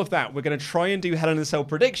somewhere in all of that, we're going to try and do Hell in a Cell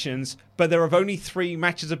predictions, but there have only 3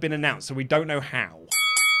 matches have been announced, so we don't know how.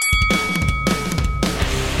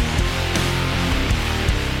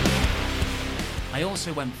 I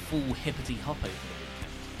also went full hippity-hop over the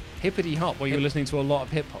weekend. Hippity hop? Well, you were listening to a lot of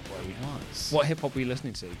hip hop, were you? I was. What hip hop were you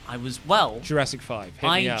listening to? I was, well... Jurassic 5. Hit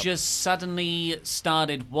me up. Just suddenly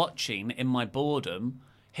started watching, in my boredom,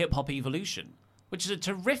 Hip Hop Evolution, which is a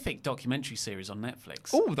terrific documentary series on Netflix.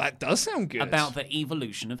 Oh, that does sound good. About the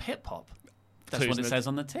evolution of hip hop. That's what it says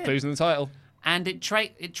on the tin. Clues in the title. And it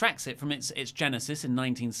tracks it from its genesis in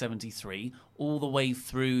 1973 all the way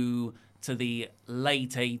through to the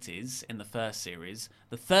late 80s in the first series.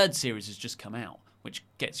 The third series has just come out, which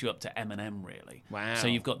gets you up to Eminem, really. Wow. So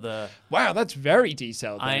you've got the... Wow, that's very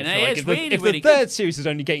detailed. I know, like it's really, if really the third good. series is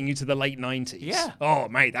only getting you to the late 90s. Yeah. Oh,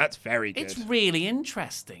 mate, that's very good. It's really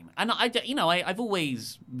interesting. And, I've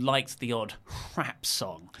always liked the odd rap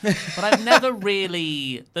song, but I've never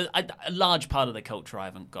really... A large part of the culture I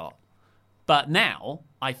haven't got. But now,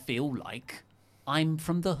 I feel like I'm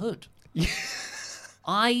from the hood.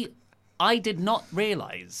 I did not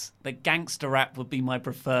realise that gangster rap would be my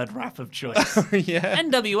preferred rap of choice. Yeah.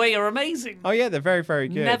 NWA are amazing. Oh, yeah, they're very, very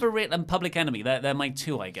good. And Public Enemy, they're my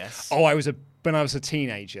 2, I guess. Oh, when I was a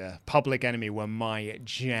teenager, Public Enemy were my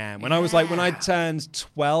jam. When I turned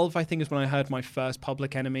 12, I think is when I heard my first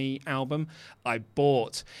Public Enemy album.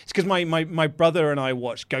 It's because my brother and I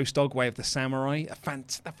watched Ghost Dog Way of the Samurai, a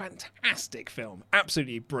fantastic film.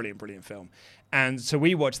 Absolutely brilliant film. And so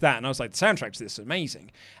we watched that, and I was like, the soundtrack to this is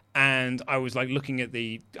amazing. And I was like looking at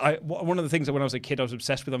one of the things that when I was a kid I was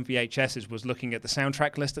obsessed with on VHSs was looking at the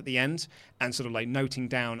soundtrack list at the end and sort of like noting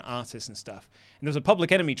down artists and stuff. And there was a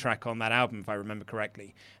Public Enemy track on that album, if I remember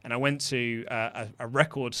correctly. And I went to a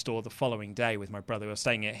record store the following day with my brother. I was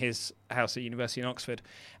staying at his house at University in Oxford.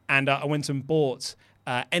 And I went and bought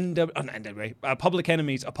Public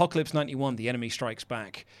Enemy's Apocalypse 91, The Enemy Strikes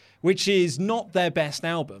Back, which is not their best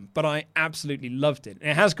album, but I absolutely loved it.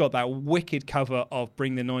 And it has got that wicked cover of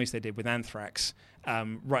Bring the Noise they did with Anthrax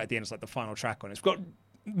right at the end. It's like the final track on it. It's got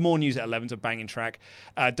More News at 11's a banging track.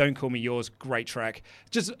 Don't Call Me Yours, great track.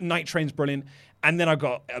 Just Night Train's brilliant. And then I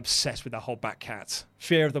got obsessed with the whole Bat Cat.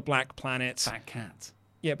 Fear of the Black Planet. Bat Cat?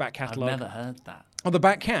 Yeah, Bat Catalogue. I've never heard that. Oh, the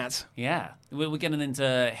Bat Cat? Yeah. We're getting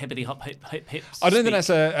into hippity hop hips. I don't think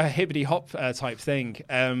that's a hippity hop type thing.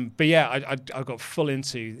 But yeah, I got full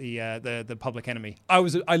into the Public Enemy.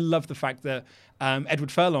 I love the fact that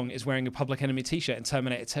Edward Furlong is wearing a Public Enemy t-shirt in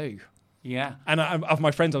Terminator 2. Yeah. And of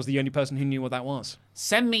my friends, I was the only person who knew what that was.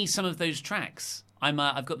 Send me some of those tracks.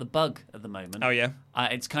 I've got the bug at the moment. Oh, yeah?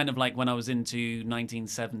 It's kind of like when I was into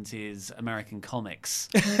 1970s American comics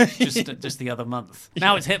just the other month.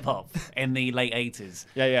 Now it's hip-hop in the late 80s.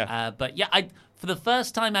 Yeah. But yeah, I for the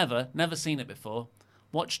first time ever, never seen it before,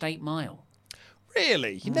 watched 8 Mile.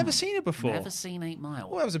 Really? You've never seen it before? Never seen 8 Mile.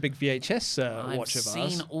 Well, that was a big VHS watch of ours.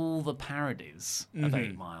 I've seen all the parodies of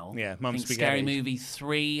 8 Mile. Yeah, Mum's Spaghetti. Scary Movie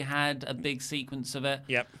 3 had a big sequence of it.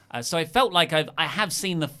 Yep. So I felt like I have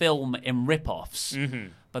seen the film in rip-offs,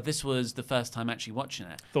 but this was the first time actually watching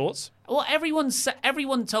it. Thoughts? Well,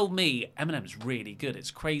 everyone told me Eminem's really good.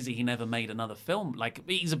 It's crazy he never made another film. Like,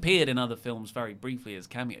 he's appeared in other films very briefly as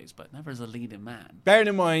cameos, but never as a leading man. Bearing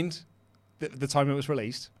in mind the time it was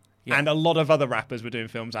released. Yeah. And a lot of other rappers were doing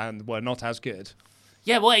films and were not as good.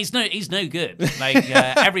 Yeah, well, he's no good. Like,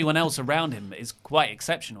 everyone else around him is quite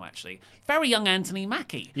exceptional, actually. Very young Anthony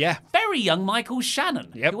Mackie. Yeah. Very young Michael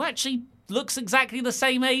Shannon, who actually looks exactly the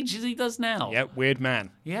same age as he does now. Yeah, weird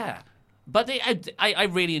man. Yeah. But I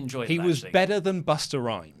really enjoyed it, He was actually. better than Busta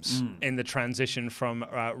Rhymes in the transition from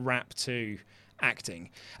rap to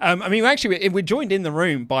acting. We're joined in the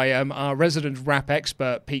room by our resident rap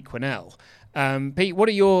expert, Pete Quinnell. Pete, what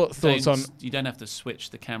are your thoughts on... You don't have to switch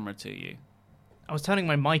the camera to you. I was turning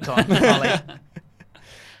my mic on,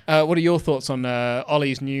 Ollie. What are your thoughts on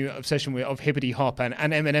Ollie's new obsession of hippity hop and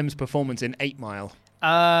Eminem's performance in 8 Mile?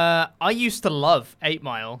 I used to love 8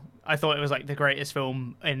 Mile. I thought it was like the greatest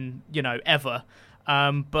film in, ever.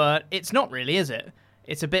 But it's not really, is it?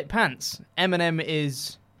 It's a bit pants. Eminem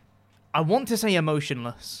is, I want to say,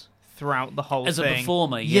 emotionless throughout the whole thing. As a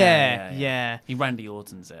performer, yeah. He Randy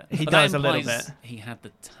Orton's it. He but does that a little implies bit. He had the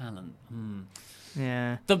talent.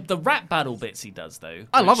 Yeah. The rap battle bits he does, though,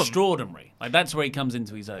 I are love 'em. extraordinary. Like, that's where he comes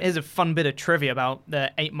into his own. Here's a fun bit of trivia about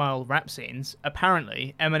the 8 Mile rap scenes.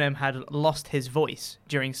 Apparently, Eminem had lost his voice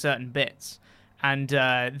during certain bits, and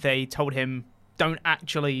they told him, don't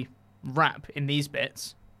actually rap in these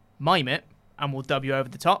bits, mime it, and we'll dub you over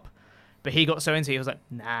the top. But he got so into it, he was like,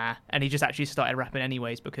 nah. And he just actually started rapping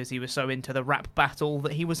anyways because he was so into the rap battle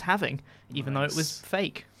that he was having, even though it was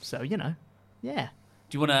fake. So, yeah. Do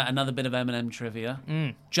you want another bit of Eminem trivia?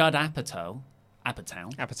 Judd Apatow.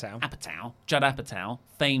 Judd Apatow,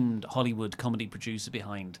 famed Hollywood comedy producer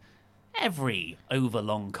behind every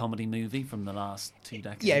overlong comedy movie from the last 2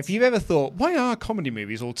 decades. Yeah, if you've ever thought, why are comedy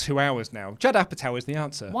movies all 2 hours now? Judd Apatow is the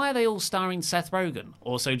answer. Why are they all starring Seth Rogen?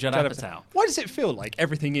 Also Judd Apatow. Why does it feel like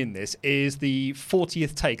everything in this is the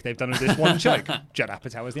 40th take they've done of this one joke? Judd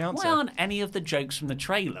Apatow is the answer. Why aren't any of the jokes from the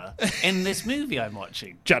trailer in this movie I'm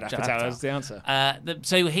watching? Judd Apatow is the answer.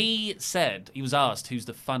 So he said, he was asked who's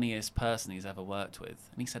the funniest person he's ever worked with,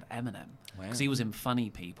 and he said Eminem. Because he was in Funny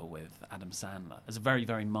People with Adam Sandler as a very,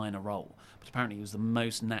 very minor role. But apparently he was the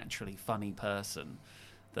most naturally funny person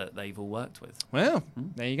that they've all worked with. Well,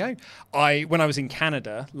 there you go. When I was in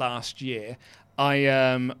Canada last year,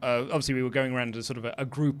 obviously we were going around as sort of a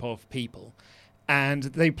group of people, and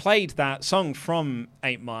they played that song from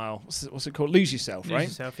 8 Mile. What's it called? Lose Yourself, right? Lose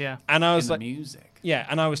Yourself, yeah. And I was in the music. Yeah,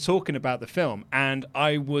 and I was talking about the film, and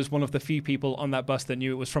I was one of the few people on that bus that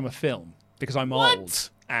knew it was from a film because I'm old,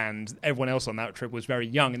 and everyone else on that trip was very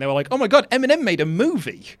young, and they were like, "Oh my God, Eminem made a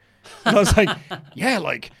movie!" And I was like, "Yeah,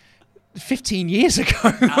 like 15 years ago."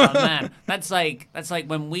 Oh man, that's like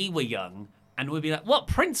when we were young. And we'd be like, "What?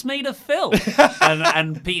 Prince made a film?"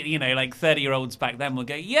 and Pete, like 30-year-olds back then would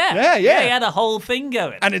go, "Yeah, he had a whole thing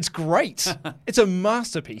going." And it's great. It's a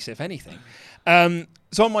masterpiece, if anything.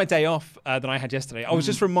 So on my day off that I had yesterday, I was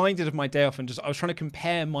just reminded of my day off, and I was trying to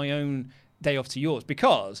compare my own day off to yours,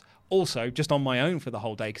 because also just on my own for the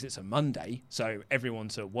whole day, because it's a Monday, so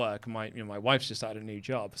everyone's at work. My wife's just started a new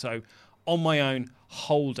job, so on my own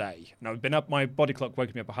whole day. Now I've been up. My body clock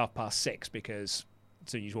woke me up at 6:30 because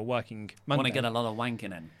it's a usual working Monday. Want to get a lot of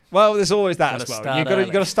wanking in. Well, there's always that as well.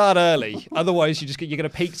 You've got to start early, otherwise you're going to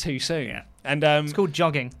peak too soon. Yeah. And it's called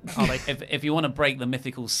jogging. if you want to break the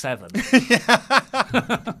mythical 7,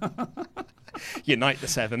 unite the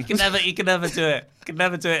 7. You can never do it. You can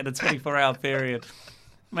never do it in a 24-hour period.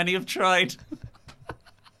 Many have tried.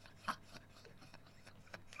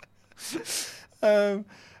 And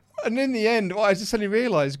in the end, I just suddenly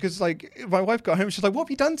realised, because my wife got home, she's like, "What have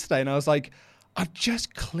you done today?" And I was like, "I've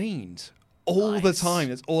just cleaned all the time.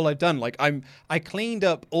 That's all I've done. I cleaned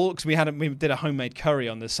up all, because we did a homemade curry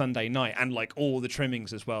on the Sunday night, and all the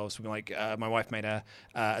trimmings as well. So my wife made a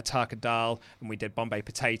tarka dal, and we did Bombay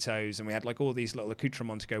potatoes, and we had all these little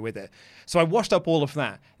accoutrements to go with it. So I washed up all of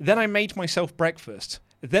that. Then I made myself breakfast.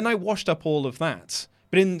 Then I washed up all of that.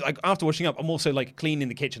 But after washing up, I'm also cleaning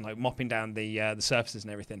the kitchen, mopping down the surfaces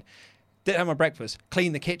and everything. Did have my breakfast,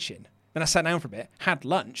 cleaned the kitchen. Then I sat down for a bit, had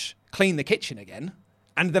lunch, cleaned the kitchen again,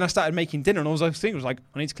 and then I started making dinner. And all I was thinking was I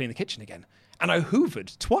need to clean the kitchen again. And I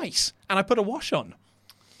hoovered twice, and I put a wash on.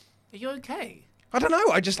 Are you okay? I don't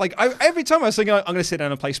know. I just every time I was thinking I'm going to sit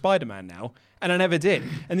down and play Spider-Man now, and I never did.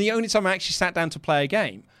 And the only time I actually sat down to play a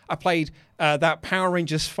game, I played that Power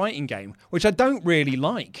Rangers fighting game, which I don't really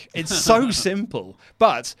like. It's so simple.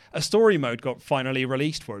 But a story mode got finally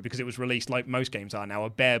released for it, because it was released, like most games are now, a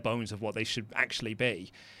bare bones of what they should actually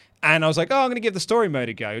be. And I was like, I'm going to give the story mode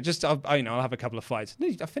a go. I'll have a couple of fights.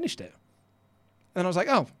 I finished it. And I was like,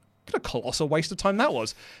 what a colossal waste of time that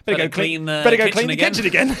was. Better go clean the kitchen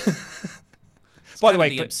again. By the way,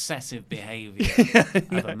 the obsessive behaviour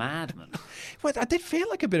of a madman. Well, I did feel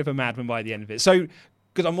like a bit of a madman by the end of it. So,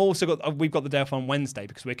 because we've got the day off on Wednesday,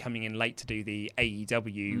 because we're coming in late to do the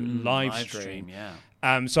AEW live stream.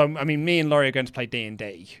 Yeah. So me and Laurie are going to play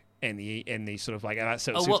D&D in the sort of that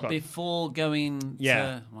sort of 6 o'clock. Before going?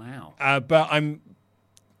 Yeah. Wow. But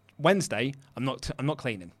Wednesday. I'm not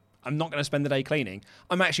cleaning. I'm not going to spend the day cleaning.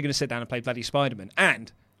 I'm actually going to sit down and play bloody Spider-Man,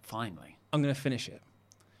 and finally, I'm going to finish it.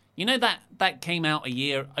 You know that came out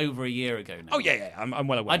over a year ago now. Oh yeah. I'm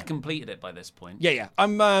well aware. I'd completed it by this point. Yeah.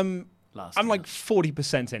 I'm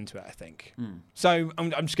 40% into it, I think. So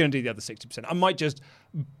I'm just going to do the other 60%. I might just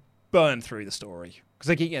burn through the story,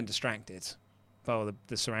 because I keep getting distracted by all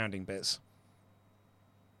the surrounding bits.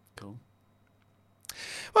 Cool.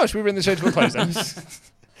 Well, should we bring the show to a close then?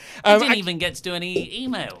 I didn't even get to do any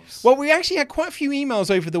emails. Well, we actually had quite a few emails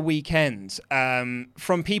over the weekend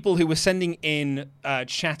from people who were sending in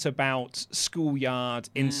chat about schoolyard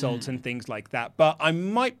insults and things like that. But I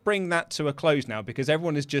might bring that to a close now because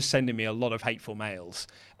everyone is just sending me a lot of hateful mails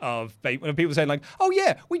of people saying like, oh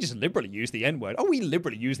yeah, we just liberally use the N-word. Oh, we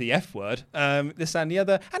liberally use the F-word, this and the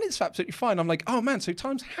other. And it's absolutely fine. I'm like, oh man, so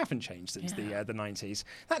times haven't changed since the 90s.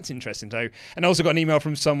 That's interesting though. And I also got an email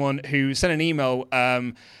from someone who sent an email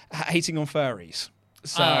hating on furries.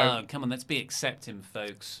 So come on, let's be accepting,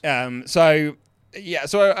 folks. So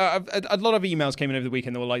a lot of emails came in over the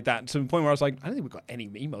weekend that were like that, to the point where I was like, I don't think we've got any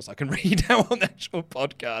emails I can read out on the actual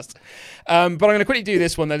podcast. But I'm going to quickly do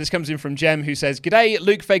this one. This comes in from Jem, who says, G'day,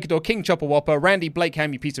 Luke Fakador, King Chopper Whopper, Randy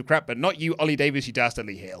Blakeham, you piece of crap, but not you, Ollie Davis, you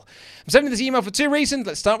dastardly heel. I'm sending this email for two reasons.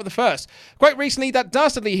 Let's start with the first. Quite recently, that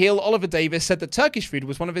dastardly heel, Oliver Davis, said that Turkish food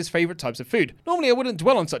was one of his favourite types of food. Normally, I wouldn't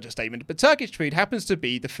dwell on such a statement, but Turkish food happens to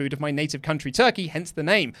be the food of my native country, Turkey, hence the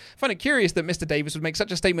name. I find it curious that Mr. Davis would make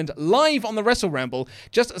such a statement live on the Wrestle Ramble,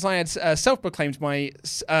 just as I had self-proclaimed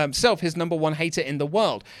myself his number one hater in the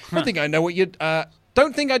world. Don't think I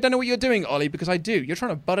don't know what you're doing, Ollie, because I do. You're trying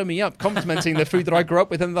to butter me up, complimenting the food that I grew up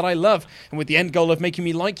with and that I love, and with the end goal of making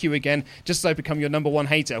me like you again, just as I become your number one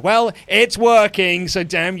hater. Well, it's working, so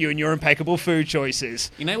damn you and your impeccable food choices.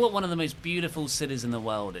 You know what one of the most beautiful cities in the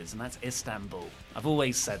world is, and that's Istanbul. I've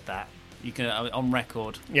always said that. You can on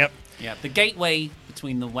record. Yep. Yeah, the gateway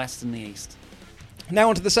between the West and the East. Now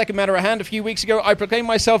on to the second matter at hand. A few weeks ago, I proclaimed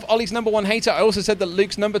myself Ollie's number one hater. I also said that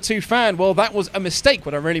Luke's number two fan. Well, that was a mistake.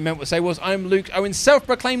 What I really meant to say was I'm Luke Owen's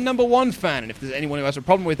self-proclaimed number one fan. And if there's anyone who has a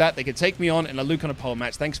problem with that, they could take me on in a Luke on a pole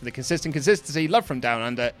match. Thanks for the consistency. Love from down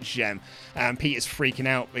under, Jem. Pete is freaking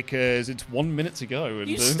out because it's 1 minute to go. And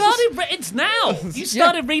It's now. You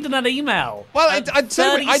started reading that email. Well, I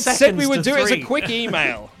said we would do it as a quick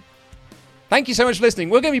email. Thank you so much for listening.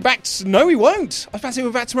 We're going to be back. No, we won't. I was about to say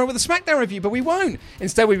we're back tomorrow with a SmackDown review, but we won't.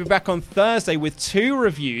 Instead, we'll be back on Thursday with 2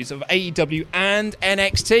 reviews of AEW and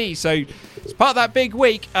NXT. So, it's part of that big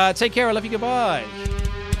week. Take care. I love you. Goodbye.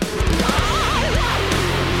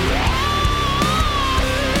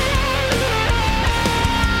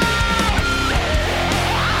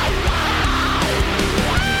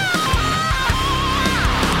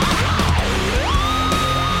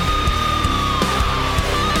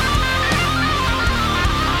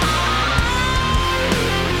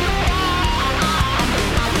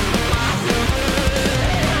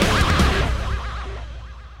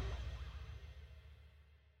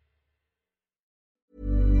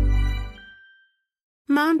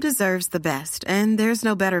 Mom deserves the best, and there's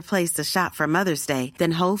no better place to shop for Mother's Day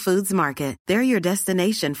than Whole Foods Market. They're your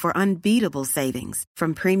destination for unbeatable savings,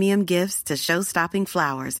 from premium gifts to show-stopping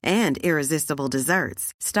flowers and irresistible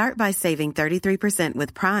desserts. Start by saving 33%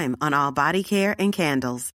 with Prime on all body care and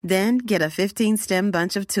candles. Then get a 15-stem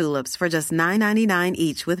bunch of tulips for just $9.99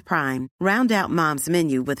 each with Prime. Round out Mom's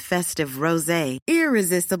menu with festive rosé,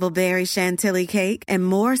 irresistible berry chantilly cake, and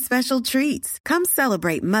more special treats. Come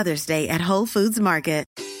celebrate Mother's Day at Whole Foods Market.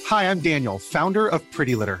 Hi, I'm Daniel, founder of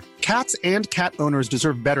Pretty Litter. Cats and cat owners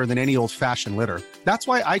deserve better than any old-fashioned litter. That's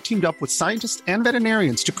why I teamed up with scientists and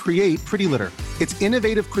veterinarians to create Pretty Litter. Its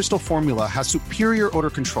innovative crystal formula has superior odor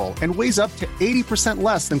control and weighs up to 80%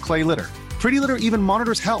 less than clay litter. Pretty Litter even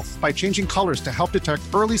monitors health by changing colors to help detect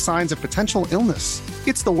early signs of potential illness.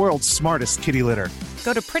 It's the world's smartest kitty litter.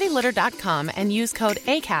 Go to prettylitter.com and use code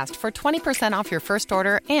ACAST for 20% off your first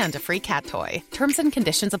order and a free cat toy. Terms and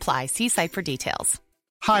conditions apply. See site for details.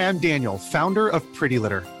 Hi, I'm Daniel, founder of Pretty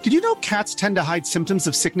Litter. Did you know cats tend to hide symptoms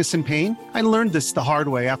of sickness and pain? I learned this the hard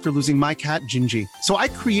way after losing my cat, Gingy. So I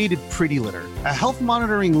created Pretty Litter, a health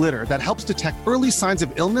monitoring litter that helps detect early signs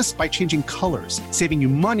of illness by changing colors, saving you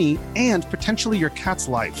money and potentially your cat's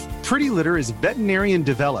life. Pretty Litter is veterinarian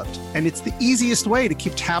developed, and it's the easiest way to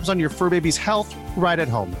keep tabs on your fur baby's health right at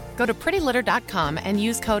home. Go to prettylitter.com and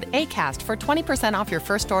use code ACAST for 20% off your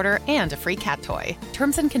first order and a free cat toy.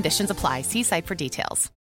 Terms and conditions apply. See site for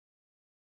details.